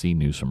wants to see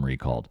Newsom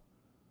recalled.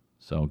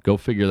 So go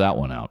figure that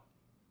one out.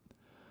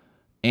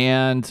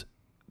 And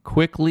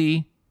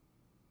quickly,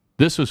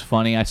 this was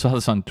funny. I saw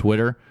this on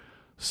Twitter.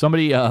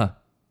 Somebody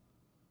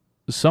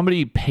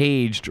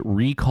paged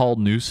recalled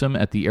Newsom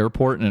at the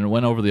airport, and it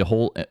went over the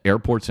whole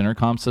airport's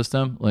intercom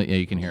system. Yeah,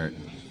 you can hear it.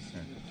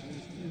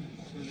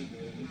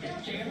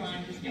 Delta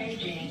Airlines is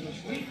paging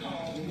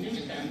recall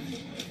Newsom.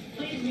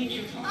 Please meet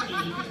your party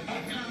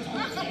at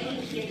Concourse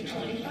Gate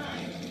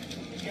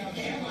 25.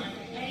 Delta Airlines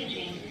is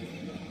paging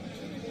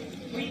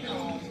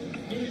recall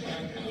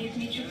Newsom. Please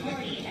meet your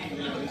party at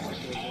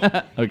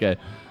Concourse. Okay.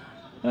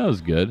 That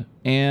was good.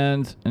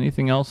 And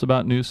anything else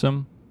about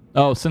Newsom?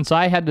 Oh, since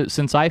I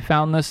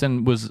found this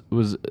and was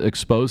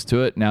exposed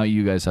to it, now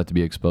you guys have to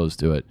be exposed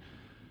to it.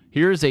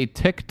 Here's a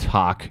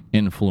TikTok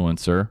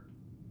influencer,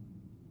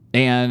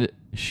 and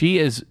she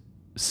is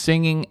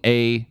singing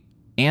a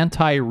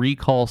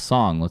anti-recall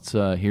song. Let's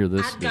hear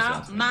this. I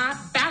got my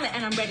ballot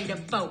and I'm ready to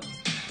vote.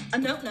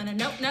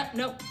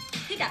 No.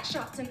 He got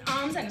shots in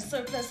arms and a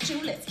surplus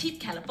too. Let's keep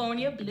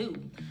California blue.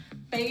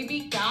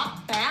 Baby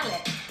got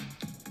ballot.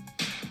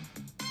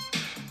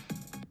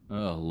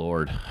 Oh,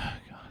 Lord.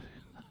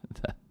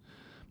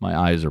 My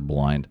eyes are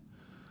blind.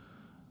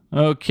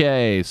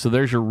 Okay, so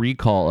there's your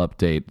recall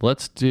update.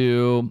 Let's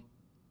do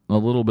a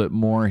little bit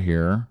more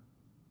here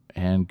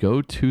and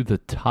go to the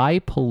Thai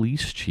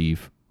police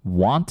chief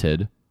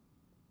wanted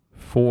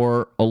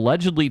for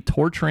allegedly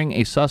torturing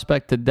a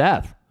suspect to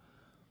death.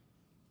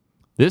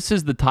 This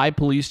is the Thai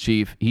police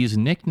chief. He's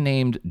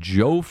nicknamed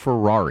Joe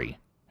Ferrari.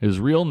 His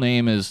real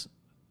name is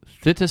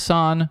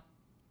Thitisan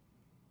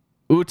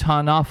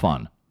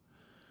Uttanaphan.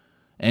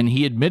 And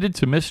he admitted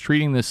to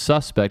mistreating this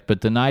suspect,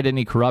 but denied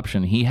any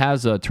corruption. He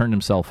has turned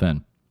himself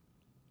in.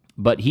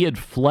 But he had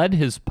fled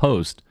his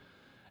post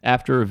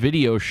after a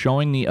video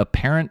showing the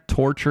apparent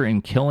torture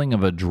and killing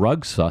of a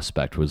drug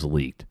suspect was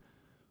leaked.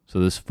 So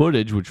this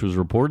footage, which was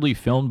reportedly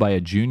filmed by a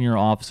junior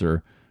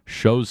officer,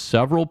 shows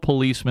several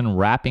policemen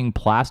wrapping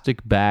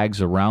plastic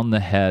bags around the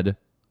head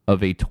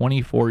of a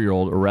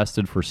 24-year-old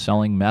arrested for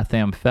selling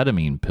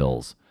methamphetamine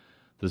pills.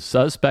 The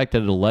suspect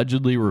had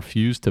allegedly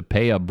refused to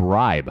pay a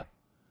bribe.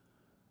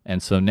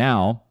 And so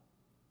now,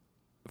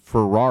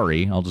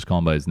 Ferrari, I'll just call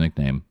him by his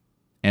nickname,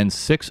 and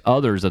 6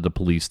 others at the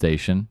police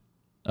station,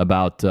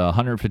 about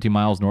 150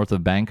 miles north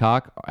of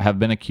Bangkok, have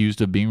been accused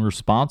of being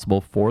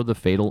responsible for the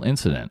fatal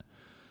incident.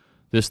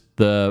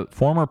 The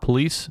former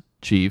police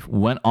chief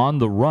went on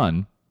the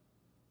run,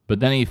 but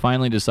then he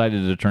finally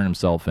decided to turn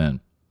himself in.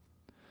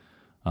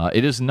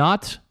 It is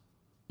not.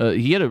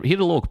 He had a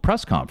little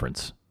press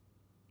conference,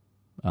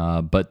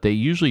 but they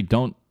usually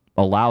don't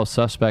allow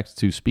suspects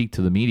to speak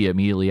to the media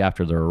immediately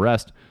after their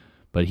arrest,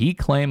 but he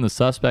claimed the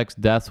suspect's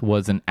death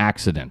was an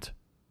accident.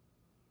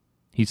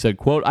 He said,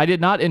 quote, "I did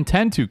not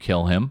intend to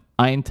kill him.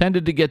 I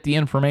intended to get the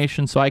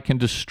information so I can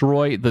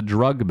destroy the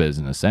drug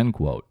business," end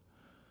quote.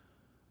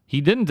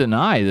 He didn't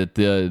deny that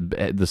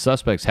the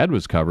suspect's head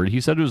was covered. He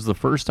said it was the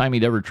first time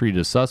he'd ever treated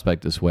a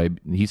suspect this way.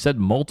 He said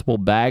multiple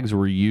bags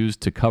were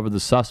used to cover the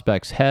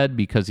suspect's head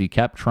because he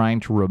kept trying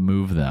to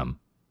remove them.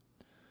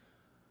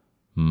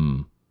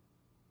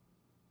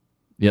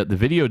 Yeah, the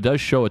video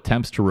does show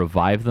attempts to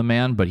revive the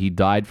man, but he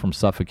died from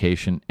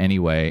suffocation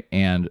anyway,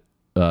 and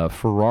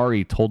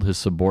Ferrari told his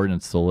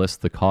subordinates to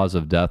list the cause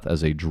of death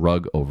as a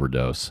drug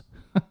overdose.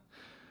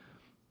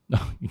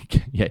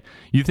 Yeah,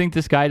 you think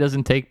this guy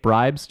doesn't take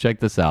bribes? Check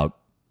this out.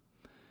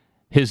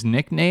 His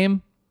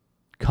nickname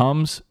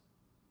comes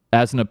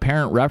as an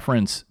apparent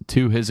reference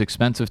to his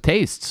expensive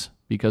tastes,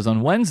 because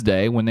on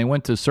Wednesday, when they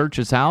went to search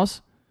his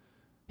house,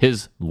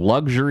 his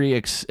luxury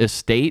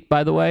estate,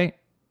 by the way,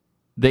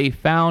 they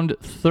found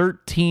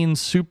 13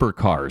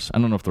 supercars. I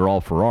don't know if they're all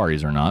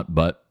Ferraris or not,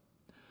 but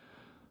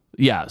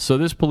yeah, so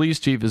this police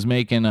chief is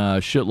making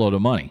a shitload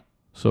of money.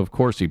 So of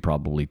course he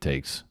probably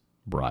takes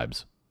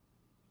bribes.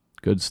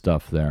 Good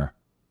stuff there.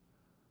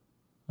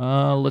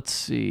 Let's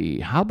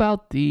see. How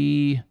about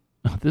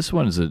this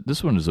one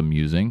is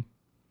amusing.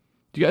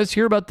 Do you guys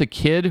hear about the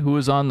kid who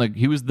was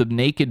he was the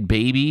naked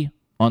baby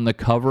on the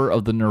cover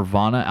of the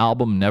Nirvana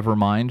album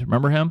Nevermind?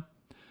 Remember him?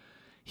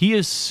 He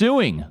is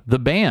suing the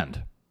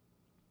band.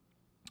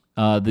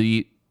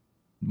 The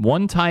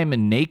one-time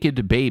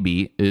naked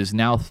baby is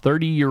now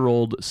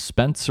 30-year-old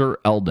Spencer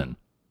Eldon.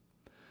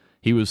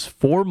 He was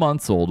 4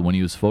 months old when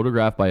he was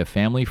photographed by a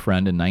family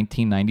friend in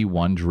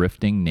 1991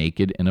 drifting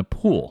naked in a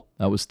pool.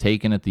 That was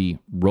taken at the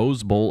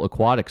Rose Bowl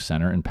Aquatic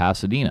Center in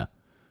Pasadena,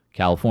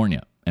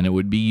 California. And it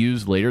would be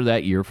used later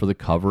that year for the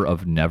cover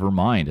of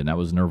Nevermind. And that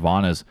was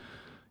Nirvana's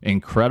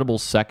incredible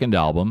second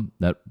album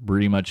that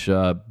pretty much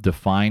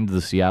defined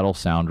the Seattle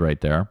sound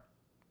right there.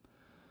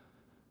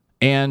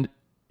 And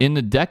in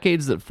the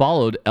decades that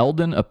followed,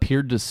 Eldon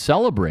appeared to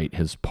celebrate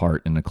his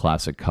part in the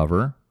classic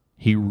cover.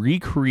 He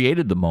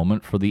recreated the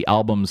moment for the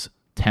album's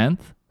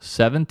 10th,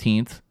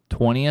 17th,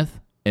 20th,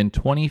 and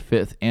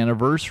 25th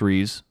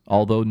anniversaries,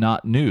 although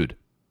not nude.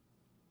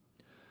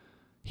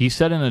 He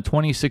said in a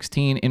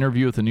 2016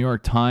 interview with the New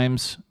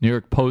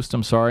York Post,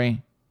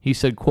 he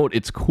said, quote,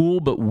 "It's cool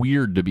but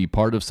weird to be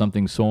part of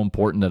something so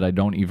important that I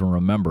don't even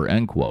remember,"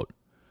 end quote.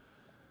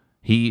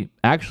 He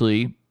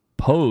actually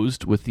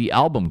posed with the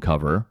album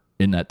cover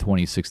in that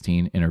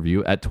 2016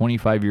 interview at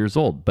 25 years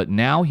old. But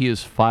now he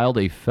has filed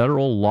a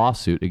federal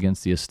lawsuit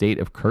against the estate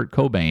of Kurt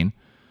Cobain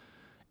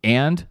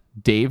and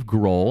Dave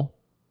Grohl,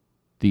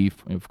 the,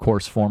 of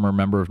course, former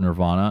member of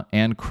Nirvana,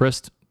 and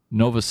Chris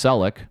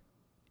Novoselic,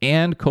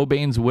 and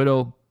Cobain's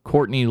widow,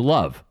 Courtney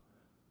Love,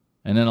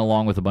 and then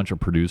along with a bunch of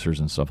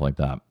producers and stuff like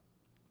that.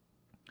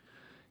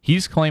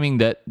 He's claiming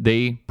that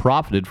they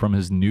profited from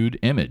his nude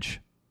image.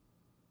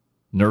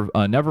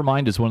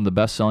 Nevermind is one of the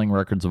best-selling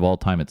records of all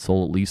time. It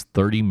sold at least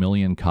 30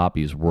 million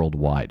copies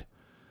worldwide.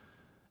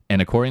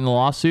 And according to the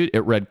lawsuit,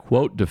 it read,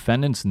 quote,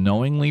 defendants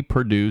knowingly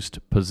produced,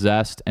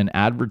 possessed, and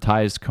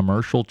advertised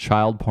commercial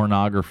child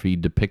pornography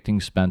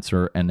depicting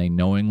Spencer, and they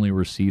knowingly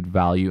received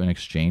value in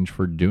exchange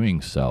for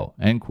doing so,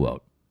 end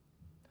quote.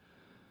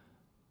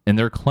 And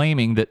they're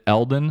claiming that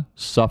Eldon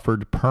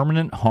suffered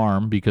permanent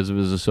harm because of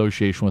his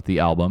association with the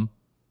album,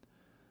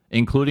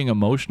 including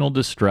emotional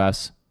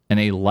distress and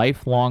a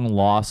lifelong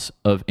loss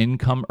of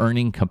income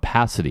earning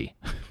capacity.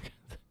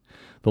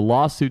 The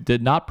lawsuit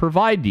did not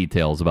provide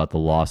details about the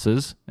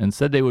losses and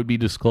said they would be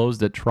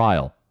disclosed at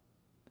trial.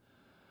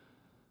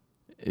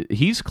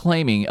 He's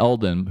claiming,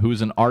 Eldon,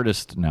 who's an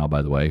artist now,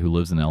 by the way, who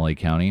lives in LA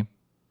County,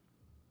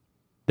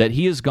 that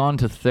he has gone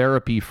to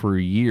therapy for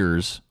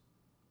years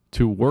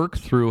to work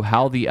through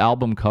how the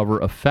album cover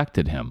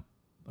affected him,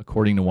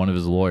 according to one of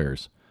his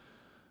lawyers.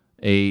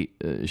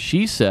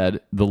 She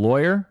said, the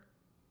lawyer,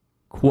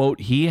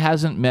 quote, he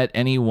hasn't met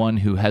anyone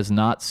who has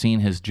not seen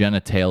his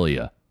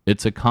genitalia.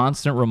 It's a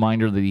constant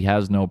reminder that he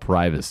has no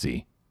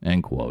privacy,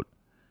 end quote.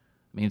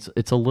 I mean,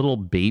 it's a little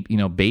baby,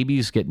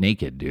 babies get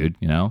naked, dude,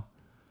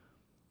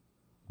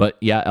 But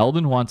yeah,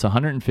 Eldon wants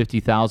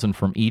 $150,000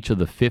 from each of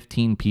the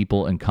 15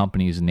 people and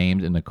companies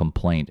named in the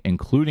complaint,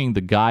 including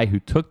the guy who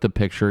took the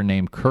picture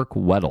named Kirk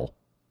Weddle.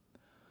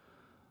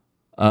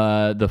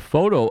 The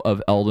photo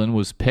of Eldon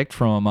was picked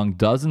from among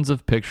dozens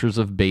of pictures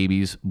of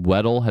babies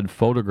Weddle had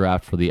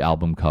photographed for the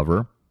album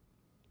cover,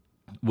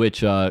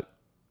 which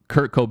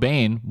Kurt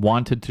Cobain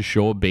wanted to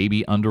show a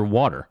baby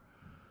underwater.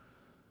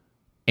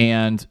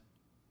 And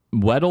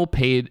Weddle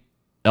paid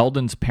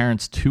Eldon's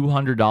parents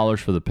 $200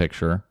 for the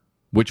picture,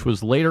 which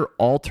was later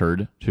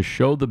altered to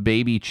show the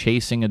baby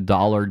chasing a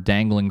dollar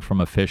dangling from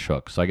a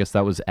fishhook. So I guess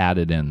that was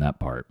added in, that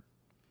part.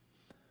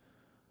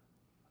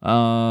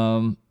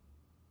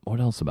 What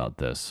else about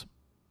this?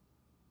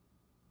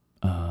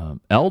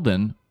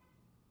 Eldon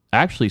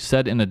actually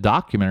said in a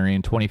documentary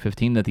in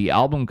 2015 that the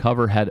album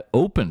cover had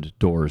opened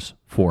doors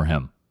for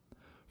him.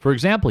 For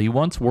example, he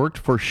once worked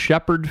for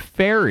Shepard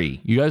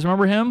Fairey. You guys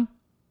remember him?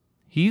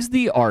 He's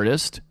the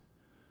artist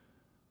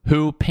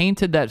who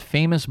painted that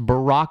famous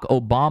Barack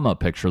Obama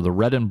picture, the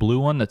red and blue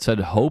one that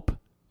said hope.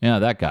 Yeah,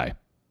 that guy.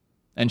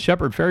 And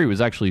Shepard Fairey was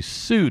actually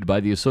sued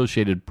by the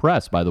Associated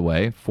Press, by the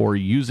way, for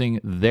using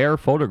their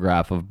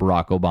photograph of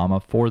Barack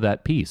Obama for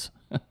that piece.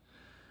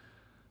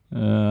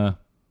 Yeah.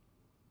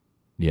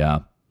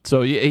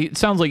 So it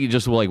sounds like he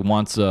just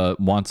wants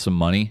some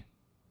money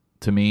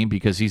to me,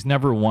 because he's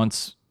never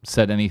once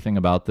said anything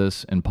about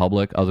this in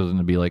public other than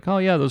to be like, oh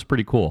yeah, that was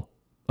pretty cool.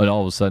 But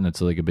all of a sudden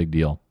it's like a big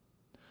deal.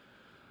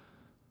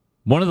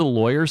 One of the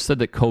lawyers said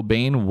that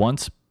Cobain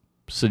once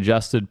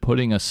suggested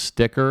putting a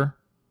sticker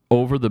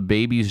over the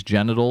baby's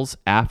genitals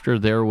after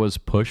there was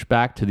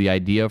pushback to the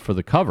idea for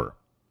the cover.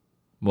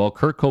 Well,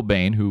 Kurt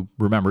Cobain, who,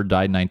 remember,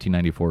 died in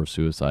 1994 of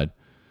suicide,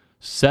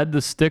 said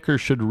the sticker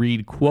should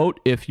read, quote,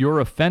 if you're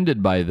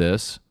offended by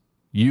this,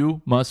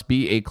 you must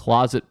be a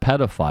closet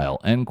pedophile,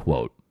 end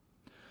quote.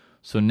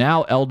 So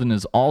now Eldon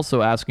is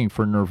also asking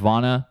for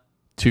Nirvana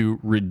to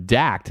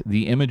redact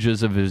the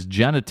images of his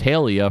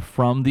genitalia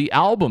from the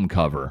album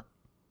cover.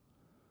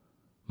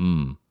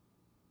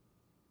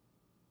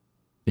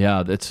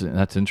 Yeah,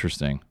 that's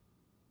interesting.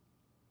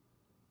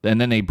 And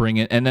then they bring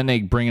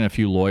in a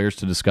few lawyers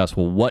to discuss,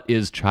 well, what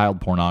is child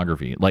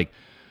pornography? Like,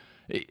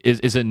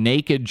 is a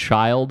naked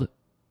child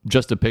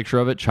just a picture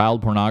of it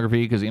child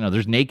pornography? Because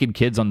there's naked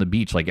kids on the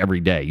beach like every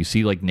day. You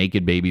see like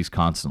naked babies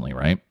constantly,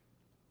 right?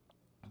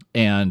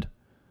 And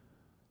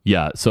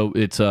yeah, so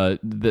it's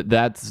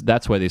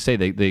that's why they say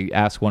they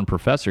ask one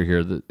professor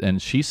here,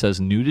 and she says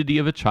nudity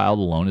of a child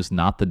alone is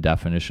not the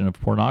definition of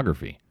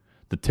pornography.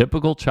 The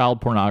typical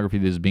child pornography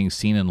that is being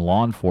seen in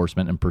law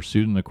enforcement and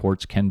pursued in the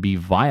courts can be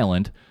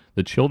violent.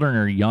 The children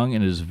are young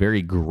and is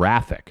very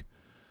graphic.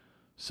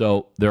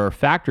 So there are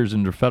factors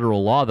under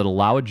federal law that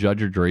allow a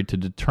judge or jury to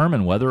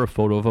determine whether a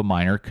photo of a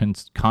minor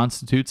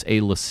constitutes a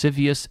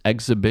lascivious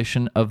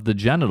exhibition of the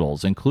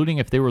genitals, including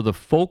if they were the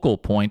focal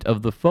point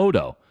of the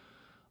photo.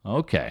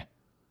 Okay.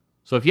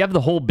 So if you have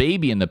the whole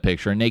baby in the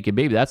picture, a naked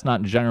baby, that's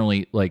not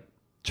generally like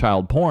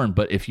child porn,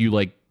 but if you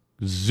like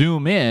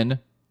zoom in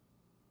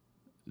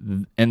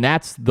and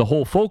that's the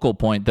whole focal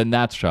point, then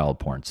that's child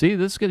porn. See,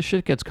 this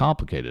shit gets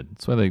complicated.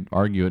 That's why they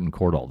argue it in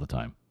court all the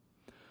time.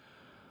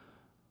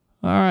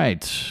 All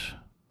right.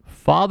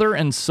 Father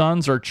and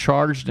sons are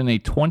charged in a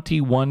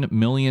 $21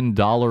 million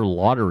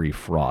lottery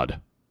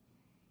fraud.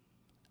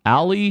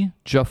 Ali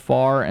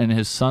Jafar and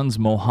his sons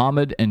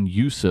Mohammed and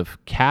Yusuf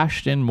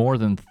cashed in more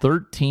than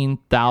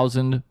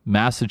 13,000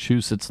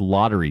 Massachusetts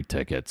lottery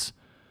tickets,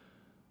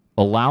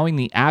 allowing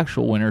the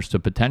actual winners to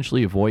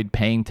potentially avoid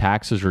paying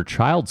taxes or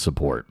child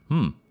support.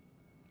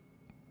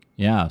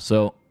 Yeah,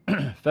 so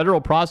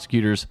federal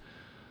prosecutors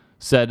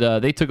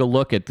said they took a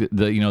look at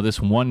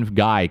this one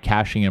guy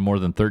cashing in more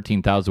than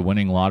 13,000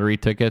 winning lottery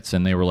tickets,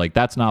 and they were like,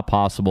 that's not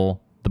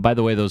possible. By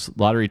the way, those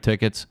lottery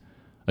tickets,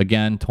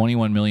 again,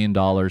 $21 million.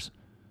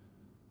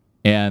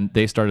 And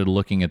they started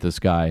looking at this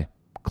guy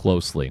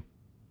closely.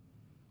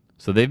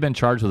 So they've been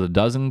charged with a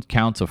dozen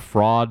counts of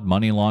fraud,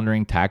 money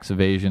laundering, tax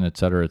evasion, et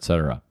cetera, et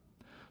cetera.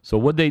 So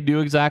what'd they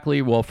do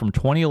exactly? Well, from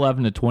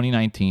 2011 to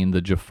 2019,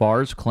 the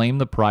Jafars claimed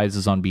the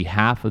prizes on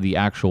behalf of the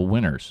actual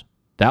winners.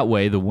 That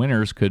way, the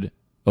winners could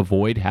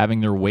avoid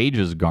having their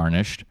wages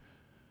garnished,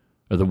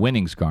 or the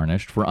winnings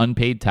garnished, for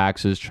unpaid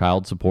taxes,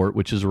 child support,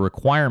 which is a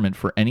requirement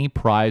for any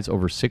prize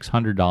over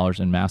 $600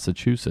 in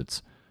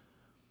Massachusetts.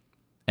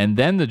 And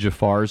then the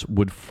Jafars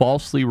would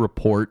falsely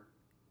report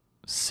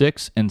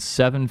 6- and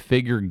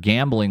 7-figure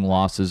gambling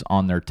losses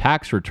on their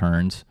tax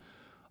returns,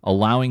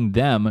 allowing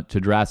them to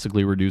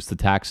drastically reduce the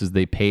taxes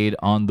they paid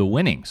on the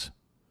winnings.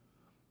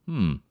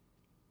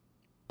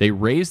 They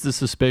raised the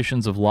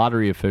suspicions of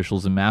lottery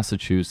officials in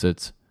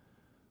Massachusetts,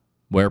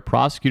 where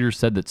prosecutors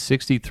said that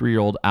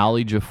 63-year-old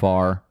Ali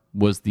Jafar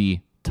was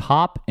the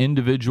top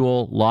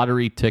individual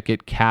lottery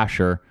ticket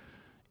casher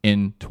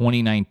in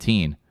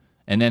 2019.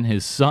 And then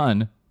his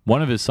son,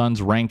 one of his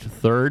sons ranked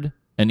third,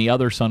 and the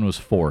other son was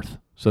fourth.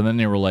 So then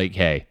they were like,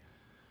 hey.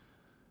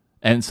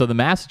 And so the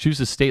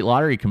Massachusetts State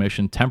Lottery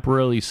Commission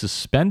temporarily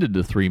suspended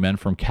the three men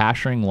from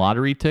cashing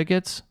lottery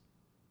tickets.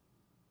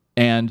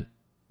 And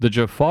the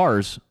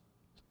Jafars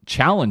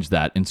challenged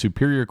that in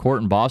Superior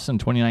Court in Boston in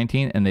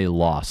 2019, and they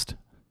lost.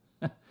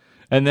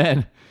 And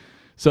then,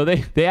 so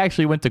they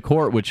actually went to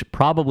court, which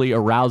probably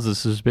aroused the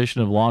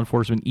suspicion of law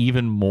enforcement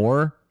even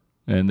more,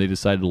 and they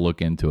decided to look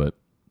into it.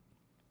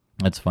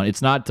 That's funny.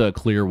 It's not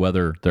clear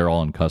whether they're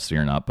all in custody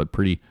or not, but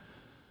pretty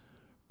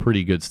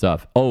good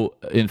stuff. Oh,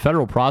 and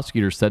federal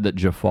prosecutors said that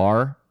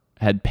Jafar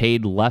had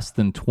paid less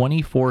than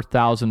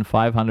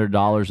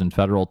 $24,500 in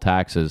federal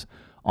taxes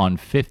on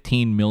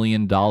 $15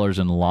 million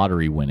in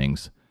lottery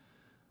winnings,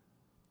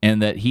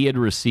 and that he had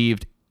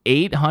received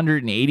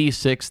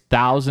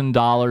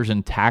 $886,000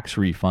 in tax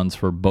refunds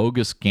for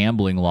bogus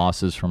gambling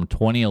losses from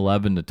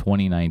 2011 to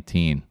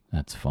 2019.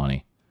 That's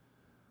funny.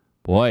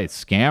 Boy,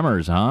 it's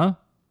scammers, huh?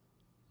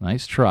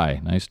 Nice try.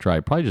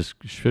 Probably just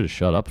should have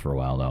shut up for a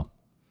while, though.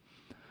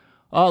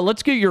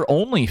 Let's get your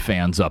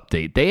OnlyFans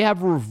update. They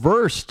have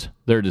reversed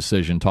their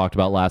decision, talked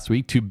about last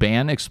week, to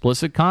ban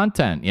explicit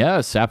content.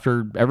 Yes,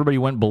 after everybody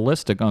went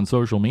ballistic on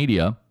social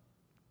media.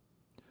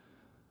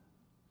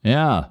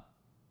 Yeah.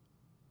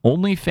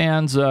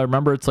 OnlyFans,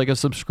 remember, it's like a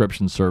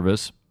subscription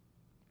service.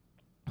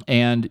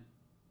 And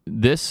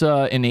this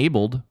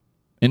enabled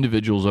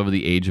individuals over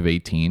the age of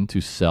 18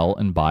 to sell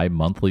and buy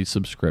monthly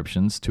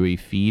subscriptions to a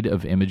feed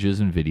of images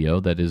and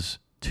video that is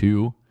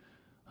too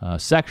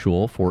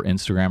sexual for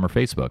Instagram or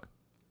Facebook.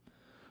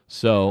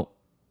 So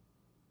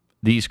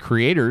these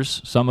creators,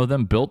 some of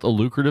them built a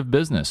lucrative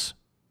business.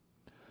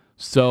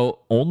 So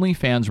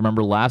OnlyFans,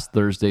 remember, last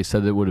Thursday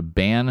said it would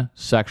ban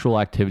sexual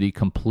activity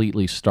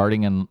completely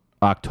starting in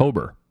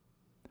October.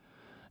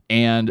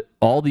 And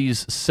all these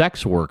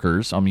sex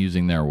workers, I'm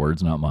using their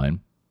words, not mine,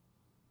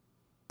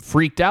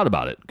 freaked out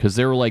about it because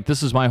they were like,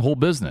 this is my whole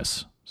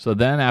business. So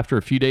then after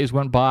a few days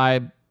went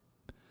by,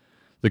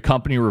 the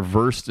company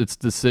reversed its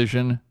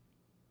decision.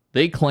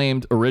 They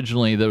claimed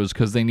originally that it was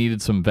because they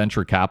needed some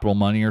venture capital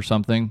money or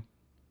something.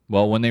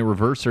 Well, when they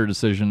reversed their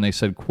decision, they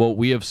said, quote,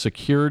 we have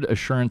secured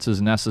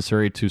assurances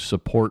necessary to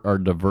support our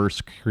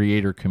diverse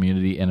creator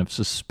community and have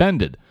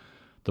suspended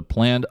the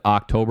planned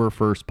October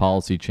 1st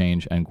policy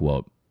change, end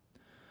quote.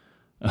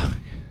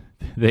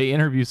 They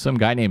interviewed some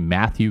guy named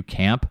Matthew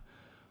Camp,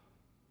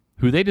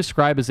 who they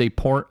describe as a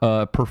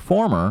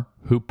performer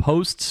who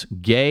posts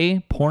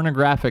gay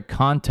pornographic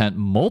content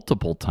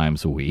multiple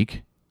times a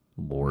week.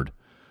 Lord.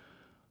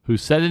 Who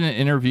said in an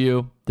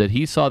interview that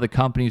he saw the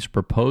company's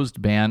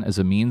proposed ban as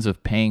a means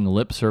of paying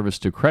lip service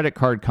to credit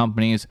card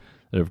companies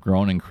that have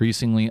grown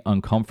increasingly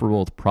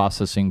uncomfortable with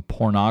processing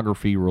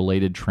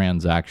pornography-related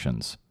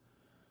transactions.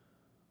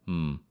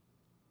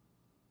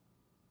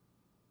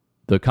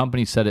 The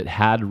company said it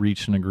had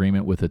reached an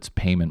agreement with its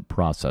payment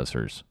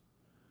processors.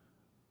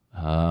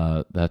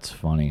 That's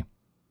funny.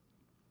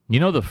 You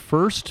know, they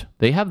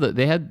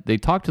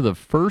talked to the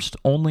first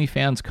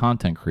OnlyFans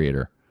content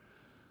creator,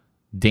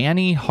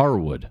 Danny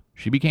Harwood.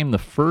 She became the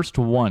first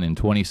one in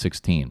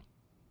 2016.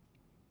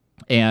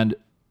 And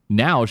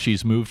now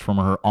she's moved from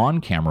her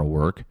on-camera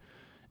work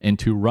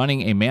into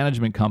running a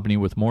management company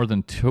with more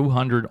than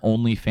 200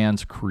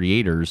 OnlyFans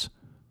creators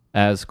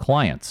as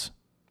clients.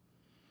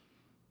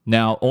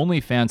 Now,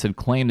 OnlyFans had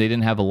claimed they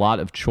didn't have a lot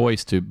of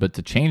choice to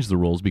change the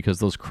rules because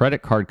those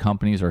credit card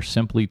companies are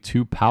simply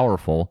too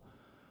powerful,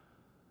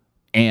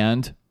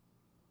 and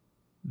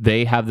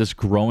they have this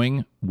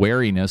growing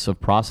wariness of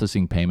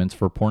processing payments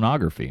for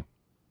pornography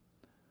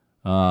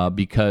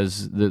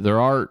because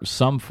there are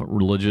some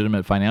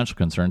legitimate financial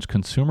concerns.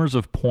 Consumers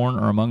of porn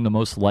are among the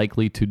most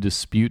likely to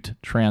dispute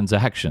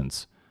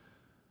transactions.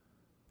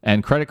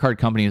 And credit card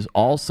companies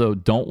also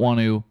don't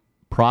want to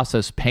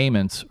process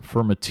payments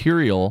for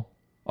material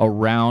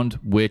around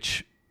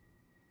which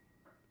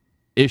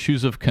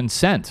issues of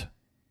consent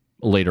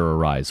later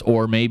arise.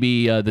 Or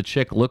maybe the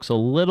chick looks a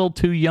little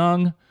too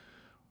young,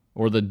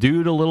 or the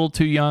dude a little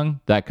too young,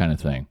 that kind of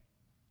thing.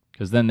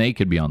 Because then they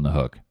could be on the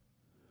hook.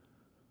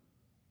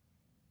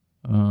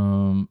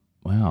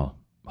 Wow.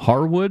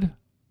 Harwood,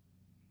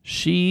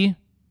 she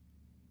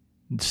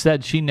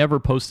said she never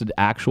posted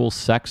actual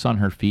sex on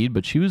her feed,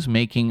 but she was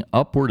making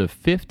upward of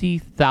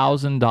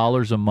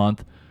 $50,000 a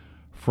month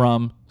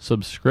from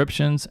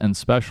subscriptions and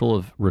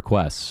special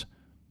requests.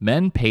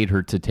 Men paid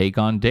her to take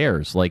on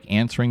dares, like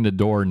answering the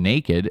door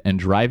naked and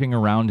driving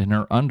around in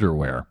her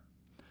underwear.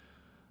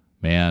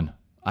 Man,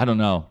 I don't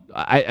know.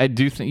 I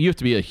do think you have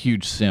to be a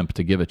huge simp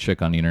to give a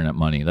chick on the internet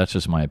money. That's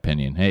just my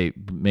opinion. Hey,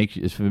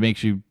 if it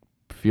makes you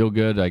feel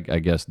good, I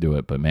guess do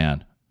it. But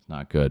man, it's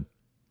not good.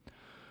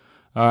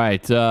 All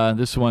right,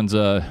 this one's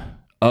a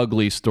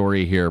ugly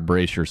story here.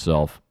 Brace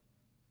yourself.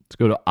 Let's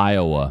go to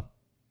Iowa.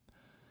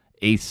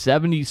 A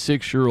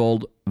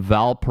 76-year-old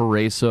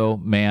Valparaiso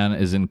man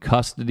is in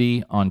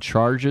custody on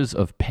charges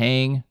of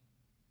paying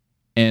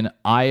an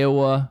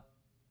Iowa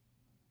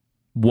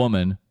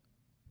woman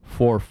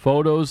for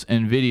photos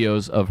and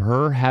videos of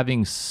her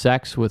having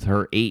sex with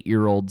her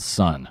 8-year-old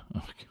son.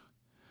 Oh,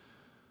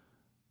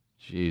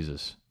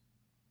 Jesus.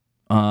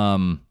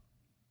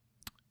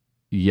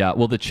 Yeah,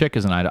 well, the chick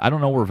is in Idaho. I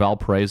don't know where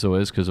Valparaiso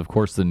is because, of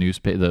course, the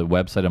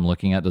website I'm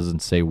looking at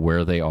doesn't say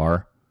where they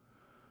are.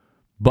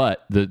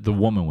 But the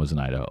woman was in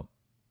Idaho.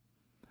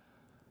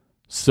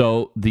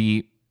 So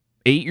the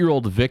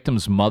 8-year-old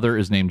victim's mother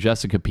is named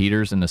Jessica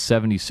Peters, and the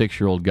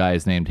 76-year-old guy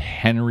is named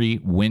Henry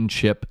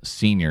Winship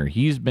Sr.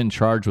 He's been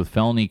charged with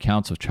felony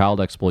counts of child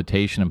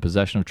exploitation and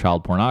possession of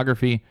child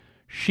pornography.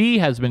 She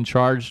has been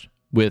charged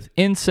with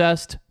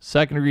incest,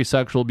 second-degree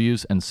sexual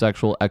abuse, and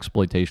sexual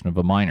exploitation of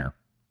a minor.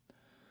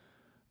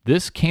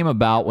 This came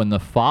about when the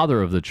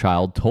father of the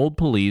child told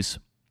police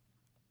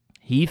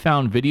he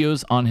found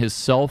videos on his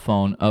cell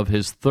phone of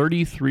his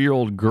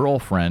 33-year-old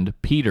girlfriend,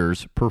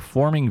 Peters,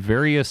 performing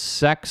various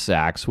sex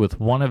acts with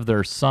one of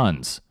their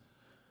sons.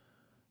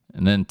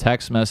 And then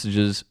text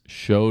messages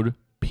showed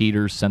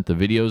Peters sent the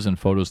videos and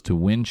photos to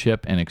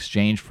Winship in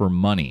exchange for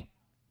money.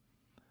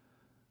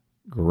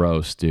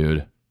 Gross,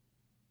 dude.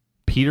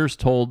 Peters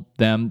told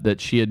them that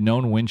she had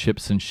known Winship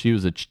since she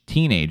was a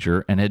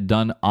teenager and had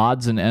done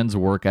odds and ends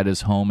work at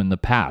his home in the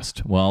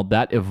past. Well,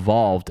 that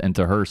evolved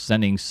into her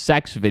sending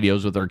sex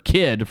videos with her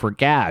kid for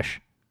cash.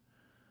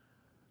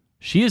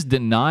 She is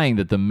denying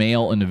that the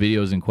male in the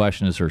videos in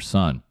question is her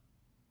son.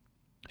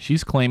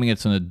 She's claiming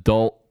it's an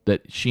adult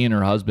that she and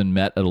her husband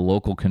met at a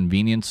local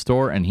convenience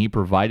store and he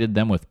provided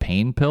them with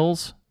pain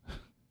pills.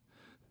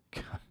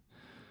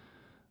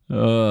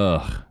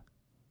 Ugh.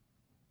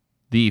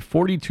 The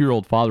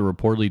 42-year-old father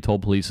reportedly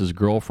told police his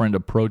girlfriend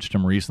approached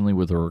him recently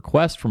with a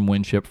request from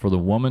Winship for the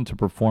woman to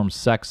perform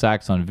sex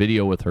acts on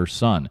video with her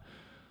son.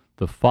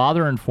 The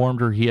father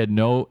informed her he had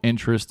no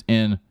interest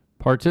in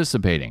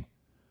participating.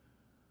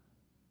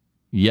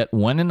 Yet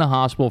when in the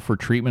hospital for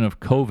treatment of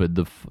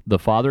COVID, the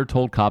father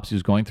told cops he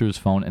was going through his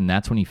phone, and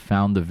that's when he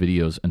found the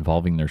videos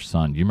involving their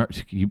son.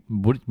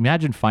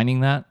 Imagine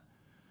finding that?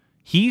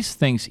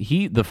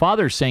 The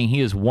father's saying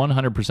he is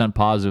 100%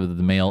 positive that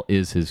the male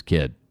is his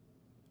kid.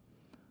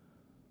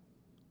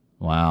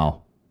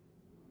 Wow.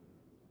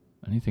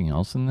 Anything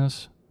else in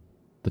this?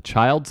 The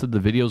child said the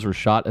videos were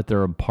shot at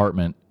their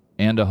apartment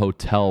and a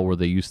hotel where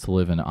they used to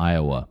live in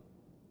Iowa.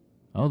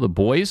 Oh, the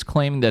boy is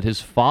claiming that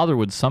his father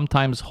would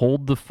sometimes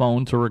hold the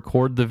phone to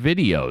record the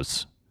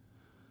videos.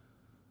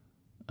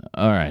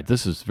 All right,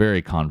 this is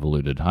very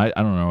convoluted. I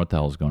don't know what the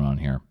hell is going on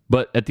here.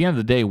 But at the end of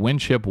the day,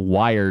 Winship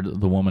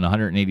wired the woman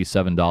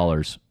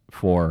 $187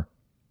 for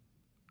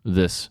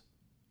these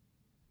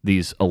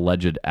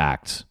alleged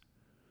acts.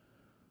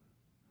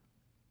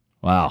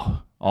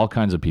 Wow, all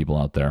kinds of people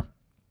out there.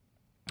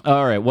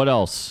 All right, what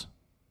else?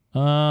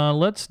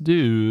 Let's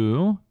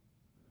do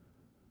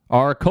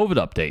our COVID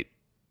update.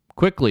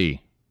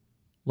 Quickly,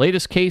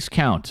 latest case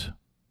count.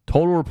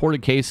 Total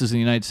reported cases in the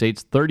United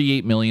States,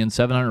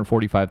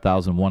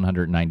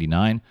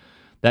 38,745,199.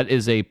 That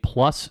is a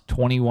plus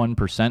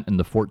 21% in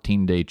the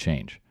 14-day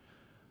change.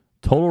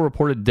 Total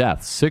reported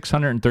deaths,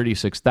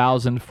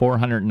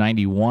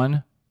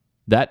 636,491.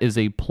 That is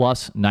a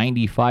plus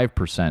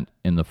 95%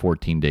 in the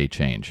 14-day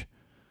change.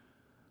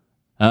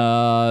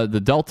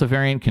 The Delta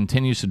variant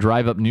continues to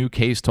drive up new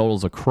case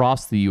totals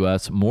across the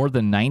U.S. More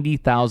than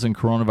 90,000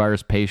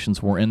 coronavirus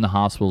patients were in the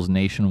hospitals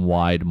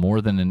nationwide,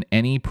 more than in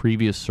any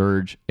previous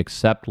surge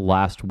except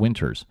last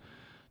winter's.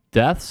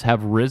 Deaths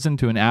have risen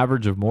to an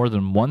average of more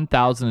than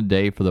 1,000 a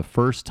day for the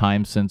first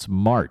time since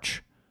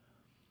March.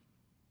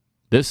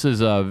 This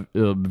is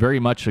very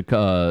much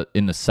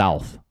in the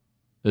South.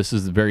 This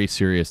is very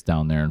serious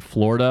down there. In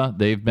Florida,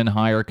 they've been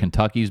higher.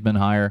 Kentucky's been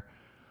higher.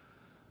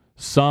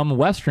 Some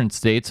Western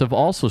states have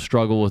also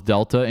struggled with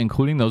Delta,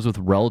 including those with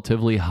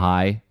relatively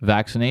high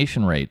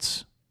vaccination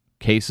rates.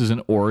 Cases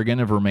in Oregon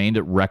have remained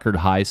at record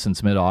highs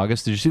since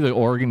mid-August. Did you see the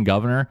Oregon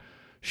governor?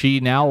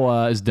 She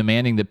now is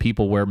demanding that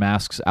people wear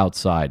masks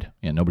outside.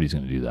 Yeah, nobody's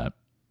going to do that.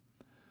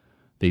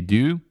 They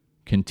do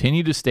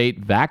continue to state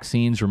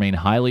vaccines remain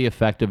highly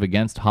effective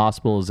against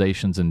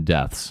hospitalizations and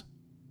deaths.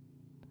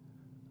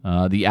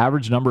 The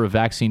average number of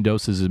vaccine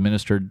doses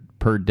administered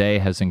per day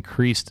has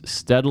increased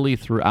steadily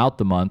throughout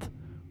the month,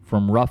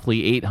 from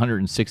roughly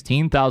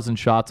 816,000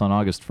 shots on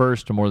August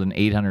 1st to more than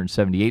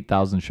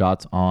 878,000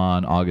 shots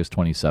on August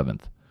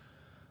 27th.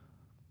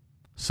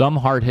 Some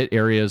hard-hit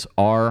areas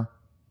are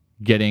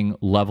getting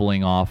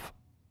leveling off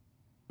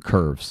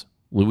curves.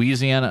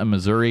 Louisiana and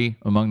Missouri,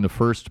 among the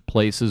first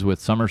places with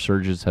summer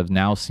surges, have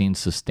now seen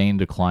sustained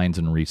declines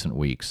in recent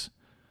weeks.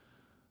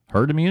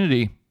 Herd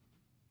immunity.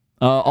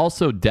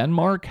 Also,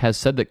 Denmark has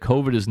said that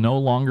COVID is no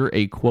longer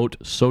a, quote,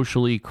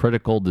 socially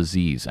critical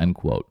disease, end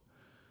quote.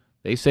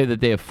 They say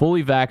that they have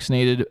fully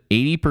vaccinated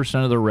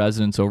 80% of their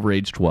residents over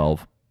age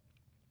 12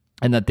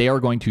 and that they are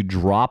going to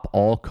drop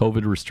all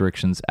COVID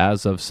restrictions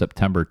as of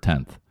September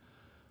 10th.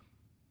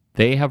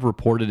 They have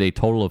reported a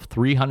total of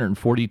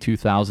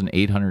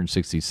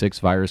 342,866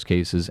 virus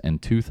cases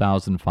and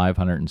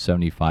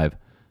 2,575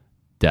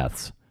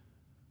 deaths.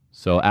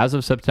 So as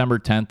of September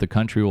 10th, the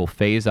country will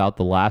phase out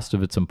the last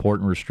of its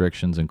important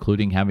restrictions,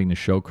 including having to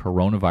show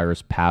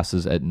coronavirus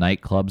passes at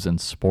nightclubs and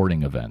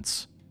sporting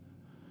events.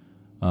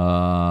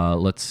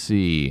 Let's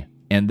see.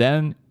 And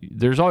then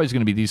there's always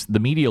going to be these, the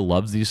media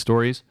loves these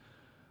stories.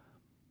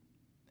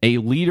 A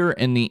leader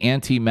in the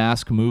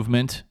anti-mask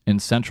movement in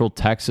Central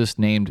Texas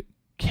named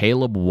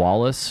Caleb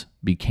Wallace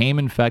became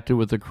infected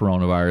with the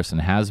coronavirus and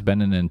has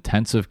been in an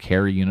intensive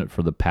care unit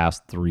for the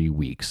past 3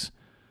 weeks.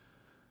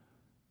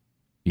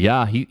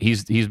 Yeah,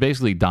 he's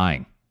basically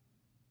dying.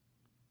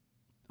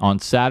 On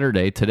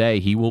Saturday, today,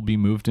 he will be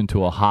moved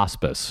into a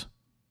hospice.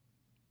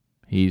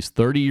 He's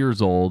 30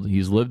 years old.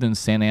 He's lived in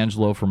San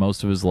Angelo for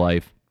most of his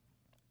life.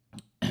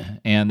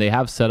 And they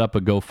have set up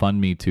a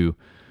GoFundMe to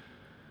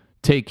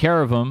take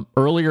care of him.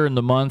 Earlier in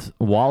the month,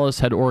 Wallace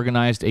had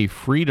organized a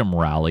freedom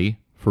rally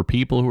for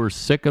people who are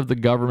sick of the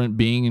government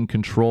being in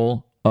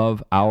control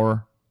of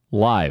our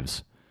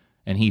lives.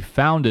 And he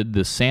founded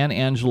the San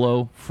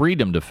Angelo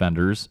Freedom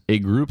Defenders, a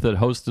group that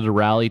hosted a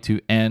rally to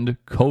end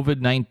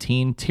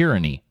COVID-19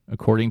 tyranny,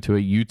 according to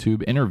a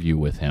YouTube interview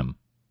with him.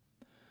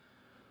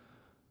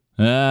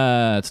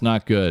 It's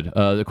not good.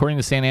 According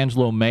to San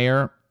Angelo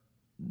mayor,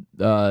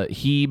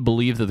 he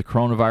believed that the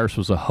coronavirus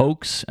was a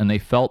hoax, and they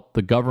felt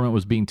the government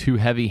was being too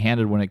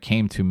heavy-handed when it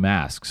came to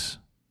masks.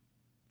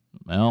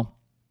 Well,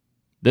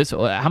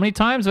 how many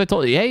times have I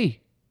told you, hey,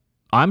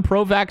 I'm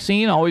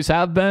pro-vaccine, always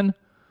have been.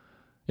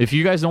 If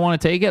you guys don't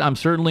want to take it, I'm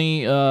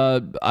certainly,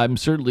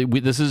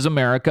 this is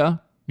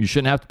America. You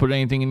shouldn't have to put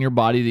anything in your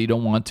body that you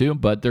don't want to,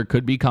 but there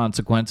could be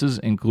consequences,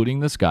 including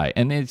this guy.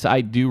 And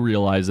I do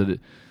realize that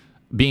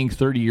being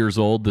 30 years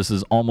old, this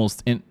is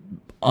almost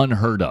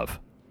unheard of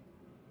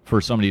for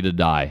somebody to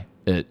die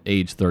at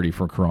age 30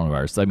 for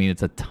coronavirus. I mean,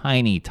 it's a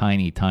tiny,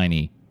 tiny,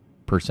 tiny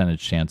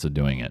percentage chance of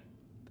doing it.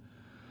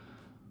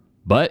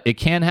 But it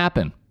can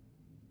happen.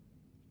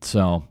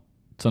 So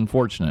it's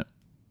unfortunate.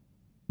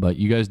 But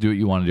you guys do what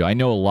you want to do. I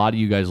know a lot of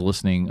you guys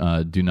listening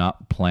do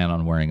not plan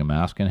on wearing a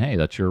mask, and hey,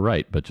 that's your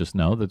right. But just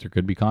know that there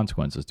could be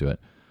consequences to it.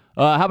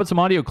 How about some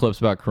audio clips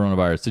about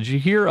coronavirus? Did you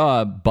hear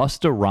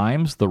Busta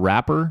Rhymes, the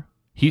rapper?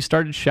 He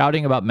started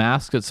shouting about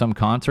masks at some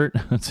concert.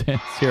 Let's hear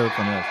it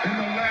from this. In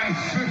the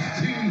last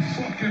 15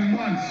 fucking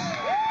months,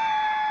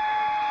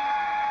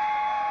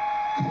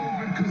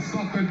 COVID could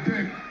suck a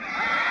dick.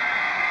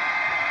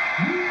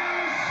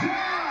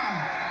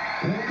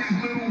 All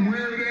these little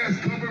weird-ass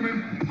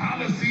government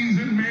policies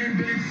and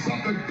mandates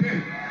suck a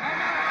dick.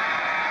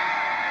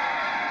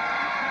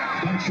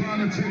 I'm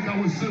trying to take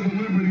our civil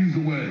liberties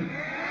away.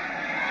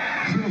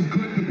 Feels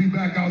good to be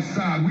back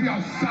outside. We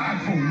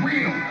outside for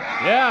real.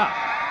 Yeah.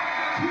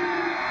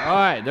 All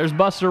right, there's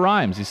Busta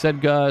Rhymes. He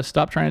said,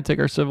 stop trying to take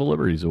our civil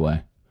liberties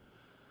away.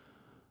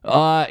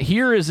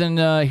 Here's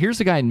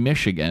a guy in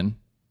Michigan.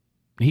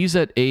 He's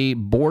at a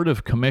Board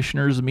of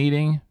Commissioners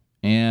meeting,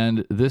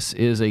 and this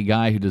is a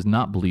guy who does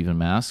not believe in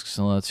masks.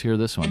 So let's hear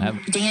this one.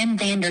 Dan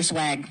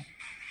Vanderswag.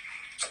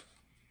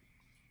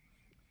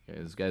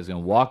 Okay, this guy's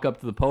going to walk up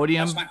to the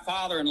podium. That's my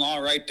father-in-law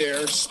right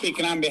there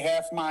speaking on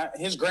behalf of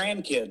his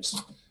grandkids.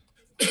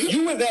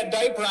 You with that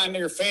diaper on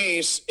your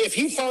face, if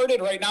he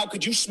farted right now,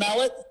 could you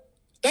smell it?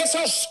 That's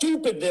how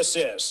stupid this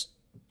is.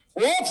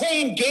 We're all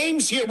playing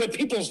games here with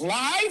people's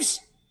lives,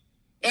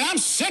 and I'm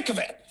sick of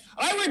it.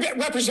 I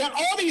represent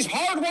all these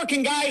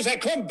hardworking guys that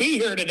couldn't be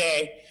here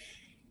today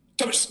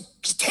to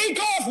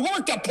take off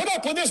work to put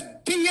up with this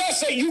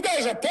BS that you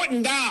guys are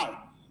putting down.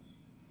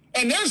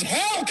 And there's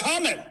hell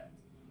coming.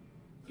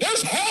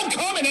 There's hell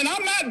coming, and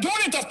I'm not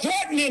doing it to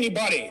threaten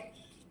anybody.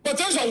 But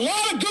there's a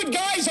lot of good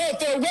guys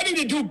out there ready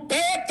to do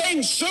bad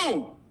things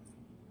soon.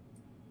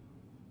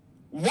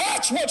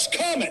 Watch what's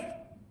coming.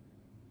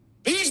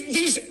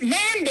 These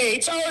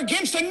mandates are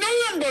against the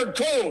Nuremberg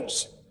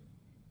codes.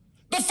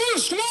 The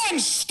first one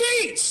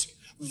states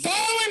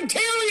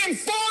voluntary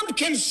informed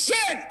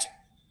consent.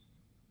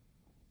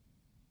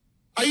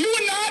 Are you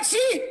a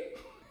Nazi?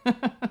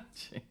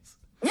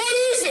 What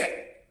is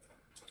it?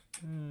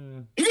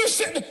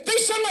 They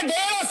send my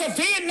dad off to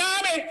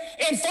Vietnam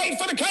and fight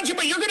for the country,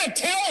 but you're going to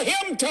tell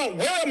him to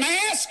wear a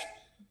mask?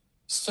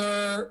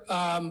 Sir,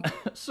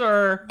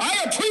 Sir.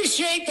 I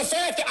appreciate the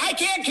fact that I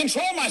can't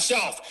control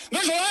myself.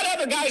 There's a lot of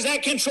other guys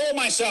that control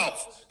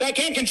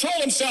can't control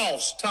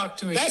themselves. Talk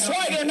to me. That's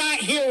why they're not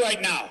here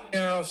right now.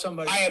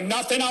 I have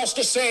nothing else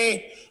to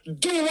say.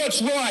 Do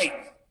what's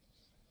right.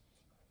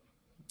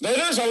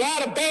 There's a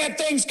lot of bad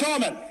things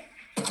coming.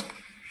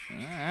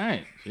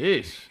 right.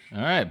 Jeez.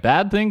 All right.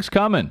 Bad things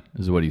coming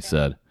is what he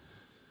said.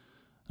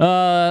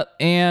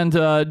 And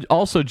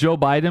also Joe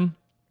Biden,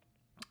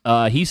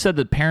 he said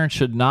that parents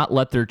should not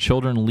let their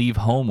children leave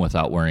home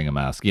without wearing a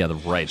mask. Yeah,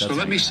 right. So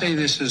let me say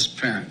this as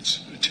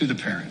parents, to the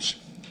parents.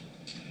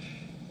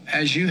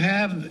 As you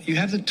have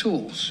the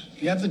tools.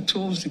 You have the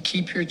tools to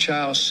keep your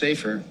child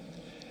safer.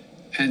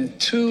 And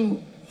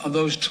two of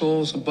those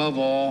tools, above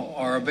all,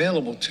 are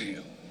available to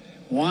you.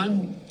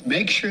 One,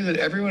 make sure that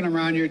everyone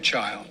around your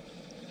child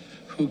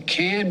who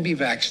can be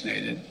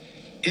vaccinated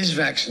is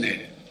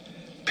vaccinated.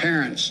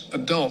 Parents,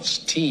 adults,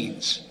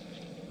 teens.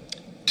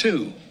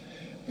 Two,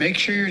 make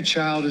sure your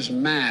child is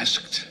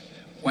masked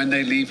when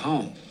they leave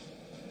home.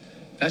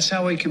 That's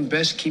how we can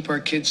best keep our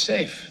kids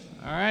safe.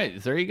 All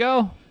right, there you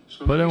go.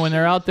 But when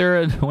they're out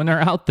there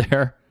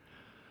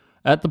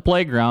at the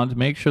playground,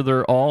 make sure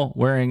they're all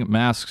wearing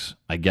masks,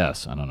 I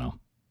guess. I don't know.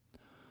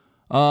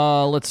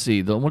 Let's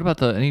see. What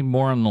about any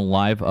more on the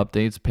live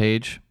updates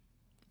page?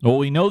 Well,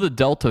 we know the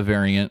Delta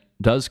variant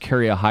does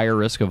carry a higher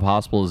risk of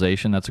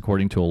hospitalization. That's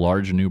according to a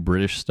large new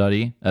British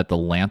study at the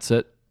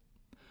Lancet.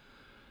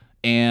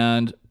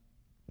 And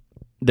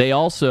they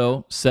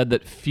also said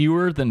that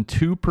fewer than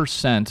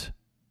 2%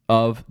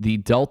 of the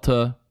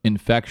Delta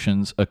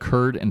infections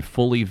occurred in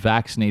fully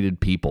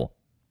vaccinated people.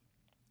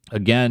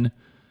 Again,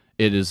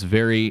 it is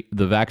the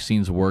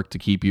vaccines work to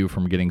keep you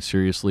from getting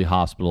seriously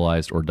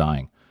hospitalized or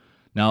dying.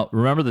 Now,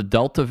 remember, the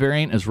Delta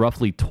variant is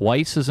roughly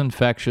twice as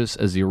infectious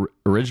as the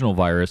original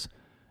virus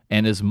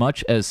and as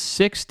much as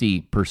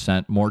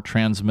 60% more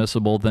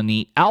transmissible than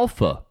the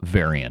Alpha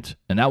variant.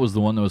 And that was the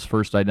one that was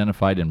first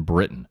identified in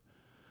Britain.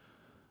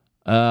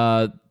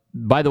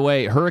 By the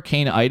way,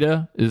 Hurricane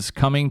Ida is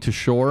coming to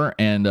shore,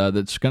 and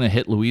that's going to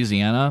hit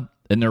Louisiana.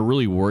 And they're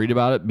really worried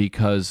about it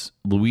because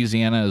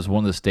Louisiana is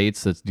one of the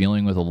states that's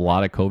dealing with a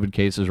lot of COVID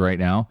cases right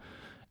now.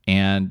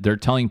 And they're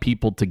telling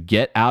people to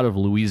get out of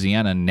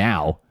Louisiana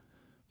now,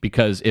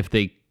 because if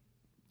the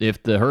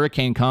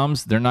hurricane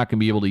comes, they're not going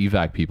to be able to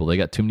evac people. They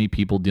got too many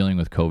people dealing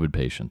with COVID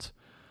patients.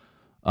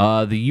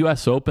 The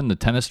U.S. Open, the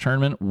tennis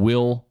tournament,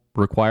 will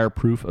require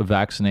proof of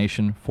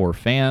vaccination for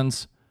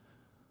fans.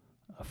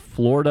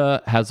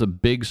 Florida has a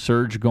big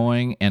surge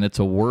going, and it's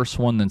a worse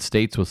one than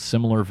states with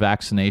similar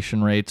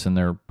vaccination rates, and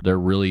they're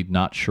really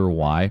not sure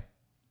why.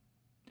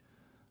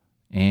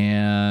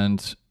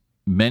 And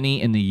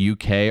many in the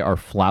UK are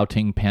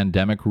flouting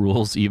pandemic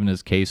rules even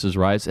as cases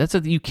rise.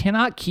 You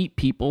cannot keep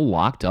people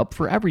locked up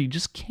forever. You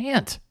just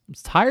can't. I'm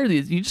tired of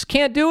these. You just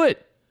can't do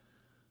it.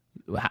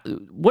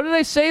 What did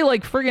I say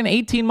like friggin'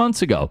 18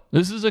 months ago?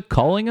 This is a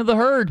culling of the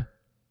herd,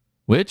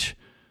 which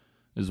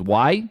is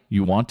why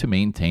you want to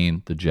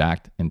maintain the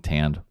jacked and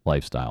tanned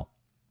lifestyle.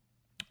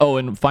 Oh,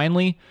 and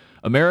finally,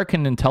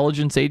 American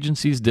intelligence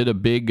agencies did a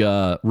big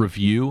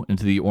review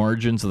into the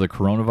origins of the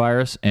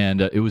coronavirus,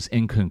 and it was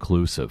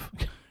inconclusive.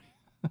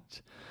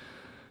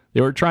 They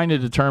were trying to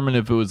determine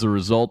if it was a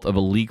result of a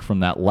leak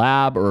from that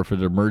lab or if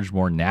it emerged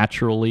more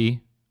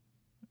naturally.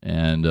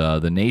 And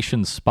the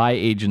nation's spy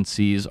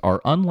agencies are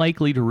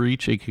unlikely to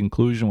reach a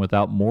conclusion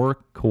without more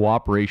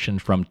cooperation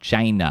from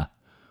China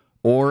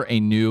or a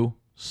new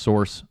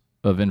source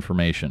of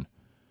information.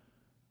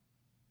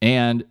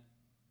 And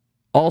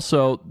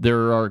also,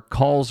 there are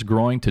calls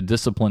growing to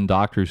discipline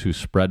doctors who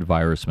spread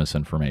virus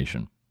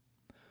misinformation.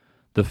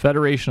 The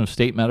Federation of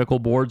State Medical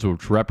Boards,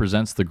 which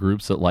represents the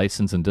groups that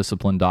license and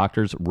discipline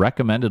doctors,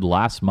 recommended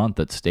last month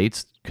that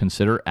states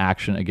consider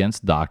action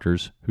against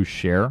doctors who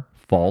share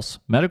false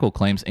medical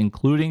claims,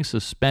 including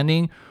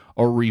suspending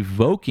or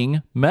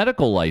revoking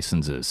medical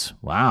licenses.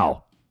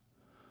 Wow.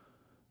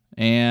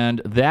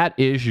 And that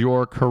is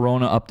your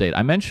corona update.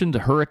 I mentioned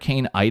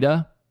Hurricane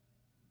Ida.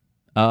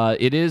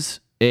 It is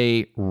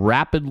a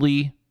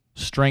rapidly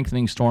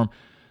strengthening storm.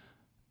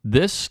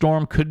 This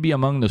storm could be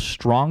among the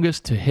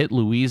strongest to hit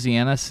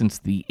Louisiana since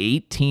the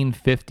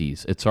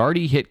 1850s. It's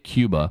already hit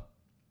Cuba,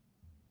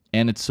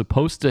 and it's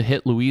supposed to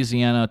hit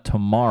Louisiana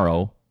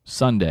tomorrow,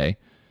 Sunday,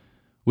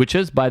 which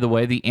is, by the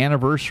way, the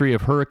anniversary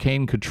of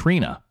Hurricane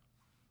Katrina.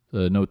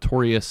 The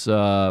notorious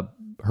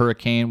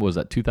hurricane, was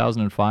that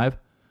 2005?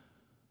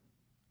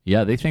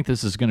 Yeah, they think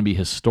this is going to be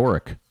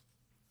historic.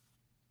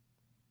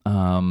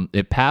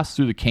 It passed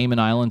through the Cayman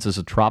Islands as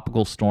a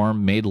tropical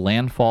storm, made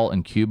landfall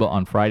in Cuba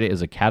on Friday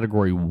as a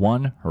Category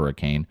 1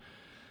 hurricane,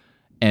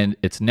 and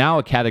it's now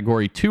a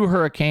Category 2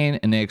 hurricane,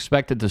 and they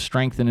expect it to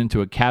strengthen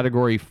into a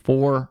Category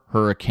 4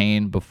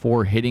 hurricane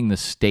before hitting the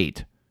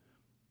state.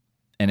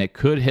 And it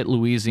could hit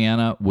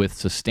Louisiana with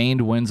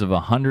sustained winds of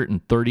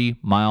 130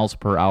 miles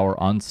per hour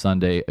on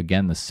Sunday,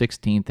 again, the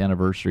 16th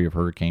anniversary of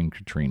Hurricane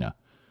Katrina.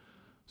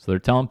 So they're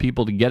telling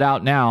people to get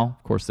out now.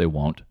 Of course they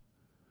won't.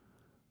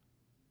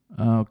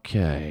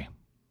 Okay.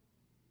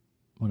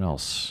 What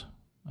else?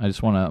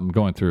 I'm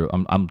going through,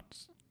 I'm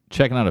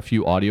checking out a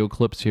few audio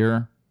clips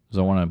here because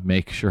I want to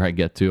make sure I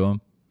get to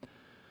them.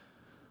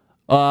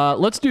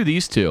 Let's do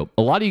these two.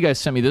 A lot of you guys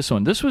sent me this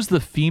one. This was the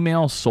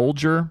female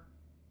soldier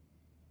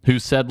who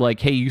said,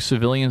 like, hey, you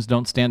civilians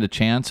don't stand a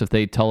chance if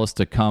they tell us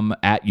to come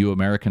at you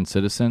American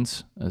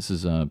citizens. This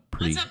is a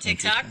pretty... What's up,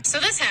 TikTok? So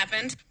this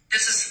happened.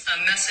 This is a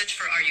message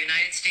for our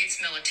United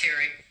States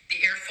military,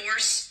 the Air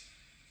Force,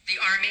 the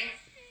Army,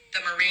 the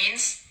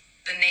Marines,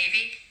 the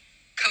Navy,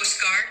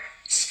 Coast Guard,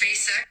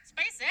 SpaceX.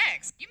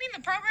 SpaceX? You mean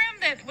the program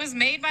that was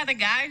made by the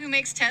guy who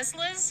makes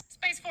Teslas?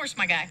 Space Force,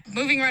 my guy.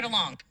 Moving right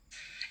along.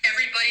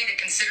 Everybody that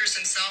considers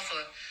himself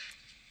a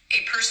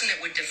person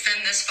that would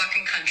defend this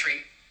fucking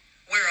country,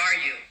 where are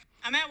you?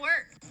 I'm at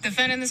work,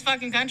 defending this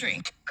fucking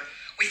country.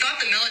 We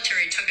thought the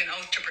military took an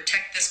oath to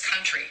protect this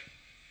country.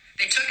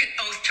 They took an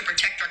oath to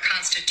protect our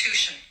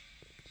Constitution.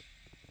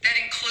 That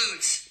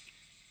includes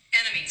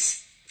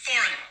enemies,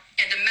 foreign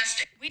and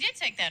domestic. We did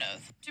take that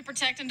oath to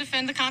protect and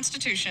defend the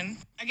Constitution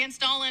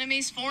against all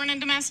enemies, foreign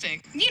and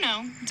domestic. You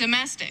know,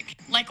 domestic.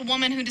 Like a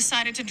woman who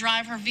decided to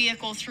drive her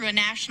vehicle through a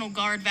National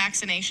Guard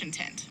vaccination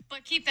tent.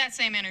 But keep that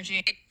same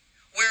energy.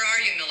 Where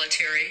are you,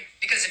 military?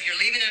 Because if you're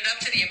leaving it up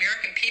to the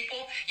American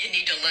people, you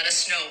need to let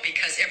us know,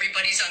 because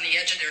everybody's on the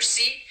edge of their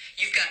seat.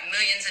 You've got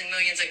millions and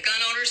millions of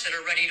gun owners that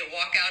are ready to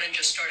walk out and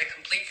just start a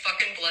complete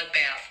fucking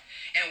bloodbath.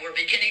 And we're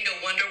beginning to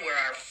wonder where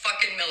our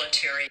fucking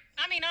military.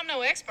 I mean, I'm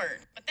no expert,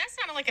 but that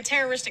sounded like a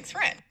terroristic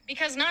threat.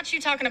 Because not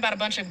you talking about a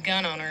bunch of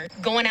gun owners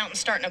going out and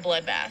starting a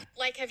bloodbath.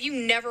 Like, have you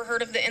never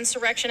heard of the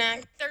Insurrection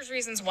Act? There's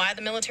reasons why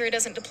the military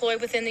doesn't deploy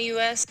within the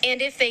U.S.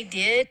 And if they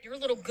did, your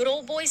little good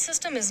old boy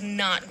system is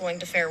not going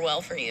to fare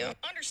well for you.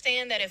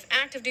 Understand that if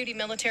active duty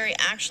military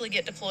actually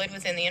get deployed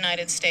within the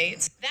United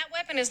States, that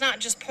weapon is not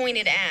just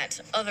pointed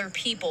at other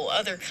people,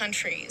 other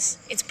countries.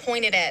 It's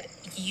pointed at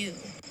you.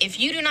 If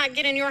you do not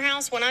get in your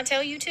house when I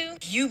tell you to,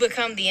 you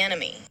become the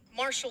enemy.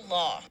 Martial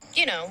law,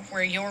 you know,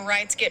 where your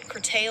rights get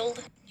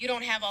curtailed. You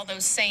don't have all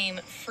those same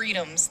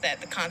freedoms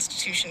that the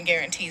Constitution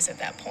guarantees at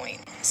that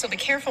point. So be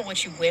careful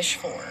what you wish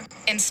for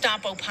and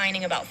stop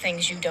opining about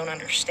things you don't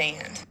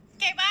understand.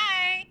 Okay,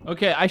 bye.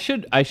 Okay,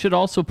 I should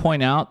also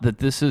point out that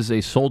this is a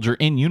soldier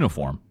in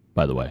uniform,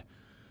 by the way,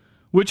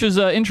 which is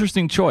an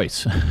interesting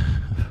choice.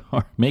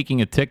 Or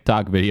making a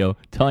TikTok video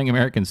telling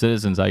American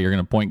citizens how you're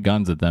going to point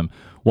guns at them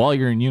while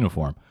you're in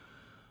uniform.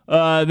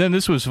 Then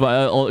this was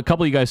a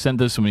couple of you guys sent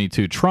this to me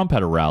too. Trump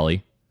had a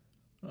rally.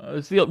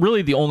 It's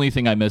really the only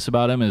thing I miss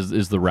about him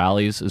is the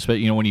rallies.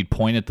 Especially, you know, when he'd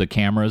point at the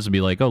cameras and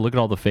be like, "Oh, look at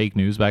all the fake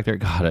news back there."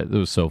 God, it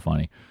was so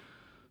funny.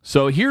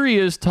 So here he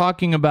is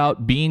talking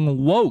about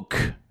being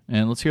woke,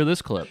 and let's hear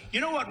this clip.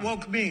 You know what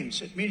woke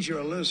means? It means you're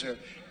a loser.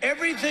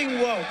 Everything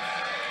woke.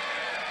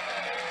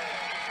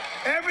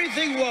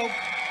 Everything woke.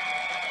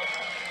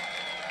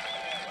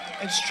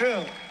 It's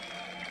true.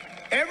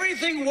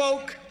 Everything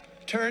woke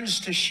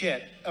turns to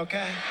shit,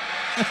 okay?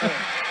 It's true.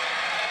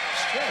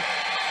 It's true.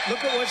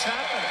 Look at what's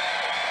happening.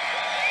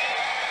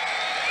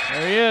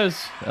 There he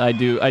is. I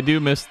do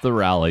miss the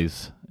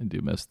rallies. I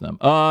do miss them.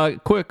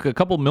 Quick, a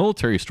couple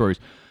military stories.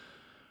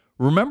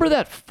 Remember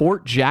that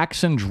Fort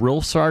Jackson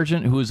drill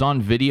sergeant who was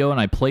on video, and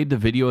I played the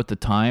video at the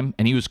time,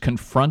 and he was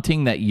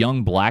confronting that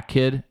young black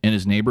kid in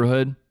his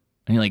neighborhood?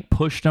 And he like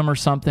pushed him or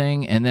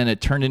something, and then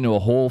it turned into a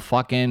whole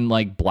fucking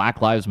like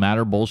Black Lives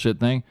Matter bullshit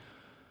thing.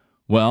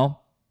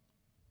 Well,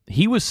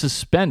 he was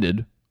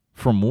suspended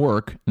from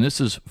work, and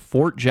this is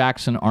Fort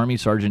Jackson Army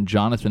Sergeant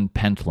Jonathan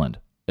Pentland.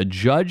 A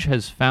judge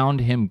has found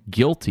him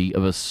guilty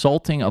of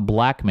assaulting a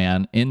black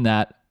man in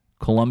that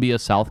Columbia,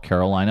 South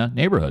Carolina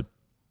neighborhood.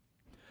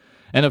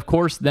 And of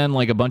course, then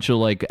like a bunch of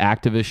like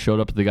activists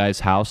showed up at the guy's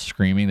house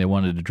screaming they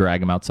wanted to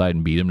drag him outside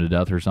and beat him to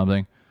death or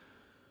something.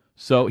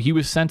 So he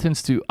was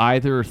sentenced to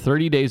either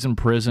 30 days in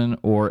prison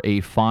or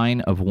a fine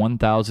of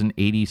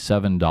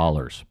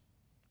 $1,087.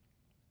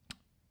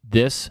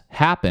 This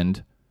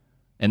happened,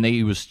 and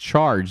he was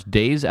charged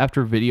days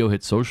after video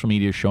hit social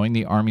media showing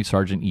the Army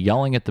sergeant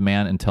yelling at the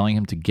man and telling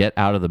him to get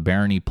out of the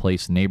Barony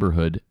Place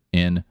neighborhood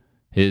in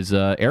his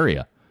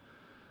area.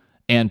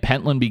 And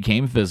Pentland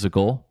became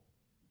physical.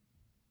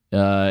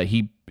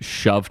 He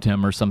shoved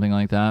him or something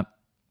like that.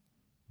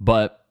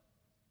 But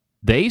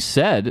they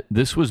said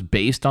this was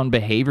based on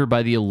behavior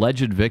by the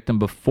alleged victim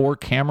before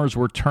cameras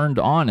were turned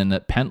on, and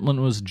that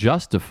Pentland was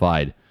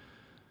justified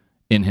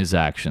in his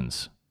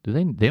actions.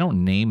 They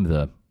don't name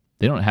they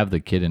don't have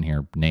the kid in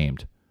here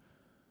named.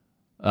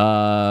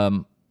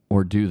 Or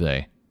do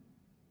they?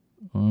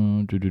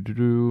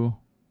 This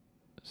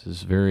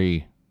is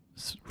very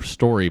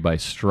story by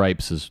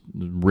Stripes is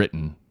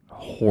written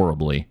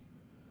horribly.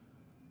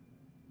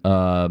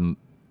 I'm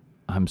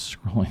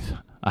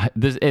scrolling.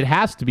 It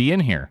has to be in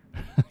here.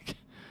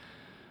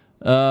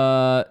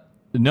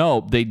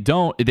 No, they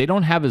don't. They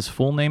don't have his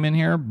full name in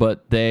here,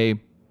 but they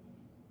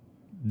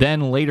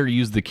then later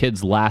used the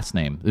kid's last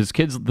name.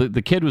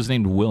 The kid was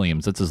named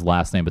Williams. That's his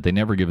last name, but they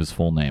never give his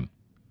full name.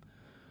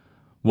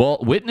 Well,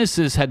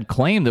 witnesses had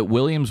claimed that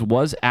Williams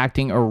was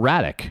acting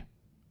erratic,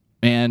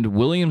 and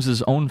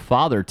Williams' own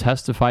father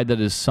testified that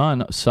his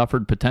son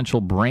suffered potential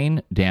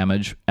brain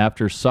damage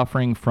after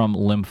suffering from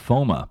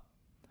lymphoma.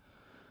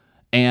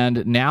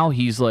 And now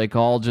he's like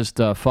all just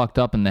fucked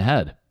up in the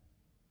head.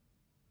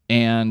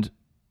 And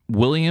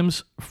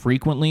Williams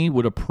frequently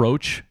would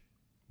approach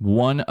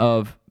one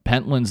of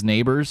Pentland's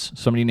neighbors,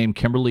 somebody named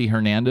Kimberly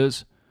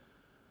Hernandez,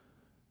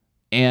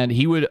 and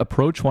he would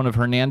approach one of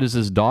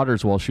Hernandez's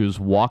daughters while she was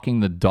walking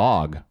the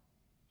dog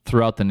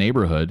throughout the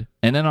neighborhood.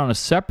 And then on a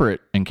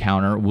separate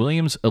encounter,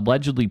 Williams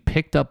allegedly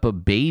picked up a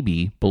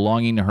baby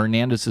belonging to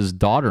Hernandez's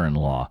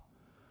daughter-in-law.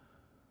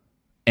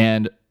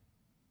 And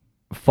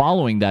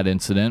following that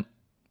incident,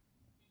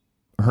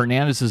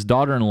 Hernandez's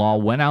daughter-in-law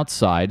went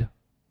outside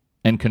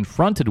and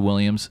confronted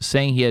Williams,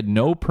 saying he had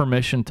no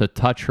permission to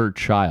touch her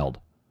child.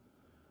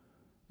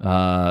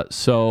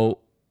 So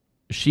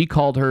she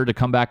called her to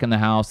come back in the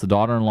house. The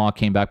daughter-in-law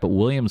came back, but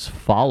Williams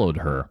followed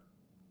her.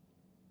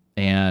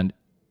 And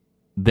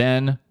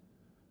then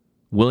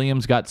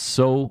Williams got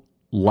so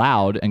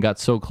loud and got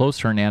so close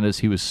to Hernandez,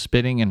 he was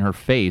spitting in her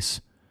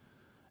face.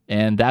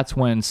 And that's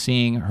when,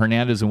 seeing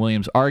Hernandez and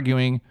Williams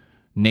arguing,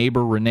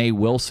 neighbor Renee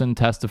Wilson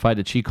testified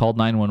that she called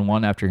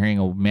 911 after hearing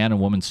a man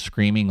and woman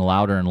screaming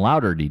louder and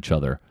louder at each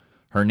other.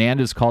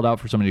 Hernandez called out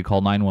for somebody to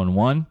call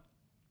 911.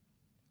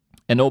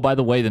 And oh, by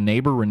the way, the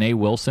neighbor Renee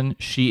Wilson,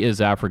 she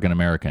is African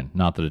American.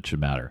 Not that it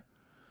should matter.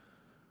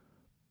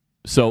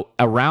 So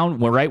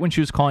right when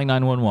she was calling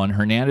 911,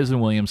 Hernandez and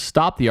Williams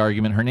stopped the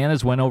argument.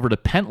 Hernandez went over to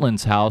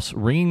Pentland's house,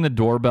 ringing the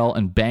doorbell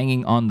and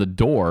banging on the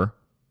door.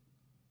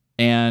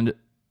 And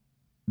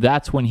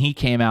that's when he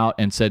came out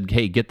and said,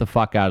 hey, get the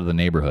fuck out of the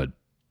neighborhood.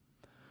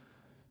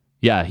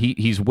 Yeah,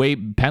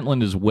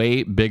 Pentland is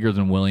way bigger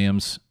than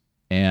Williams,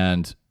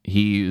 and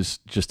he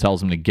just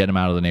tells him to get him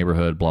out of the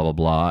neighborhood, blah, blah,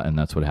 blah, and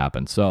that's what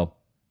happened. So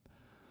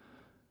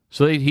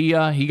he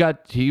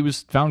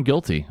was found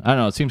guilty. I don't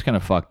know, it seems kind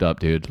of fucked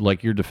up, dude.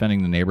 Like, you're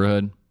defending the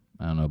neighborhood.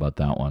 I don't know about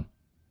that one.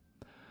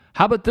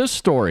 How about this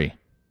story?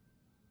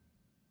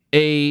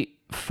 A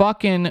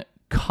fucking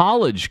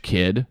college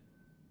kid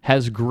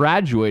has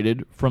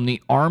graduated from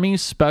the Army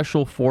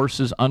Special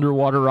Forces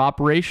Underwater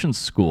Operations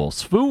School,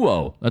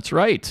 SFUO. That's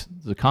right,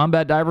 the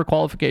combat diver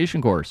qualification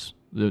course,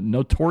 the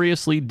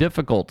notoriously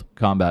difficult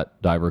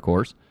combat diver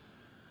course.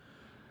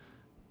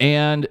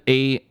 And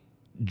a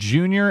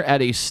junior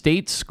at a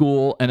state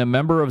school and a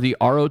member of the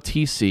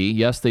ROTC.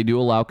 Yes, they do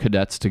allow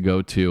cadets to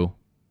go to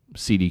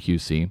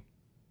CDQC.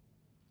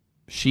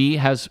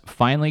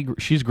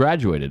 She's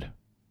graduated.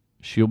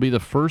 She'll be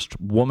the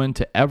first woman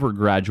to ever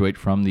graduate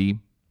from the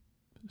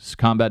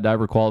combat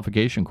diver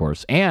qualification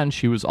course. And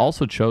she was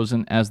also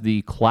chosen as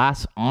the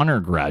class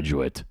honor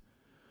graduate.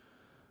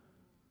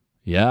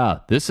 Yeah,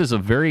 this is a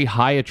very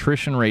high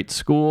attrition rate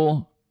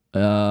school.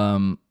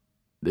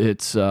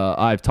 It's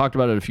I've talked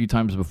about it a few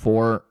times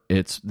before.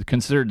 It's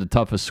considered the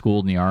toughest school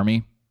in the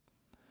Army.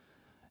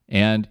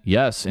 And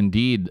yes,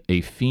 indeed,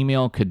 a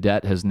female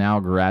cadet has now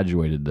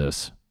graduated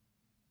this.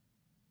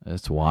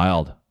 That's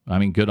wild. I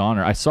mean, good on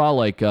her. I saw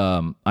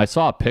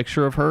a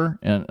picture of her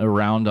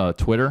around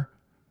Twitter,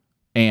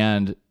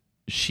 and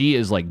she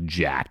is like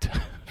jacked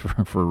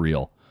for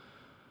real.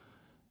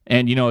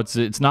 And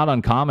it's not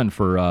uncommon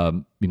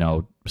for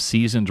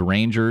seasoned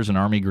Rangers and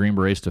Army Green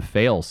Berets to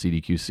fail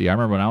CDQC. I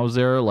remember when I was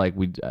there, like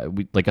we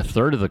like a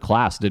third of the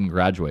class didn't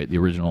graduate, the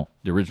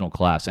original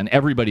class, and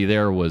everybody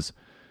there was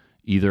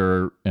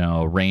either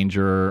a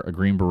Ranger, a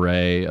Green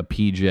Beret, a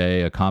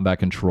PJ, a combat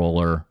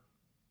controller,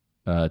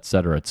 et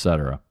cetera, et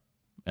cetera.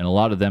 And a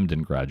lot of them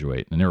didn't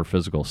graduate, and they were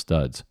physical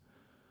studs.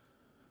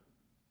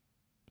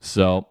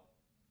 So,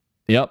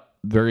 yep,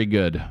 very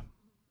good.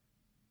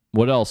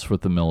 What else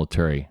with the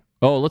military?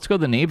 Oh, let's go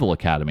to the Naval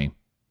Academy.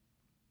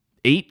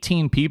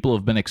 18 people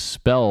have been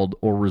expelled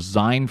or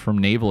resigned from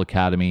Naval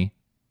Academy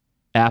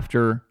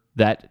after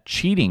that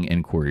cheating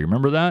inquiry.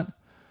 Remember that?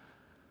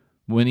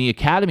 When the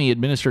Academy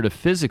administered a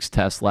physics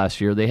test last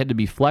year, they had to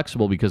be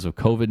flexible because of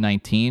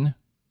COVID-19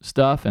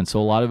 stuff, and so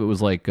a lot of it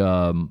was like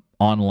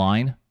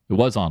online. It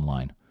was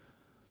online.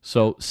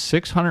 So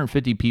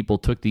 650 people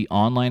took the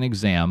online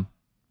exam.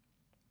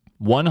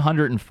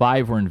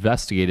 105 were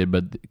investigated,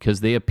 but because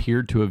they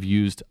appeared to have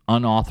used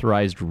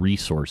unauthorized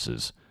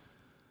resources.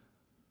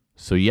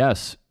 So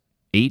yes,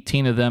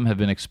 18 of them have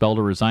been expelled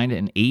or resigned,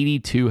 and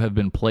 82 have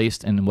been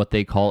placed in what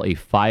they call a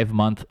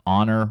 5-month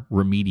honor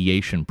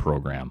remediation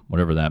program,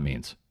 whatever that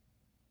means.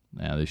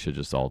 Yeah, they should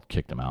just all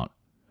kick them out.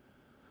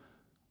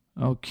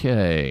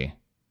 Okay.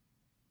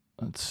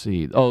 Let's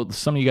see. Oh,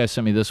 some of you guys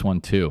sent me this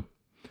one too.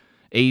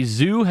 A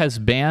zoo has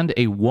banned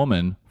a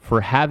woman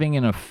for having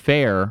an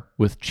affair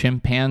with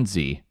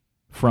chimpanzee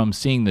from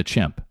seeing the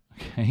chimp.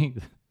 Okay?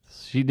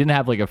 She didn't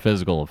have like a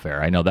physical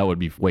affair. I know that would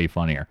be way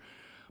funnier.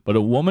 But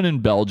a woman in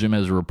Belgium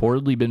has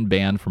reportedly been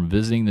banned from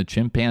visiting the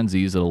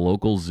chimpanzees at a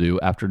local zoo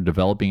after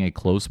developing a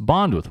close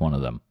bond with one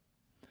of them.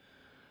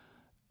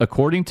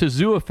 According to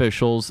zoo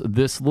officials,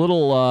 this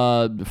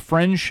little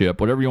friendship,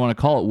 whatever you want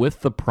to call it,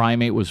 with the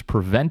primate was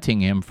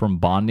preventing him from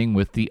bonding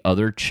with the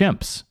other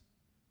chimps.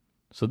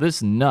 So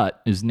this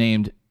nut is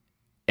named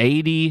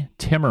Adi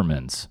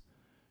Timmermans.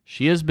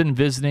 She has been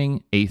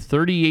visiting a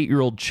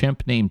 38-year-old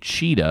chimp named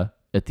Cheetah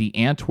at the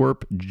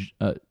Antwerp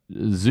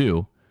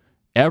Zoo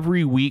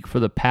every week for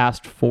the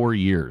past 4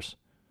 years.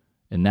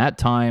 In that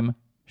time,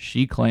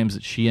 she claims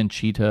that she and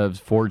Cheetah have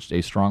forged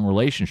a strong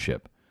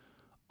relationship.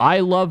 I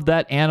love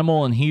that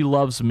animal and he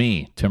loves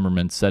me,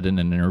 Timmermans said in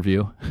an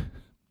interview.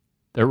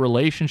 Their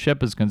relationship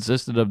has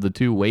consisted of the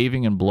two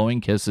waving and blowing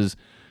kisses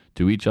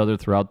to each other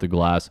throughout the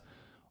glass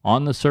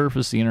On the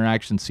surface, the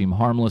interactions seem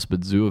harmless,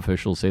 but zoo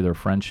officials say their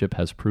friendship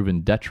has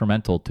proven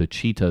detrimental to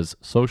cheetah's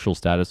social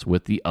status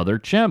with the other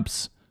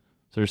chimps.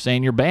 So they're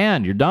saying you're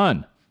banned, you're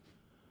done.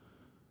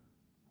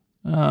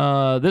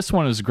 This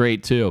one is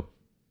great too.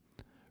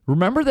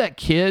 Remember that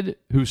kid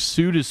who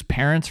sued his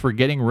parents for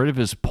getting rid of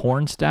his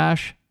porn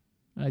stash?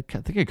 I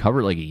think I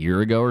covered it like a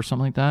year ago or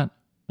something like that.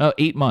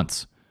 8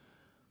 months.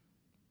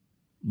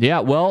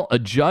 Yeah, well, a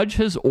judge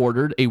has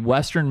ordered a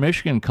Western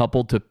Michigan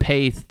couple to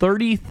pay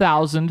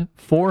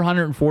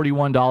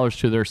 $30,441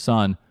 to their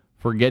son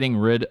for getting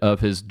rid of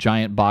his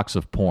giant box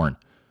of porn.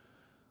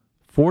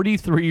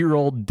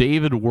 43-year-old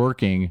David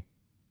Working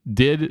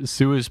did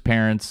sue his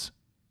parents.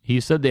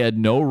 He said they had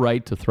no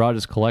right to throw out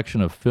his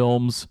collection of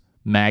films,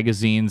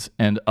 magazines,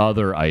 and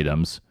other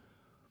items.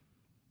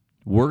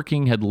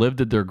 Working had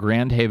lived at their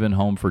Grand Haven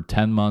home for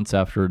 10 months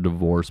after a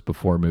divorce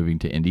before moving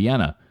to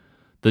Indiana.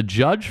 The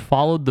judge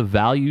followed the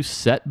value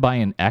set by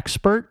an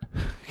expert.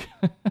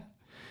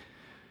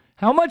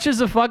 How much is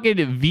a fucking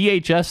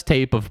VHS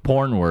tape of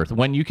porn worth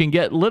when you can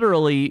get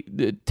literally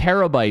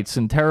terabytes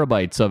and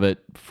terabytes of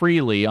it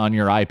freely on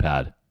your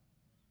iPad?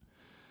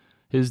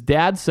 His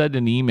dad said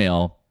in an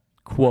email,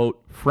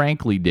 quote,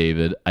 "Frankly,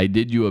 David, I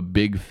did you a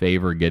big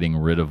favor getting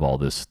rid of all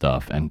this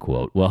stuff," end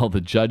quote. Well,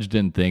 the judge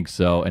didn't think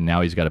so, and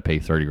now he's got to pay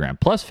 $30,000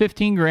 plus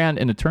 $15,000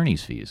 in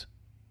attorney's fees.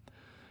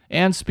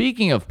 And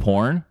speaking of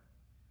porn,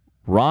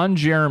 Ron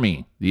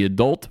Jeremy, the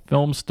adult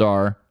film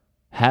star,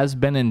 has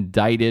been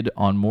indicted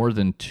on more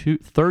than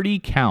 30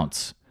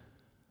 counts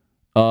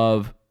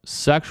of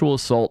sexual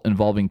assault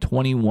involving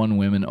 21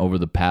 women over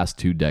the past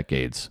 2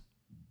 decades.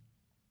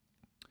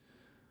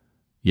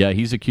 Yeah,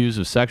 he's accused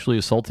of sexually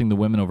assaulting the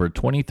women over a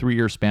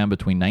 23-year span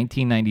between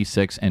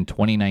 1996 and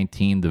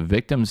 2019. The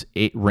victims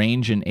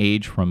range in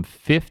age from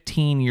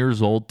 15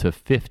 years old to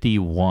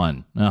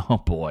 51.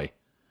 Oh, boy.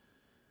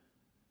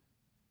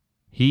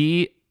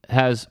 He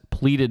has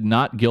pleaded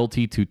not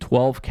guilty to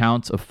 12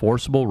 counts of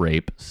forcible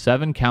rape,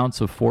 7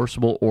 counts of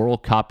forcible oral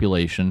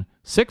copulation,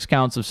 6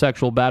 counts of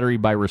sexual battery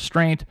by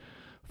restraint,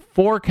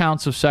 4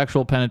 counts of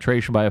sexual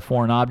penetration by a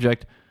foreign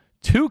object,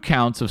 2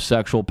 counts of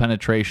sexual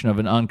penetration of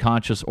an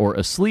unconscious or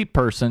asleep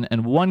person,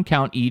 and 1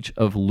 count each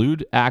of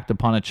lewd act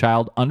upon a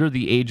child under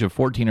the age of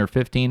 14 or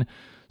 15,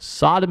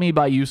 sodomy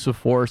by use of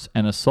force,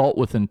 and assault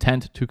with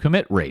intent to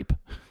commit rape.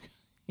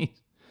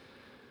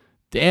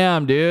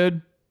 Damn,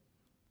 dude.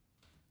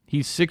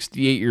 He's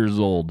 68 years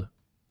old,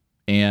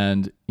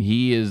 and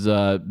he is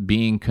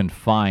being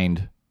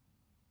confined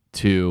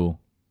to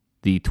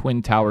the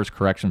Twin Towers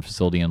Correction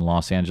Facility in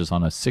Los Angeles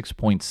on a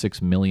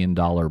 $6.6 million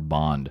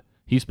bond.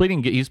 He's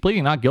pleading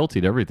not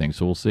guilty to everything,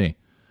 so we'll see.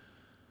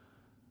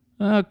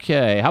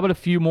 Okay, how about a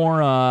few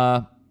more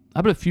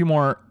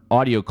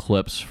audio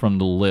clips from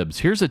the libs?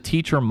 Here's a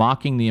teacher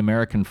mocking the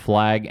American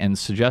flag and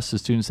suggests to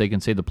students they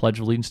can say the Pledge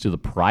of Allegiance to the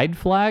pride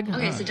flag.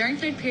 Okay, so during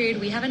third period,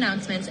 we have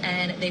announcements,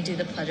 and they do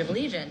the Pledge of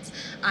Allegiance.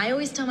 I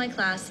always tell my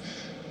class,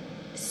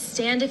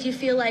 stand if you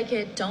feel like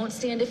it, don't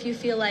stand if you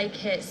feel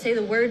like it, say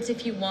the words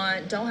if you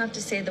want, don't have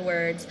to say the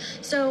words.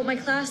 So my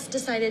class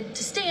decided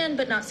to stand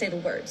but not say the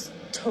words.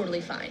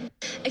 Totally fine.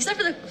 Except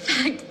for the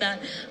fact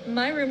that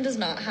my room does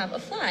not have a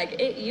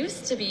flag. It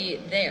used to be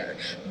there,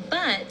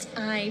 but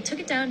I took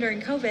it down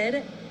during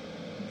COVID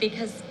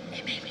because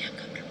it made me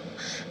uncomfortable.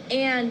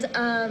 And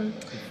I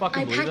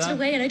packed it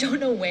away and I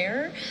don't know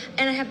where,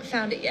 and I haven't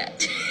found it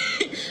yet.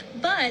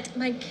 But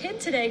my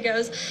kid today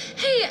goes,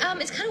 hey,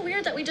 it's kind of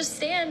weird that we just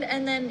stand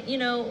and then,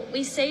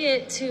 we say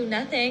it to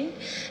nothing.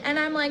 And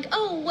I'm like,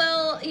 oh,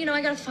 well,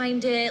 I gotta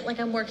find it. Like,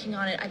 I'm working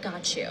on it. I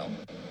got you.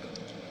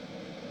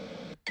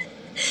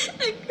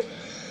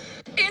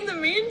 In the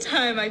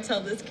meantime, I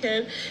tell this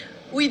kid,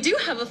 we do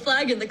have a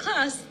flag in the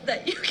class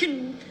that you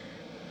can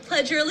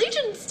pledge your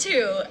allegiance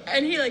to.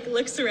 And he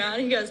looks around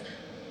and he goes,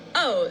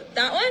 oh,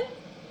 that one?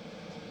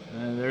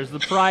 And there's the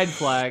pride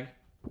flag.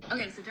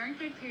 Okay, so during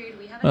third period,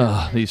 we have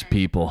Oh, these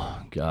people.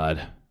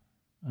 God.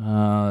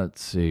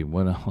 Let's see.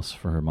 What else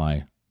for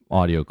my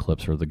audio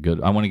clips are the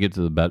good? I want to get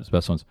to the best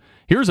ones.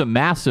 Here's a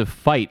massive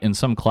fight in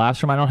some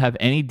classroom. I don't have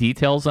any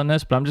details on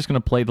this, but I'm just going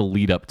to play the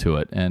lead up to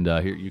it, and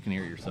here you can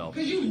hear it yourself.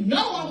 Because you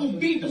know I will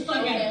beat the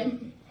fuck out of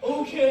you.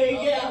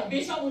 Okay, yeah,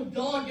 bitch, I will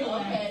dog your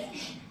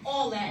ass.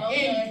 All that.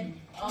 Okay.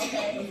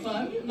 Okay. The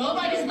fuck?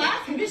 Nobody's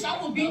laughing, bitch. I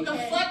will beat the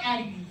fuck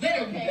out of you.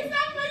 Literally. It's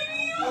not funny to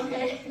you.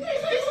 Okay.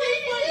 It's funny.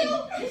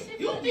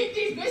 You think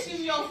these bitches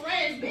are your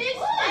friends, bitch?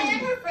 I am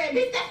her friend,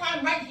 bitch. That's why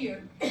I'm right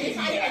here. Bitch,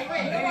 I am her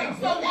friend.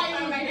 So why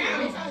are you right now?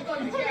 Bitch, I was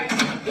going to jail.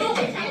 Go,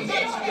 bitch.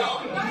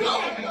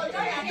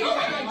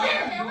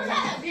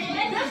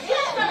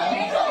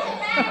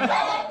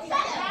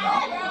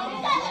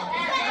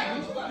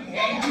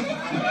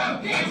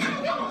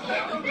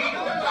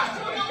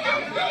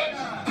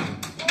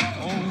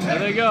 There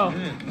they go.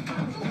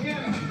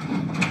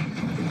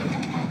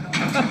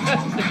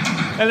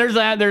 And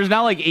there's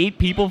now 8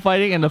 people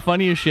fighting, and the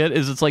funniest shit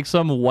is it's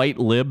some white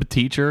lib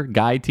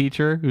guy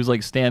teacher, who's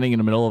standing in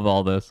the middle of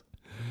all this.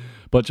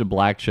 Bunch of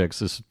black chicks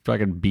just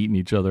fucking beating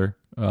each other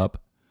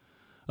up.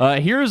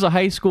 Here's a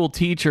high school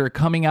teacher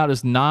coming out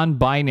as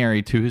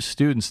non-binary to his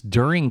students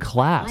during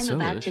class.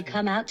 I'm about to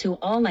come out to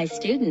all my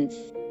students.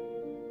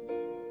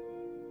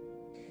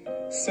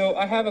 So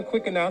I have a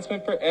quick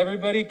announcement for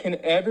everybody. Can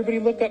everybody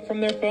look up from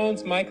their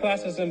phones? My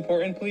class is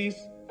important, please.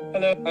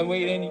 Hello, I'm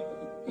waiting.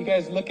 You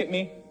guys look at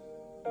me.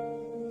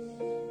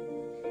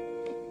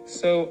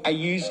 So I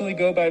usually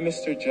go by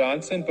Mr.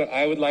 Johnson, but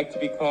I would like to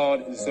be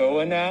called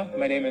Zoa now.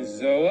 My name is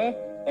Zoa,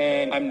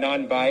 and I'm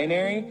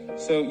non-binary.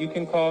 So you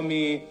can call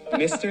me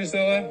Mr.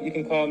 Zoa. You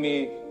can call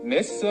me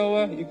Miss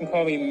Zoa. You can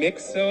call me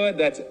Mix Zoa.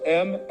 That's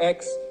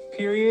MX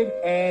period.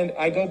 And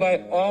I go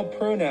by all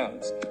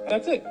pronouns.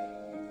 That's it.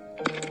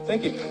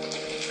 Thank you.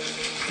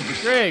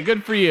 Great,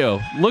 good for you.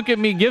 Look at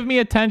me. Give me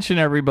attention,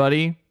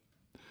 everybody.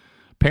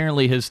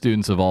 Apparently, his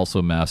students have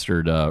also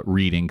mastered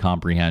reading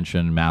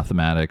comprehension,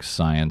 mathematics,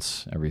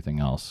 science, everything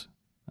else.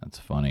 That's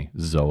funny.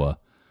 Zoa.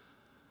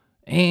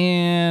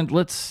 And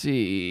let's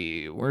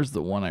see. Where's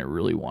the one I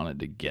really wanted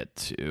to get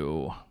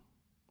to?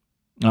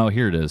 Oh,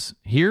 here it is.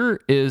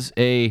 Here is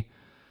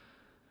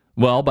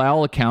well, by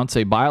all accounts,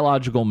 a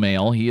biological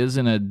male. He is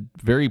in a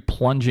very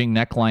plunging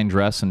neckline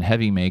dress and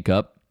heavy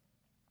makeup.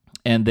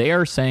 And they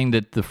are saying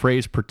that the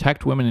phrase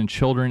protect women and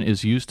children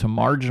is used to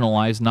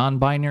marginalize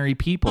non-binary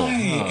people. I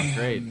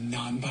am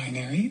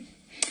non-binary.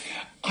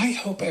 I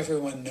hope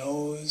everyone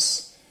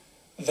knows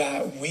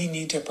that we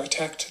need to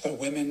protect the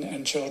women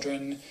and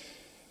children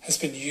has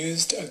been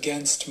used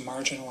against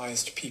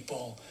marginalized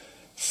people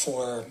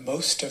for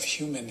most of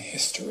human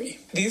history.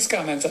 These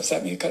comments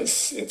upset me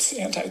because it's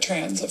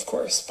anti-trans, of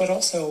course, but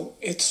also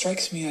it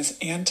strikes me as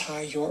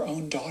anti your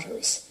own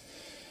daughters,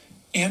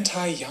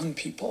 anti-young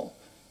people,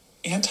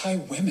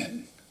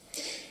 anti-women.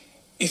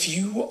 If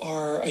you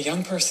are a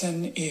young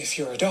person, if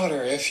you're a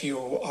daughter, if you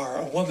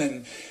are a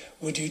woman,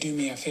 would you do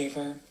me a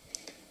favor?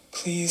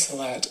 Please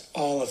let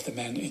all of the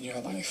men in your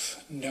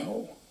life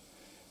know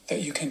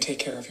that you can take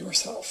care of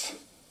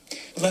yourself.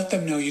 Let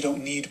them know you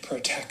don't need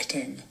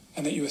protecting,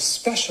 and that you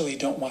especially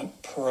don't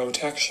want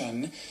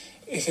protection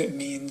if it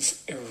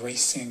means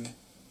erasing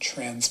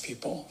trans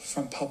people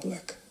from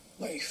public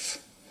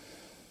life.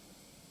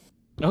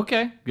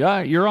 Okay.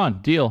 Yeah, you're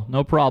on. Deal.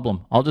 No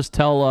problem. I'll just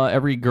tell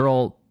every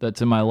girl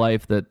that's in my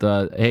life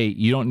that, hey,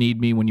 you don't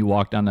need me when you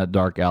walk down that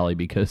dark alley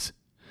because,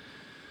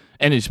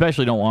 and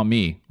especially don't want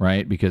me,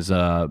 right? Because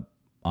I'm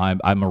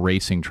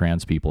erasing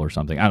trans people or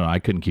something. I don't know. I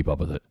couldn't keep up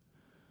with it.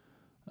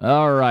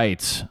 All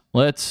right.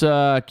 Let's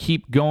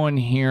keep going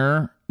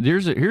here.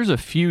 Here's a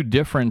few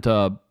different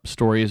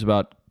stories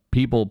about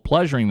people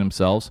pleasuring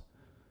themselves.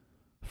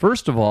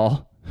 First of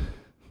all,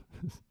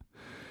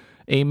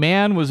 a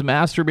man was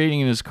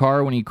masturbating in his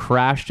car when he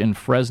crashed in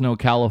Fresno,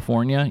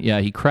 California. Yeah,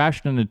 he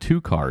crashed into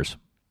two cars.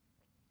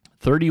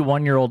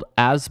 31-year-old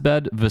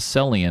Asbed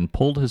Veselian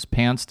pulled his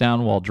pants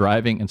down while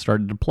driving and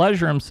started to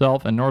pleasure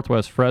himself in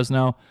Northwest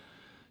Fresno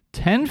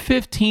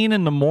 10:15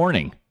 in the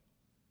morning.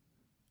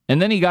 And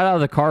then he got out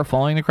of the car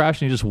following the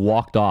crash and he just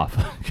walked off.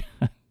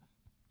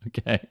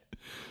 Okay,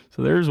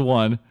 so there's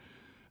one.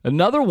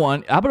 Another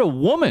one, how about a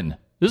woman?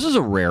 This is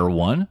a rare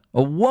one.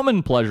 A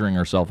woman pleasuring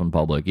herself in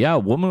public. Yeah, a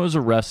woman was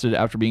arrested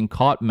after being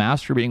caught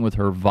masturbating with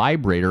her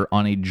vibrator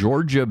on a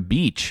Georgia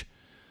beach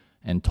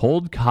and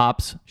told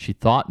cops she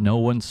thought no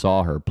one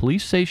saw her.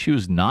 Police say she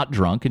was not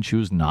drunk and she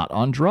was not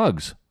on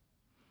drugs.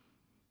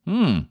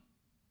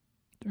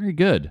 Very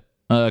good.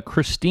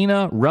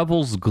 Christina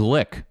Revels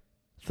Glick,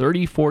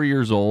 34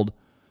 years old.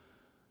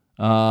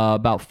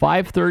 About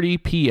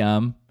 5:30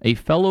 p.m., a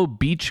fellow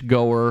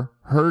beachgoer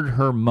heard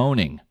her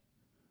moaning.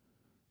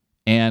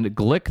 And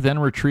Glick then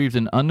retrieved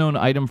an unknown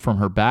item from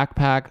her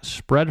backpack,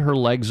 spread her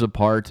legs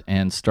apart,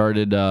 and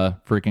started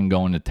freaking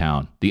going to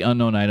town. The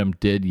unknown item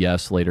did,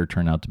 yes, later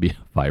turn out to be a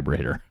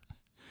vibrator.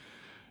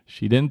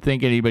 She didn't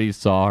think anybody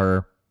saw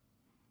her.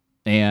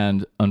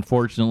 And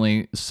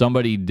unfortunately,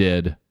 somebody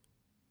did.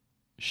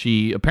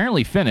 She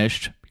apparently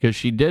finished because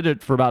she did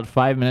it for about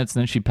 5 minutes.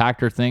 And then she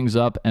packed her things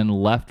up and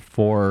left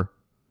for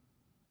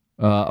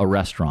a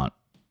restaurant.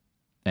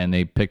 And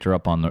they picked her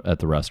up at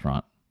the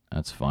restaurant.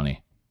 That's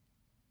funny.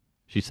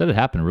 She said it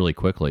happened really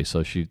quickly,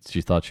 so she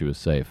thought she was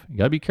safe. You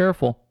got to be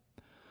careful.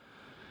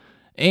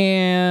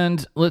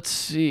 And let's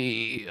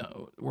see.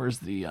 Where's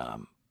the...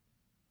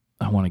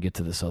 I want to get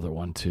to this other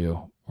one,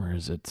 too. Where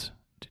is it?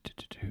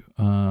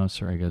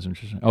 Sorry, guys.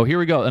 Oh, here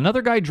we go.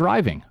 Another guy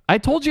driving. I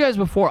told you guys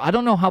before, I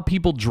don't know how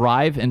people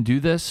drive and do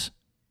this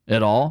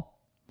at all.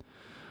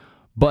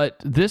 But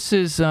this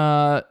is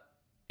a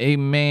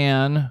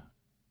man,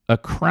 a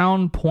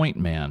Crown Point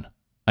man.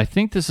 I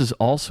think this is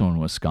also in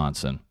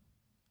Wisconsin.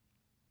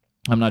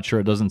 I'm not sure,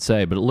 it doesn't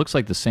say, but it looks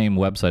like the same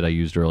website I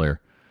used earlier.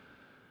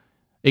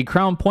 A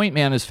Crown Point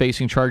man is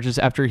facing charges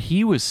after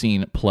he was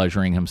seen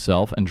pleasuring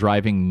himself and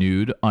driving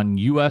nude on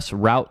U.S.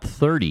 Route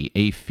 30.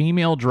 A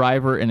female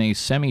driver in a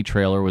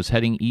semi-trailer was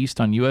heading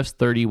east on U.S.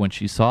 30 when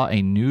she saw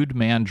a nude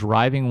man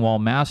driving while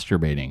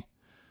masturbating.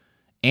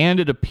 And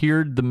it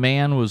appeared the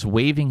man was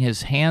waving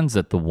his hands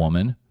at the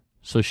woman,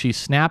 so she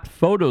snapped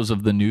photos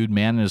of the nude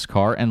man in his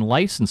car and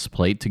license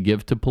plate to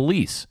give to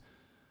police.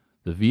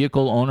 The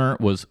vehicle owner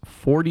was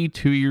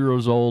 42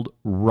 years old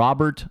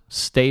Robert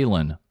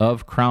Stalin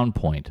of Crown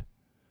Point.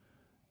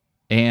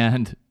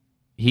 And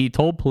he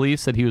told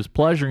police that he was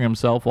pleasuring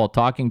himself while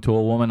talking to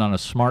a woman on a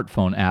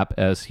smartphone app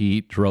as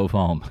he drove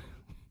home.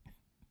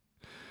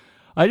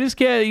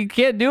 You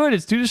can't do it.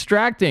 It's too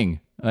distracting.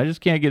 I just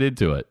can't get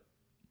into it.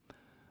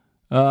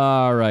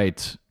 All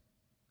right.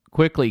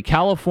 Quickly,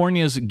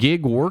 California's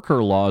gig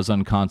worker law is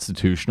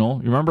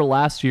unconstitutional. You remember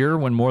last year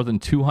when more than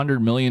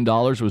 $200 million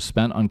was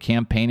spent on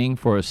campaigning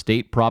for a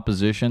state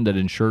proposition that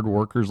ensured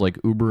workers like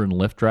Uber and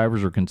Lyft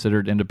drivers are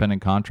considered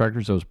independent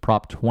contractors? It was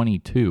Prop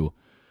 22.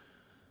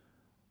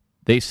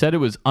 They said it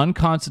was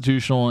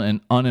unconstitutional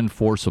and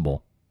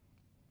unenforceable.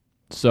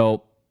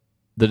 So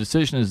the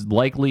decision is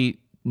likely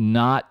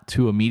not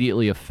to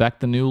immediately affect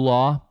the new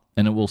law,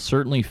 and it will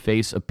certainly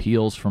face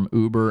appeals from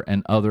Uber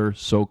and other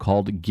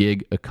so-called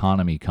gig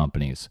economy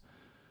companies.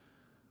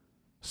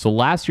 So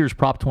last year's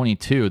Prop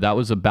 22, that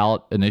was a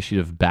ballot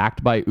initiative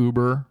backed by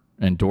Uber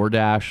and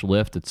DoorDash,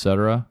 Lyft,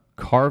 etc.,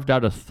 carved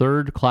out a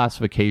third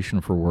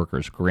classification for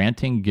workers,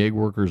 granting gig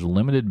workers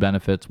limited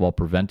benefits while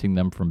preventing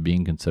them from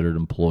being considered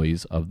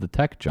employees of the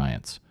tech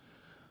giants.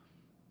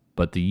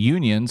 But the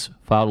unions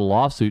filed a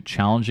lawsuit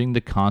challenging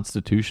the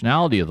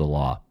constitutionality of the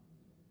law.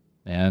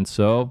 And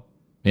so,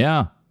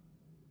 yeah,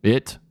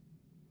 the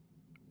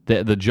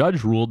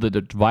judge ruled that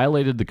it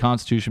violated the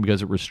Constitution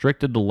because it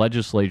restricted the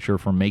legislature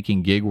from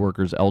making gig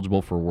workers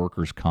eligible for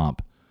workers'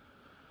 comp.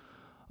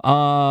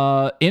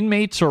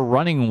 Inmates are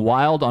running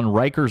wild on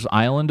Rikers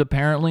Island,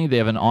 apparently. They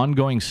have an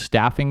ongoing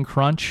staffing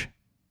crunch.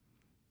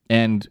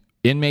 And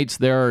inmates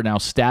there are now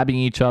stabbing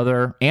each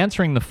other,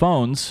 answering the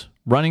phones,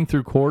 running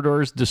through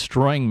corridors,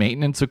 destroying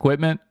maintenance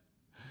equipment.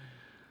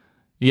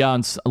 Yeah,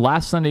 on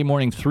last Sunday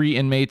morning, 3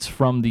 inmates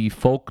from the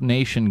Folk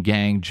Nation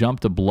gang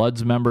jumped a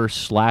Bloods member,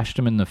 slashed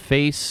him in the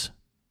face.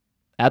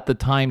 At the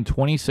time,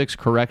 26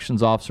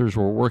 corrections officers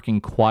were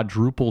working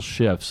quadruple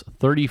shifts,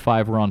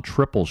 35 were on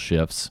triple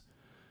shifts,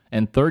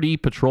 and 30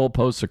 patrol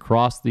posts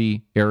across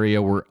the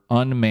area were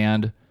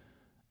unmanned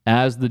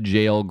as the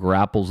jail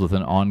grapples with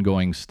an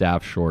ongoing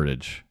staff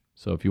shortage.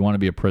 So if you want to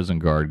be a prison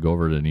guard, go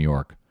over to New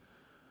York.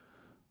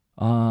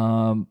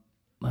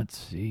 Let's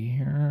see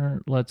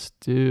here. Let's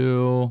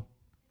do...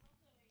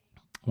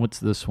 What's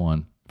this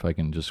one? If I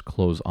can just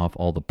close off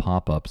all the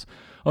pop-ups.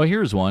 Oh,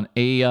 here's one.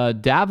 A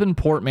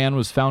Davenport man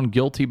was found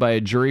guilty by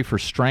a jury for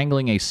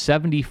strangling a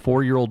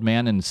 74-year-old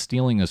man and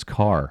stealing his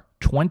car.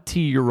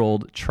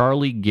 20-year-old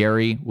Charlie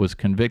Gary was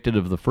convicted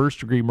of the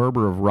first-degree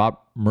murder of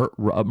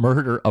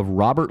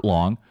Robert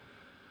Long,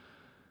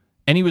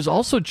 and he was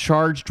also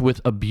charged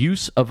with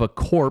abuse of a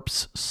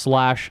corpse /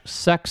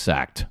 sex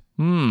act.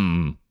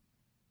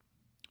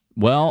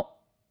 Well,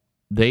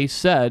 they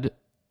said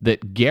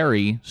that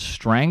Gary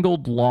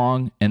strangled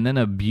Long and then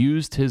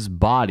abused his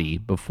body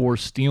before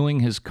stealing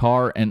his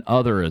car and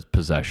other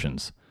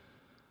possessions.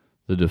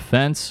 The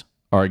defense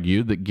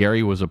argued that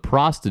Gary was a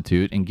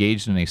prostitute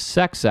engaged in a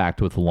sex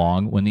act with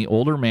Long when the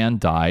older man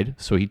died,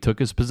 so he took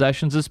his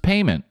possessions as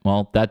payment.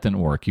 Well, that didn't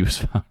work. He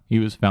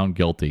was found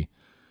guilty.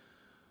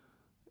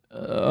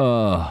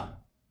 Wow.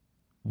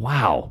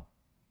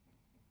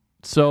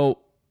 So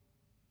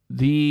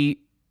the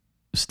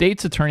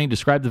state's attorney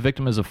described the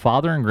victim as a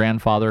father and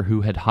grandfather who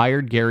had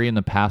hired Gary in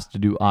the past to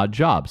do odd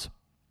jobs.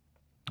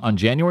 On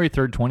January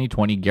 3rd,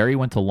 2020, Gary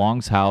went to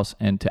Long's house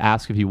and to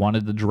ask if he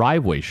wanted the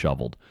driveway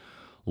shoveled.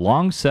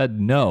 Long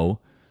said no,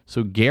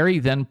 so Gary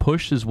then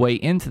pushed his way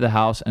into the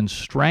house and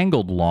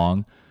strangled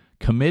Long,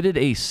 committed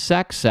a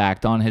sex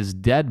act on his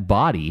dead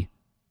body,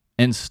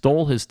 and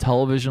stole his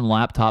television,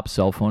 laptop,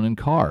 cell phone, and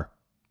car.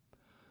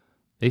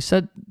 They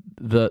said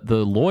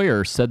the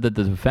lawyer said that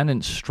the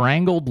defendant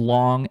strangled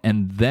Long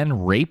and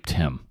then raped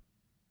him.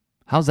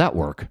 How's that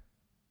work?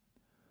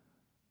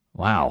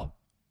 Wow.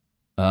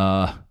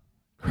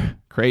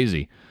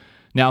 Crazy.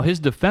 Now, his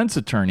defense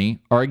attorney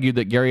argued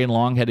that Gary and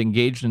Long had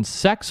engaged in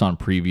sex on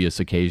previous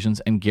occasions,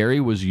 and Gary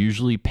was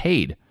usually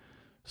paid.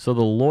 So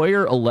the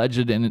lawyer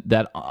alleged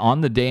that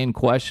on the day in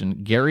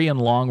question, Gary and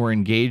Long were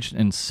engaged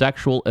in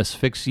sexual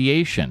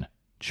asphyxiation,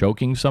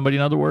 choking somebody,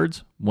 in other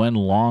words, when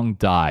Long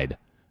died.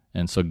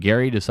 And so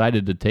Gary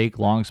decided to take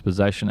Long's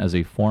possession as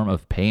a form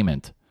of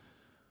payment.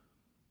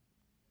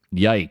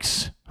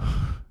 Yikes!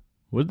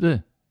 What's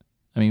the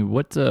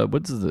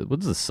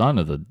son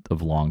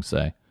of Long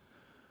say?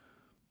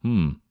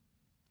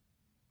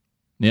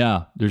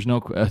 Yeah, there's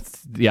no.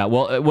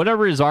 Well,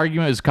 whatever his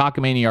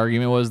cockamamie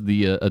argument was,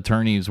 the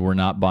attorneys were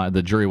not buying.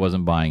 The jury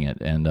wasn't buying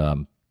it,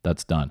 and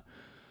that's done.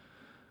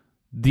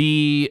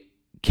 The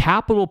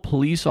Capitol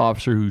police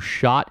officer who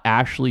shot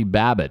Ashley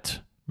Babbitt.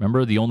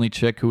 Remember the only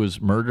chick who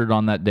was murdered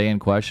on that day in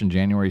question,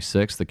 January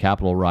 6th, the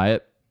Capitol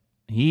riot?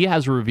 He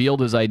has revealed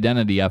his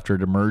identity after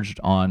it emerged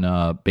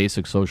on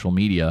basic social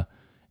media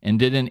and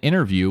did an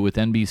interview with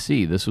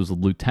NBC. This was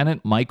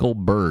Lieutenant Michael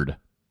Byrd.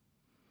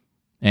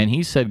 And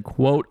he said,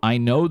 quote, "I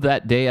know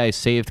that day I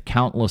saved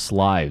countless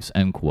lives,"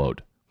 end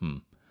quote.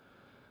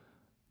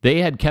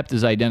 They had kept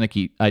his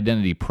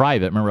identity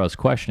private. Remember, I was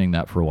questioning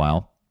that for a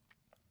while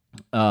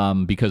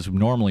because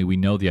normally we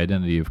know the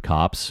identity of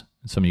cops.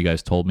 Some of you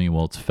guys told me,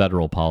 well, it's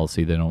federal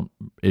policy. They don't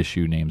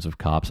issue names of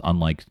cops,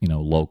 unlike,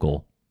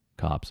 local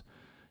cops.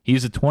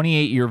 He's a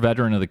 28-year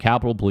veteran of the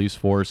Capitol Police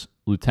Force.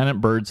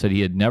 Lieutenant Byrd said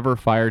he had never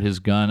fired his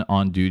gun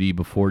on duty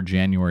before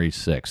January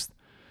 6th.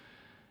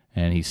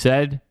 And he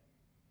said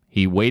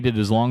he waited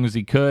as long as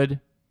he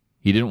could.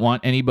 He didn't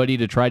want anybody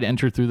to try to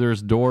enter through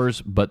those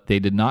doors, but they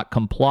did not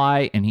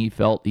comply, and he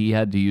felt he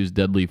had to use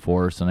deadly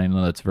force. And I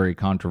know that's very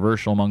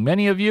controversial among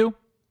many of you.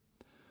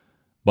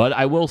 But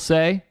I will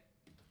say,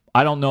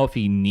 I don't know if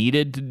he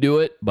needed to do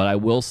it, but I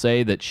will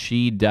say that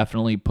she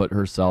definitely put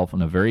herself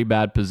in a very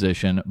bad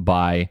position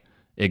by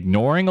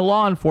ignoring a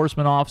law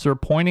enforcement officer,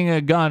 pointing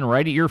a gun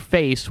right at your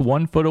face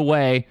 1 foot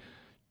away,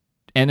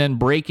 and then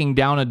breaking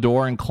down a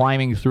door and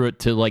climbing through it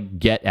to,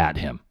 get at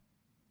him.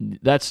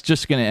 That's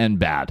just going to end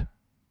bad,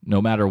 no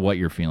matter what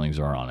your feelings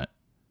are on it.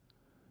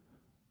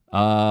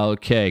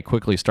 Okay,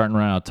 quickly, starting to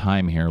run out of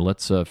time here.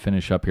 Let's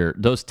finish up here.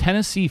 Those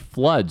Tennessee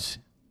floods,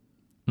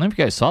 I don't know if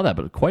you guys saw that,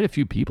 but quite a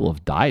few people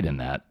have died in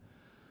that.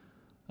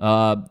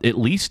 At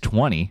least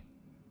 20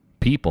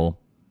 people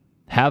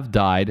have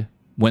died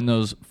when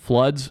those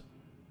floods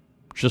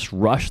just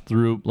rushed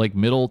through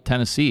middle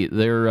Tennessee.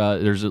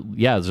 There's at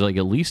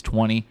least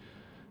 20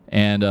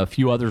 and a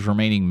few others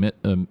remaining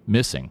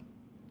missing.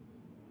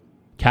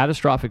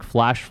 Catastrophic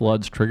flash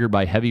floods triggered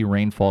by heavy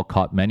rainfall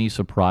caught many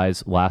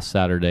surprise last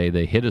Saturday.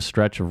 They hit a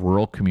stretch of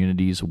rural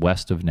communities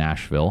west of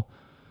Nashville.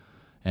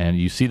 And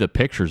you see the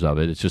pictures of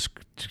it. It's just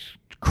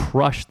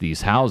crushed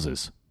these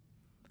houses.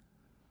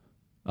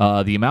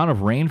 The amount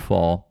of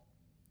rainfall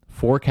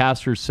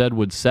forecasters said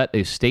would set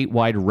a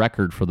statewide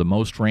record for the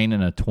most rain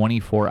in a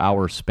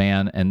 24-hour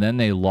span, and then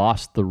they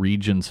lost the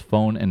region's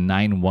phone and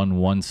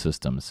 911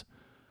 systems.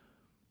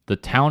 The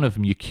town of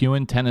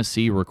McEwen,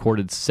 Tennessee,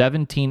 recorded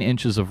 17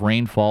 inches of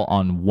rainfall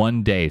on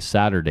one day,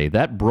 Saturday.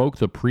 That broke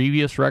the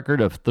previous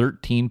record of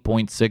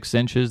 13.6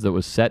 inches that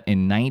was set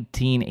in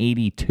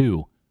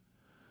 1982.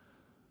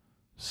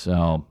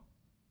 So,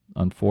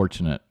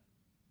 unfortunate.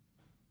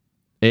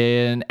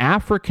 An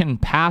African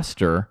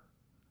pastor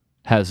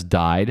has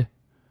died,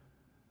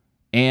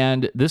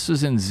 and this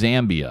is in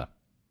Zambia.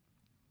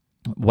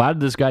 Why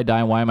did this guy die,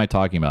 and why am I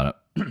talking about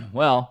it?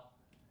 Well,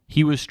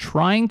 he was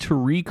trying to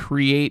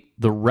recreate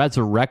the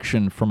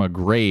resurrection from a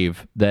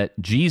grave that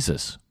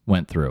Jesus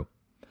went through.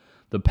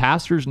 The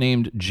pastor's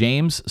named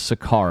James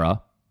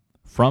Sakara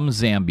from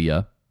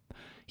Zambia.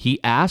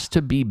 He asked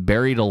to be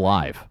buried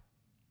alive.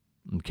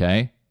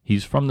 Okay?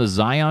 He's from the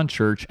Zion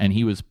Church, and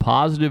he was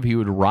positive he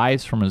would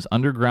rise from his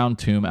underground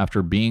tomb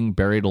after being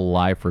buried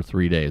alive for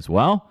 3 days.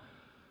 Well,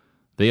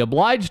 they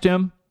obliged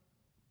him,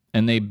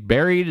 and they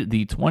buried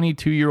the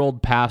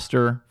 22-year-old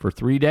pastor for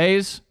 3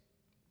 days.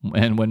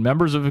 And when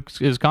members of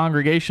his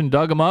congregation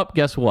dug him up,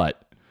 guess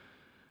what?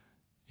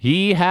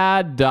 He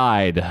had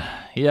died.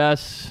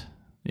 Yes,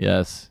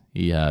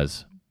 he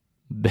has.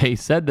 They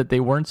said that they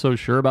weren't so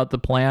sure about the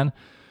plan,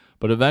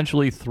 but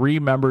eventually 3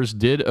 members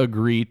did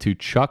agree to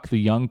chuck the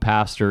young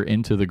pastor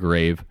into the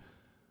grave.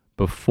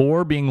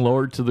 Before being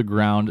lowered to the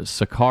ground,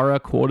 Sakara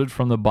quoted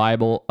from the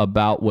Bible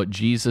about what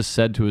Jesus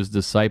said to his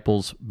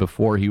disciples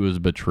before he was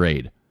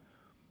betrayed.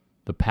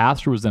 The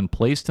pastor was then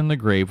placed in the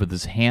grave with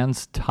his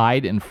hands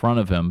tied in front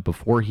of him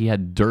before he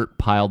had dirt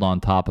piled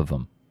on top of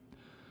him.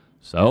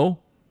 So,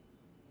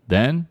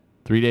 then,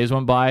 3 days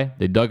went by,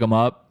 they dug him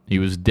up, he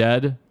was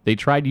dead. They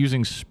tried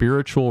using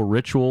spiritual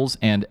rituals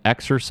and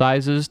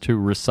exercises to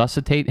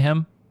resuscitate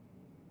him,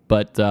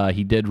 but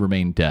he did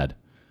remain dead.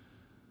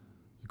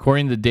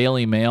 According to the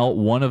Daily Mail,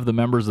 one of the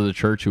members of the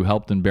church who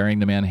helped in burying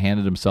the man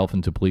handed himself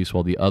into police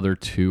while the other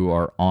 2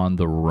 are on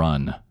the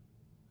run.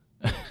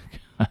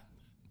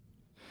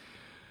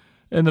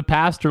 And the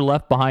pastor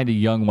left behind a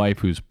young wife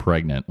who's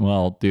pregnant.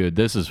 Well, dude,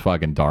 this is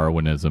fucking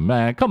Darwinism,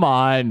 man. Come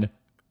on.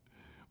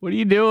 What are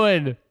you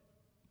doing?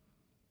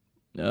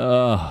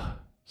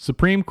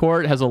 Supreme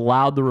Court has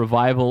allowed the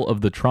revival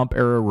of the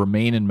Trump-era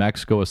Remain in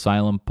Mexico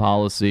asylum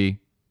policy.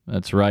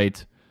 That's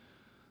right.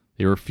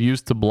 They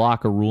refused to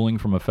block a ruling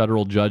from a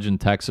federal judge in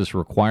Texas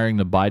requiring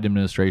the Biden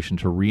administration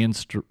to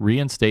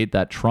reinstate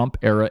that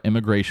Trump-era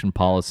immigration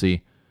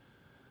policy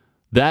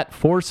that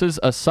forces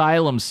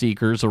asylum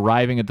seekers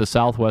arriving at the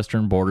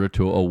southwestern border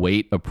to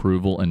await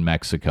approval in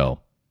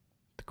Mexico.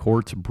 The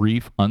court's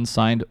brief,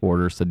 unsigned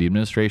order said the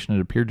administration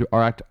had appeared to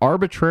act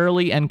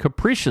arbitrarily and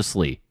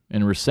capriciously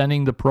in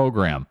rescinding the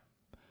program,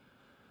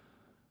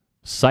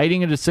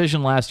 citing a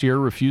decision last year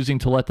refusing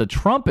to let the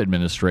Trump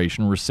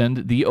administration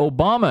rescind the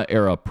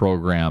Obama-era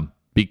program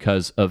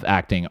because of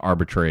acting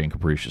arbitrarily and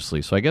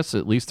capriciously. So I guess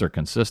at least they're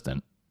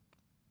consistent.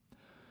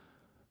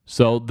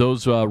 So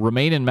those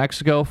Remain in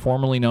Mexico,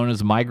 formerly known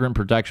as Migrant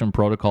Protection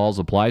Protocols,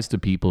 applies to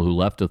people who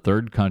left a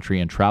third country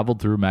and traveled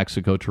through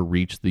Mexico to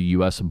reach the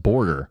U.S.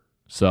 border.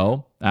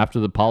 So after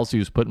the policy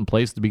was put in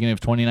place at the beginning of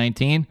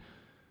 2019,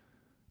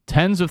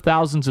 tens of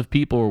thousands of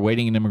people were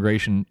waiting in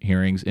immigration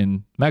hearings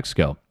in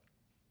Mexico.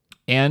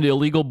 And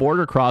illegal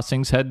border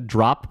crossings had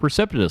dropped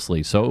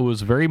precipitously. So it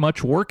was very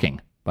much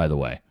working, by the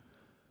way.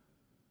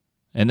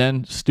 And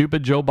then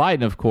stupid Joe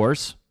Biden, of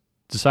course,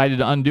 decided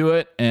to undo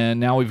it, and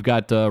now we've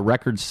got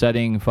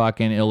record-setting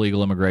fucking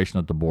illegal immigration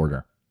at the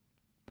border.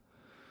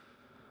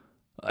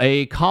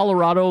 A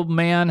Colorado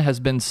man has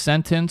been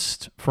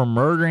sentenced for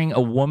murdering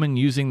a woman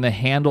using the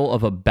handle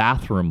of a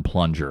bathroom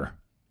plunger.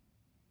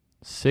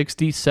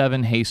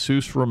 67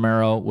 Jesus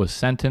Romero was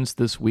sentenced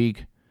this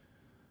week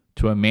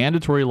to a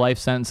mandatory life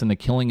sentence in the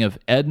killing of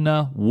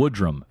Edna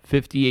Woodrum,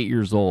 58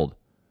 years old.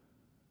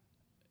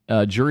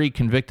 A jury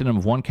convicted him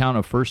of 1 count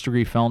of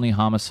first-degree felony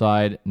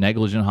homicide,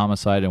 negligent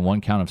homicide, and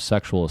 1 count of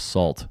sexual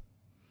assault.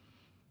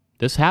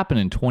 This happened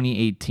in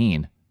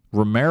 2018.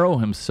 Romero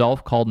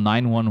himself called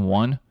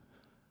 911,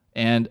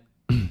 and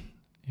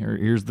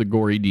here's the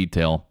gory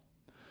detail.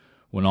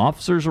 When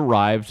officers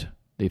arrived,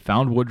 they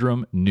found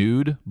Woodrum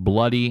nude,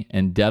 bloody,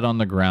 and dead on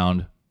the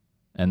ground,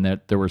 and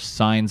that there were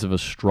signs of a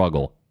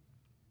struggle.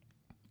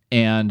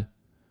 And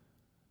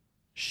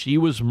she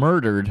was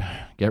murdered,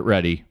 get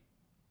ready,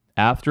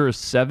 after a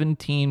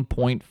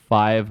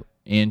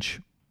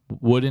 17.5-inch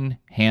wooden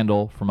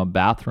handle from a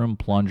bathroom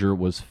plunger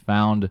was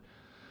found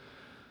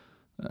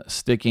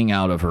sticking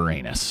out of her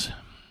anus.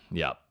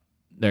 Yep,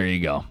 there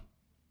you go.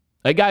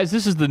 Hey guys,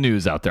 this is the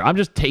news out there.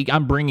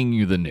 I'm bringing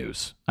you the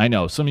news. I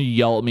know some of you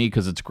yell at me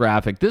because it's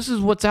graphic. This is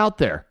what's out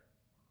there.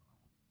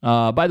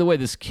 By the way,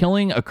 this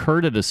killing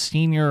occurred at a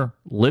senior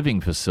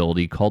living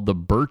facility called the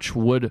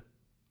Birchwood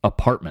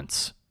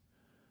Apartments.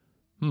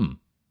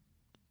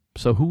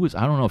 So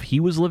I don't know if he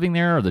was living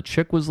there or the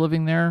chick was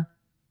living there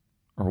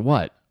or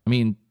what. I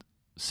mean,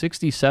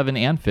 67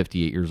 and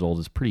 58 years old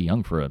is pretty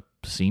young for a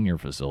senior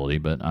facility,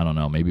 but I don't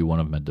know. Maybe one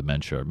of them had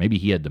dementia. Maybe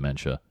he had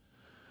dementia.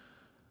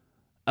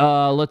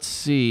 Let's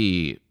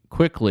see.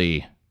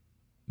 Quickly.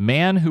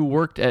 Man who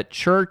worked at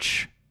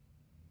church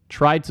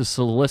tried to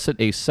solicit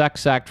a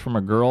sex act from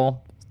a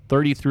girl.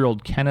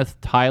 33-year-old Kenneth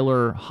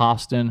Tyler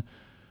Hostin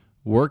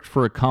worked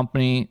for a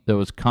company that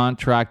was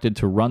contracted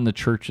to run the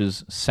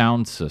church's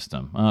sound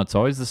system. It's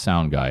always the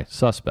sound guy.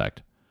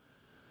 Suspect.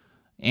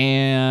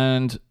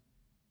 And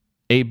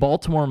a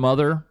Baltimore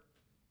mother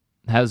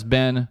has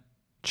been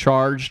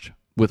charged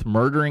with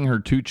murdering her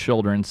 2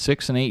 children,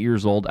 6 and 8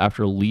 years old,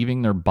 after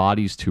leaving their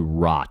bodies to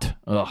rot.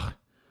 Ugh.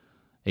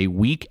 A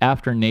week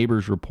after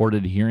neighbors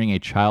reported hearing a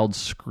child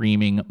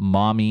screaming,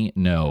 "Mommy,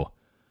 no."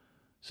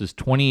 This is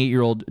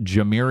 28-year-old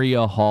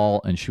Jamiria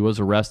Hall, and she was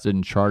arrested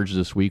and charged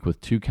this week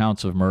with 2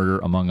 counts of murder,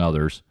 among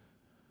others.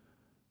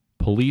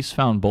 Police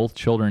found both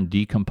children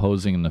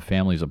decomposing in the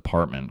family's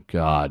apartment.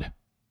 God.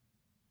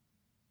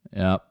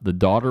 Yeah, the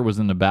daughter was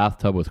in the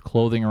bathtub with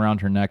clothing around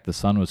her neck. The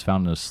son was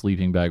found in a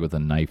sleeping bag with a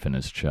knife in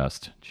his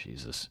chest.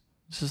 Jesus.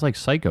 This is like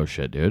psycho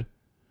shit, dude.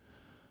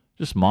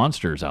 Just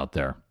monsters out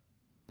there.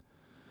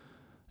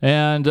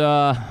 And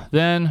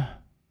then,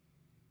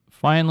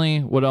 finally,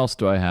 what else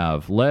do I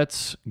have?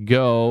 Let's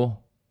go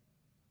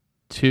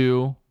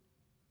to...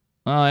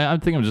 I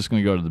think I'm just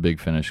going to go to the big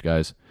finish,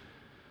 guys.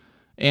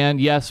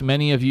 And yes,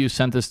 many of you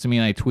sent this to me,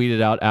 and I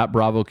tweeted out at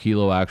Bravo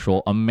Kilo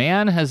Actual. A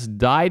man has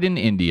died in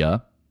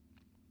India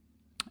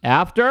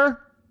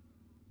after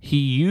he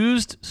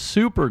used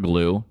super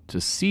glue to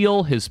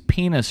seal his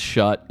penis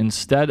shut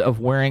instead of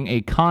wearing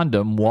a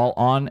condom while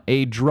on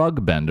a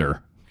drug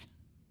bender.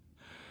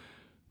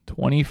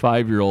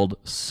 25-year-old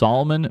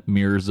Salman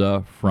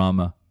Mirza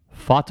from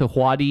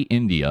Fatehwadi,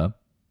 India,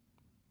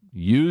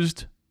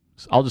 used,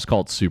 I'll just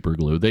call it super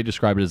glue. They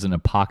describe it as an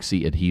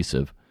epoxy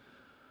adhesive,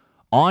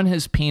 on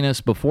his penis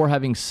before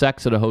having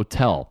sex at a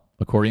hotel,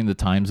 according to the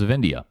Times of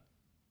India.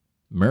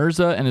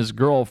 Mirza and his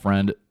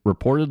girlfriend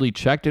reportedly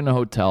checked in a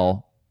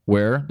hotel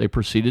where they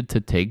proceeded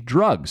to take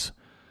drugs.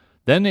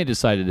 Then they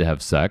decided to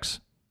have sex,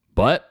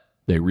 but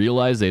they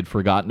realized they'd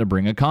forgotten to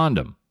bring a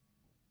condom.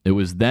 It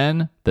was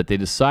then that they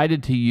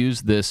decided to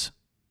use this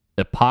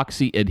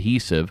epoxy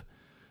adhesive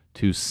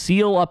to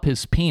seal up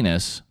his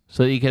penis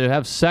so that he could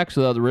have sex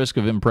without the risk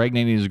of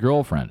impregnating his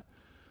girlfriend.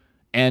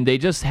 And they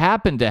just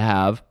happened to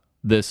have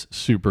this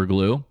super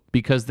glue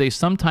because they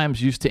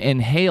sometimes used to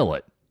inhale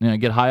it,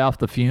 get high off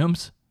the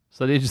fumes.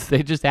 So they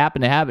just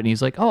happen to have it, and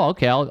he's like, "Oh,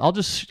 okay, I'll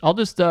just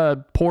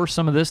pour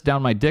some of this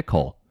down my dick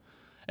hole,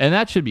 and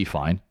that should be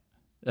fine."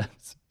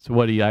 That's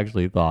what he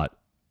actually thought.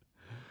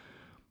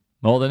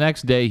 Well, the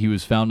next day he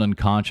was found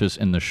unconscious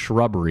in the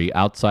shrubbery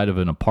outside of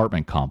an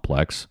apartment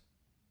complex.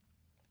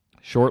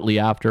 Shortly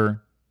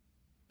after,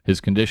 his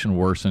condition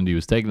worsened. He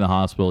was taken to the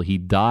hospital. He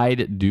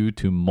died due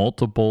to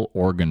multiple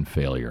organ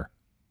failure,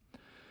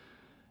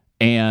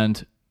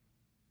 and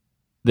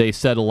they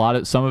said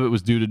some of it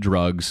was due to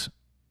drugs.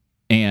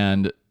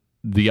 And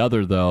the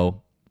other,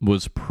 though,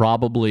 was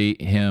probably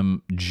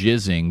him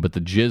jizzing, but the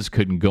jizz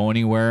couldn't go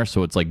anywhere,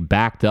 so it's like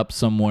backed up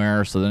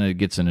somewhere, so then it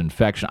gets an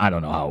infection. I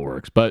don't know how it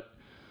works. But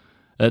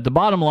at the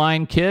bottom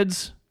line,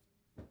 kids,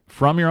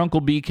 from your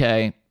Uncle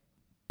BK,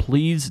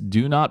 please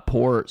do not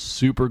pour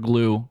super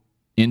glue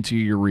into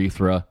your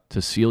urethra to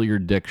seal your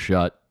dick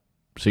shut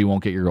so you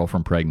won't get your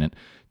girlfriend pregnant.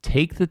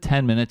 Take the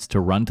 10 minutes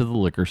to run to the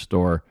liquor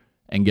store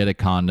and get a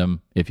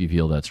condom if you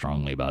feel that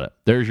strongly about it.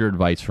 There's your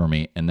advice for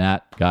me. And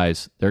that,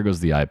 guys, there goes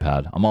the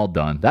iPad. I'm all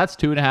done. That's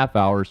 2.5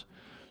 hours.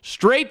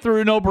 straight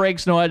through, no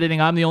breaks, no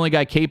editing. I'm the only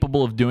guy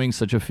capable of doing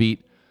such a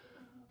feat.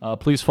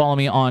 Please follow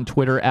me on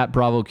Twitter at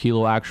Bravo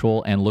Kilo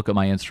Actual and look at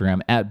my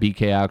Instagram at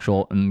BK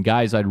Actual. And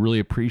guys, I'd really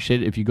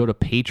appreciate it if you go to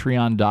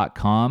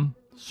patreon.com,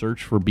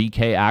 search for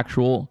BK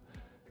Actual,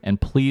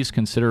 and please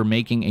consider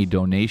making a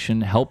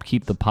donation. Help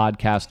keep the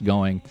podcast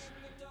going.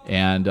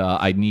 And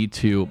I need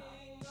to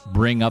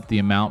bring up the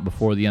amount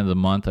before the end of the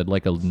month. I'd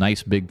like a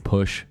nice big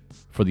push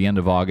for the end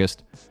of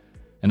August.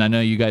 And I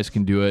know you guys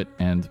can do it,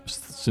 and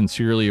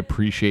sincerely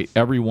appreciate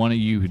every one of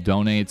you who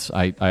donates.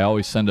 I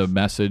always send a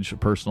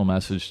personal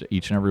message to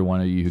each and every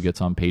one of you who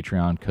gets on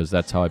Patreon, because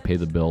that's how I pay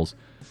the bills.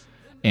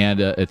 And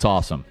it's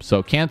awesome.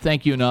 So can't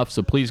thank you enough.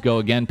 So please go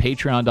again,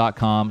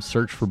 patreon.com,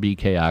 search for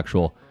BK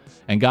Actual.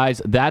 And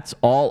guys, that's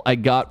all I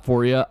got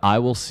for you. I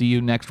will see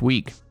you next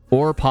week.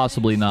 Or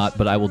possibly not,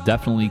 but I will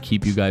definitely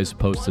keep you guys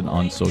posted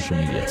on social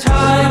media.